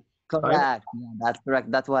correct. sell. Correct. Right? Yeah, that's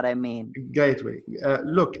correct. That's what I mean. Great way.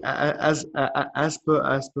 Look, as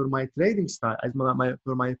per my trading style,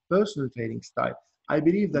 per my personal trading style, I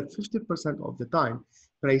believe that 50% of the time,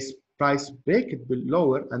 price break it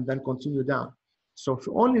lower and then continue down. So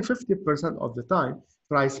for only 50% of the time,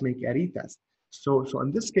 price make a retest. So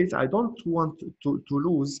in this case, I don't want to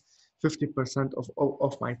lose 50%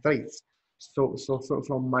 of my trades. So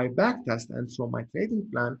from my back test and from my trading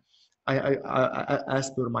plan, as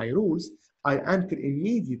per my rules, I enter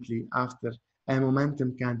immediately after a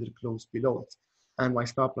momentum candle close below it, and my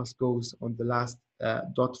stop loss goes on the last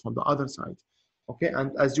dot from the other side. Okay,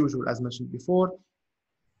 and as usual, as mentioned before,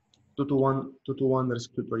 2-to-1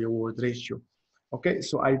 risk to reward ratio. Okay,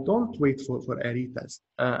 so I don't wait for a retest.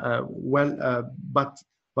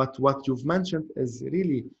 But what you've mentioned is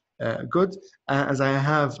really good. As I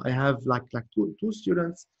have like two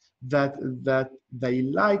students that they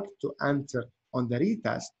like to enter on the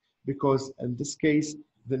retest, because in this case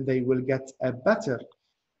then they will get a better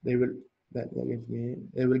get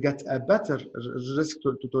a better risk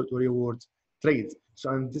to reward trade.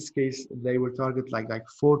 So in this case they will target like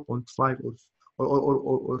 4.5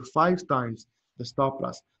 or 5 times the stop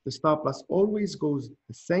loss. The stop loss always goes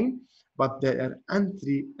the same, but their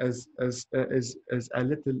entry is a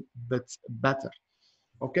little bit better.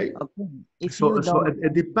 Okay. So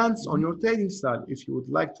it depends on your trading style. If you would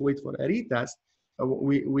like to wait for a retest,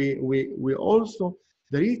 we also,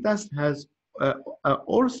 the retest has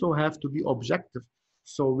also have to be objective.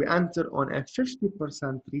 So we enter on a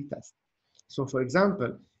 50% retest. So for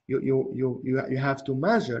example, you have to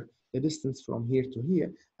measure the distance from here to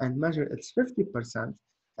here and measure its 50%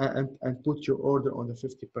 and put your order on the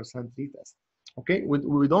 50% retest. Okay,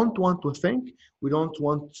 we don't want to think, we don't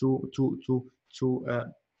want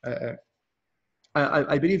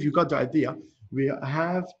I believe you got the idea. We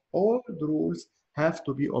have all the rules have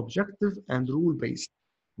to be objective and rule-based.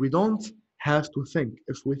 We don't have to think.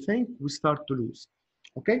 If we think, we start to lose.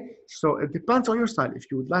 Okay, so it depends on your style. If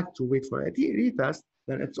you would like to wait for a retest,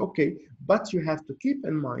 then it's okay, but you have to keep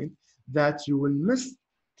in mind that you will miss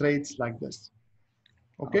trades like this.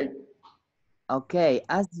 Okay. Okay,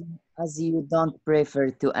 as you don't prefer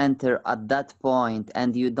to enter at that point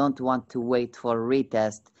and you don't want to wait for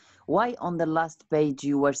retest, why on the last page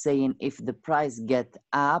you were saying if the price get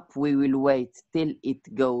up, we will wait till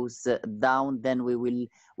it goes down, then we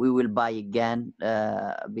will buy again,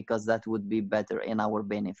 because that would be better in our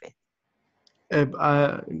benefit.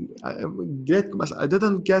 I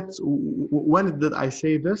didn't get, when did I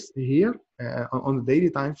say this here on the daily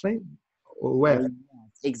time frame, or where?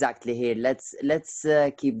 Exactly here. Let's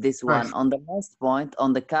keep this one. Nice. On the last point,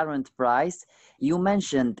 on the current price, you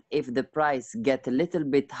mentioned if the price get a little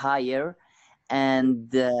bit higher,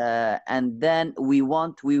 and then we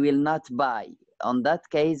will not buy. on that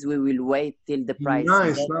case, we will wait till the price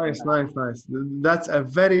Nice, gets nice, nice, nice. That's a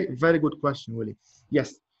very, very good question, Willie.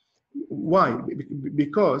 Yes. Why?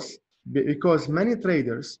 Because many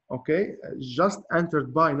traders, okay, just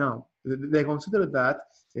entered buy now. They consider that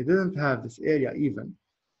they didn't have this area even.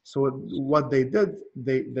 So what they did,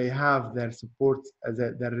 they have their support as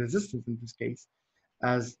their resistance in this case,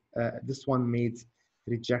 as this one made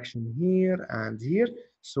rejection here and here.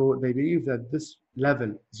 So they believe that this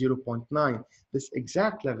level 0.9, this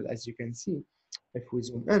exact level, as you can see, if we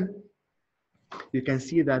zoom in, you can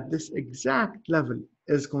see that this exact level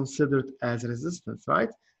is considered as resistance, right?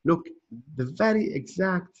 Look, the very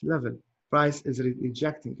exact level, price is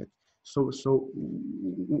rejecting it. So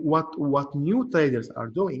what new traders are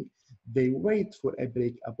doing, they wait for a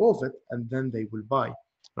break above it and then they will buy,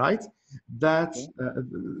 right? That's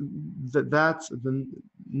that's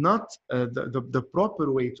not the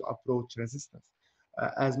proper way to approach resistance.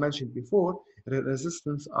 As mentioned before,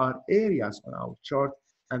 resistance are areas on our chart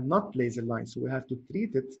and not laser lines. So we have to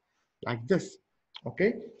treat it like this.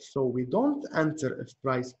 Okay, so we don't enter if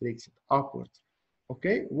price breaks it upward.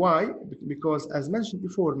 Okay, why? Because as mentioned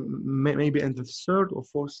before, maybe in the third or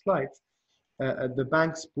fourth slide, the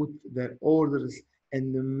banks put their orders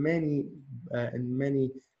in many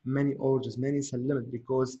orders, many sell limit,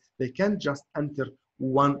 because they can't just enter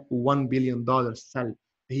 $1 billion sell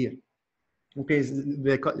here. Okay,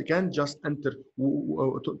 they can't just enter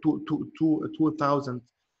 2,000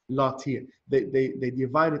 lot here. They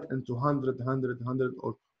divide it into 100,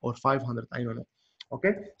 or 500, I don't know.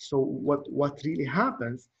 Okay, so what really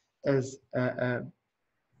happens is let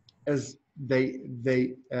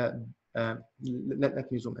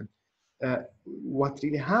me zoom in. What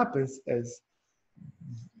really happens is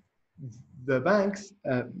the banks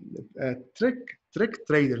trick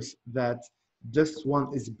traders that this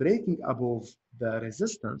one is breaking above the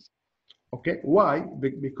resistance. Okay, why?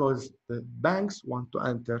 Because the banks want to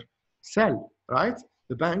enter sell, right?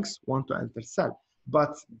 The banks want to enter sell,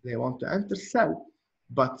 but they want to enter sell,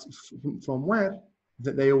 but from where?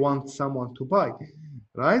 They want someone to buy,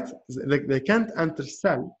 right? They can't enter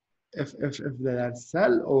sell if their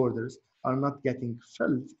sell orders are not getting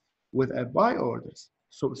filled with a buy orders.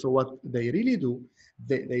 So what they really do,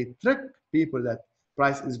 they trick people that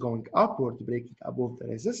price is going upward, breaking above the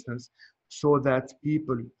resistance, so that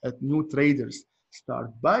people, new traders,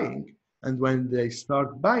 start buying. And when they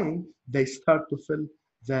start buying, they start to fill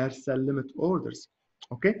their sell limit orders.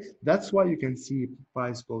 Okay, that's why you can see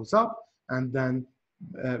price goes up and then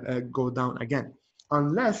go down again.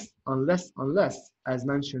 Unless, as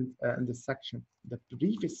mentioned in the section, the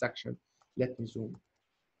previous section, let me zoom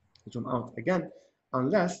out again,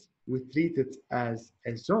 unless we treat it as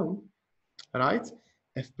a zone, right?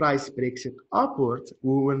 If price breaks it upward,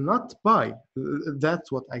 we will not buy.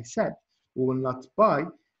 That's what I said. We will not buy,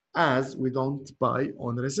 as we don't buy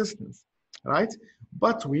on resistance, right?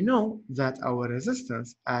 But we know that our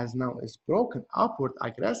resistance, as now is broken upward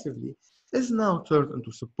aggressively, is now turned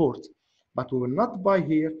into support. But we will not buy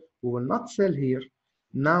here, we will not sell here.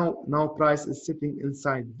 Now price is sitting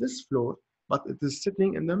inside this floor, but it is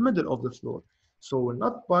sitting in the middle of the floor. So we will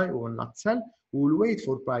not buy, we will not sell. We will wait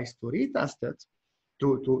for price to retest it,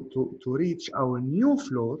 to reach our new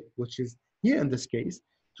floor, which is here in this case,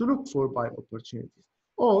 to look for buy opportunities.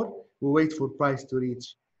 Or we wait for price to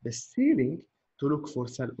reach the ceiling to look for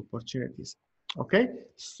sell opportunities. Okay,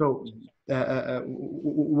 so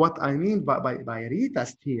what I mean by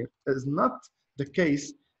retest here is not the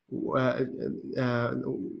case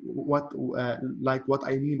like what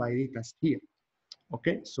I mean by retest here.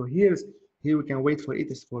 Okay, so here we can wait for it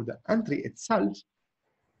for the entry itself,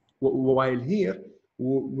 while here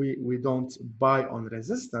we don't buy on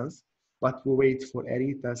resistance, but we wait for a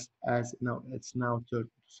retest, as now it's now to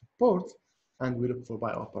support, and we look for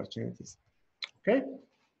buy opportunities. Okay.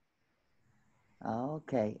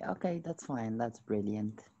 Okay, that's fine. That's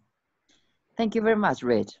brilliant. Thank you very much,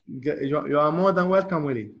 Rich. You are more than welcome,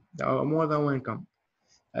 Willie. You are more than welcome.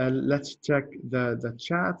 Let's check the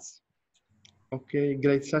chats. Okay,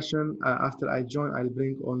 great session. After I join, I'll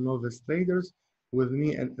bring all novice traders with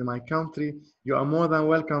me in my country. You are more than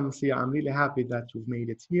welcome. See, I'm really happy that you've made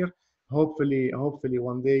it here. Hopefully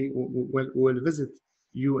one day we'll visit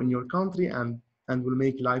you in your country and we'll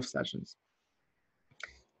make live sessions.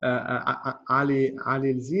 Ali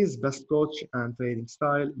Aziz, best coach and trading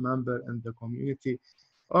style, member in the community.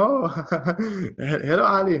 Oh, hello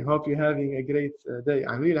Ali. Hope you're having a great day.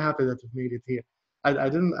 I'm really happy that you've made it here. I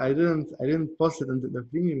didn't post it in the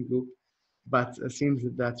premium group, but it seems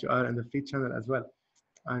that you are in the free channel as well.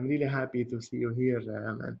 I'm really happy to see you here,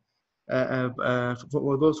 man.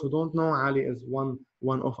 For those who don't know, Ali is one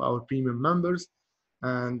of our premium members,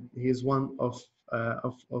 and he's one of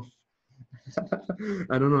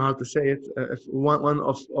I don't know how to say it. One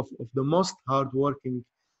of the most hardworking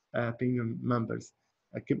premium members.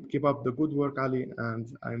 Keep up the good work, Ali, and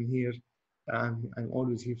I'm here. I'm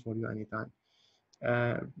always here for you anytime.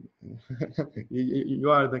 Uh,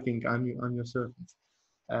 you are the king. I'm your servant.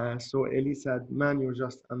 So Eli said, "Man, you're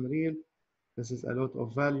just unreal. This is a lot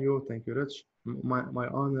of value. Thank you, Rich. My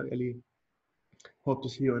honor, Eli. Hope to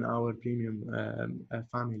see you in our premium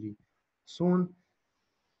family soon."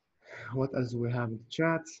 What else do we have in the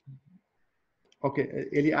chat? Okay,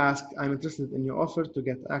 Eli asked, "I'm interested in your offer to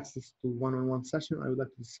get access to one-on-one session. I would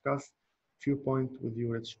like to discuss a few points with you,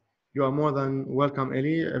 Rich." You are more than welcome,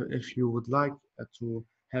 Eli. If you would like to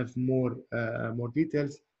have more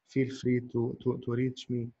details, feel free to reach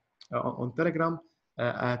me on Telegram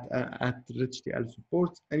at RichTL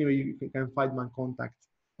Support. Anyway, you can find my contact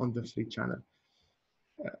on the free channel.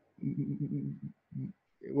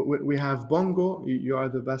 We have Bongo. You are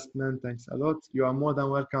the best man. Thanks a lot. You are more than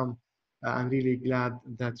welcome. I'm really glad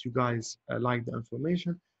that you guys like the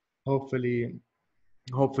information. Hopefully,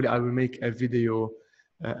 I will make a video,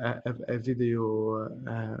 a video,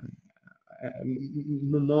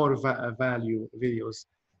 more value videos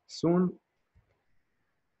soon.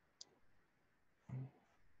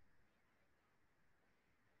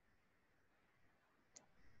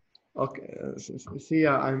 Okay,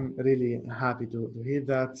 Sia, I'm really happy to hear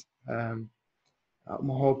that. I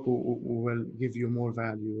hope we will give you more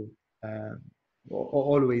value,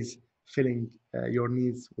 always filling your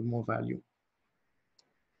needs with more value.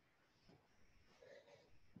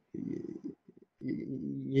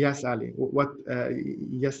 Yes, Ali.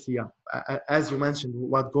 Yes, yeah. As you mentioned,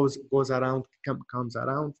 what goes around comes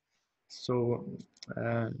around. So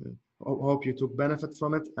hope you took benefit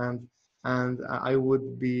from it, and I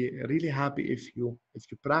would be really happy if you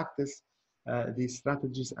practice these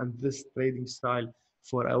strategies and this trading style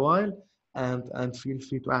for a while, and feel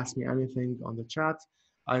free to ask me anything on the chat.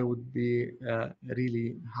 I would be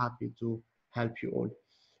really happy to help you all.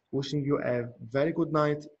 Wishing you a very good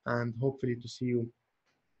night, and hopefully to see you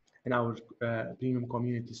in our premium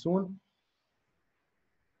community soon.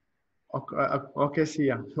 Okay, see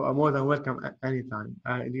ya. You are more than welcome anytime.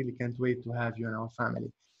 I really can't wait to have you in our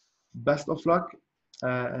family. Best of luck.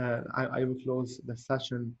 I will close the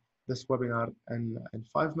session, this webinar, in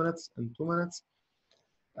 5 minutes, in 2 minutes.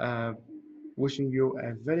 Wishing you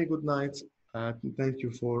a very good night. Thank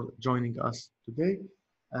you for joining us today,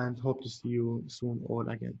 and hope to see you soon all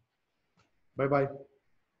again. Bye-bye.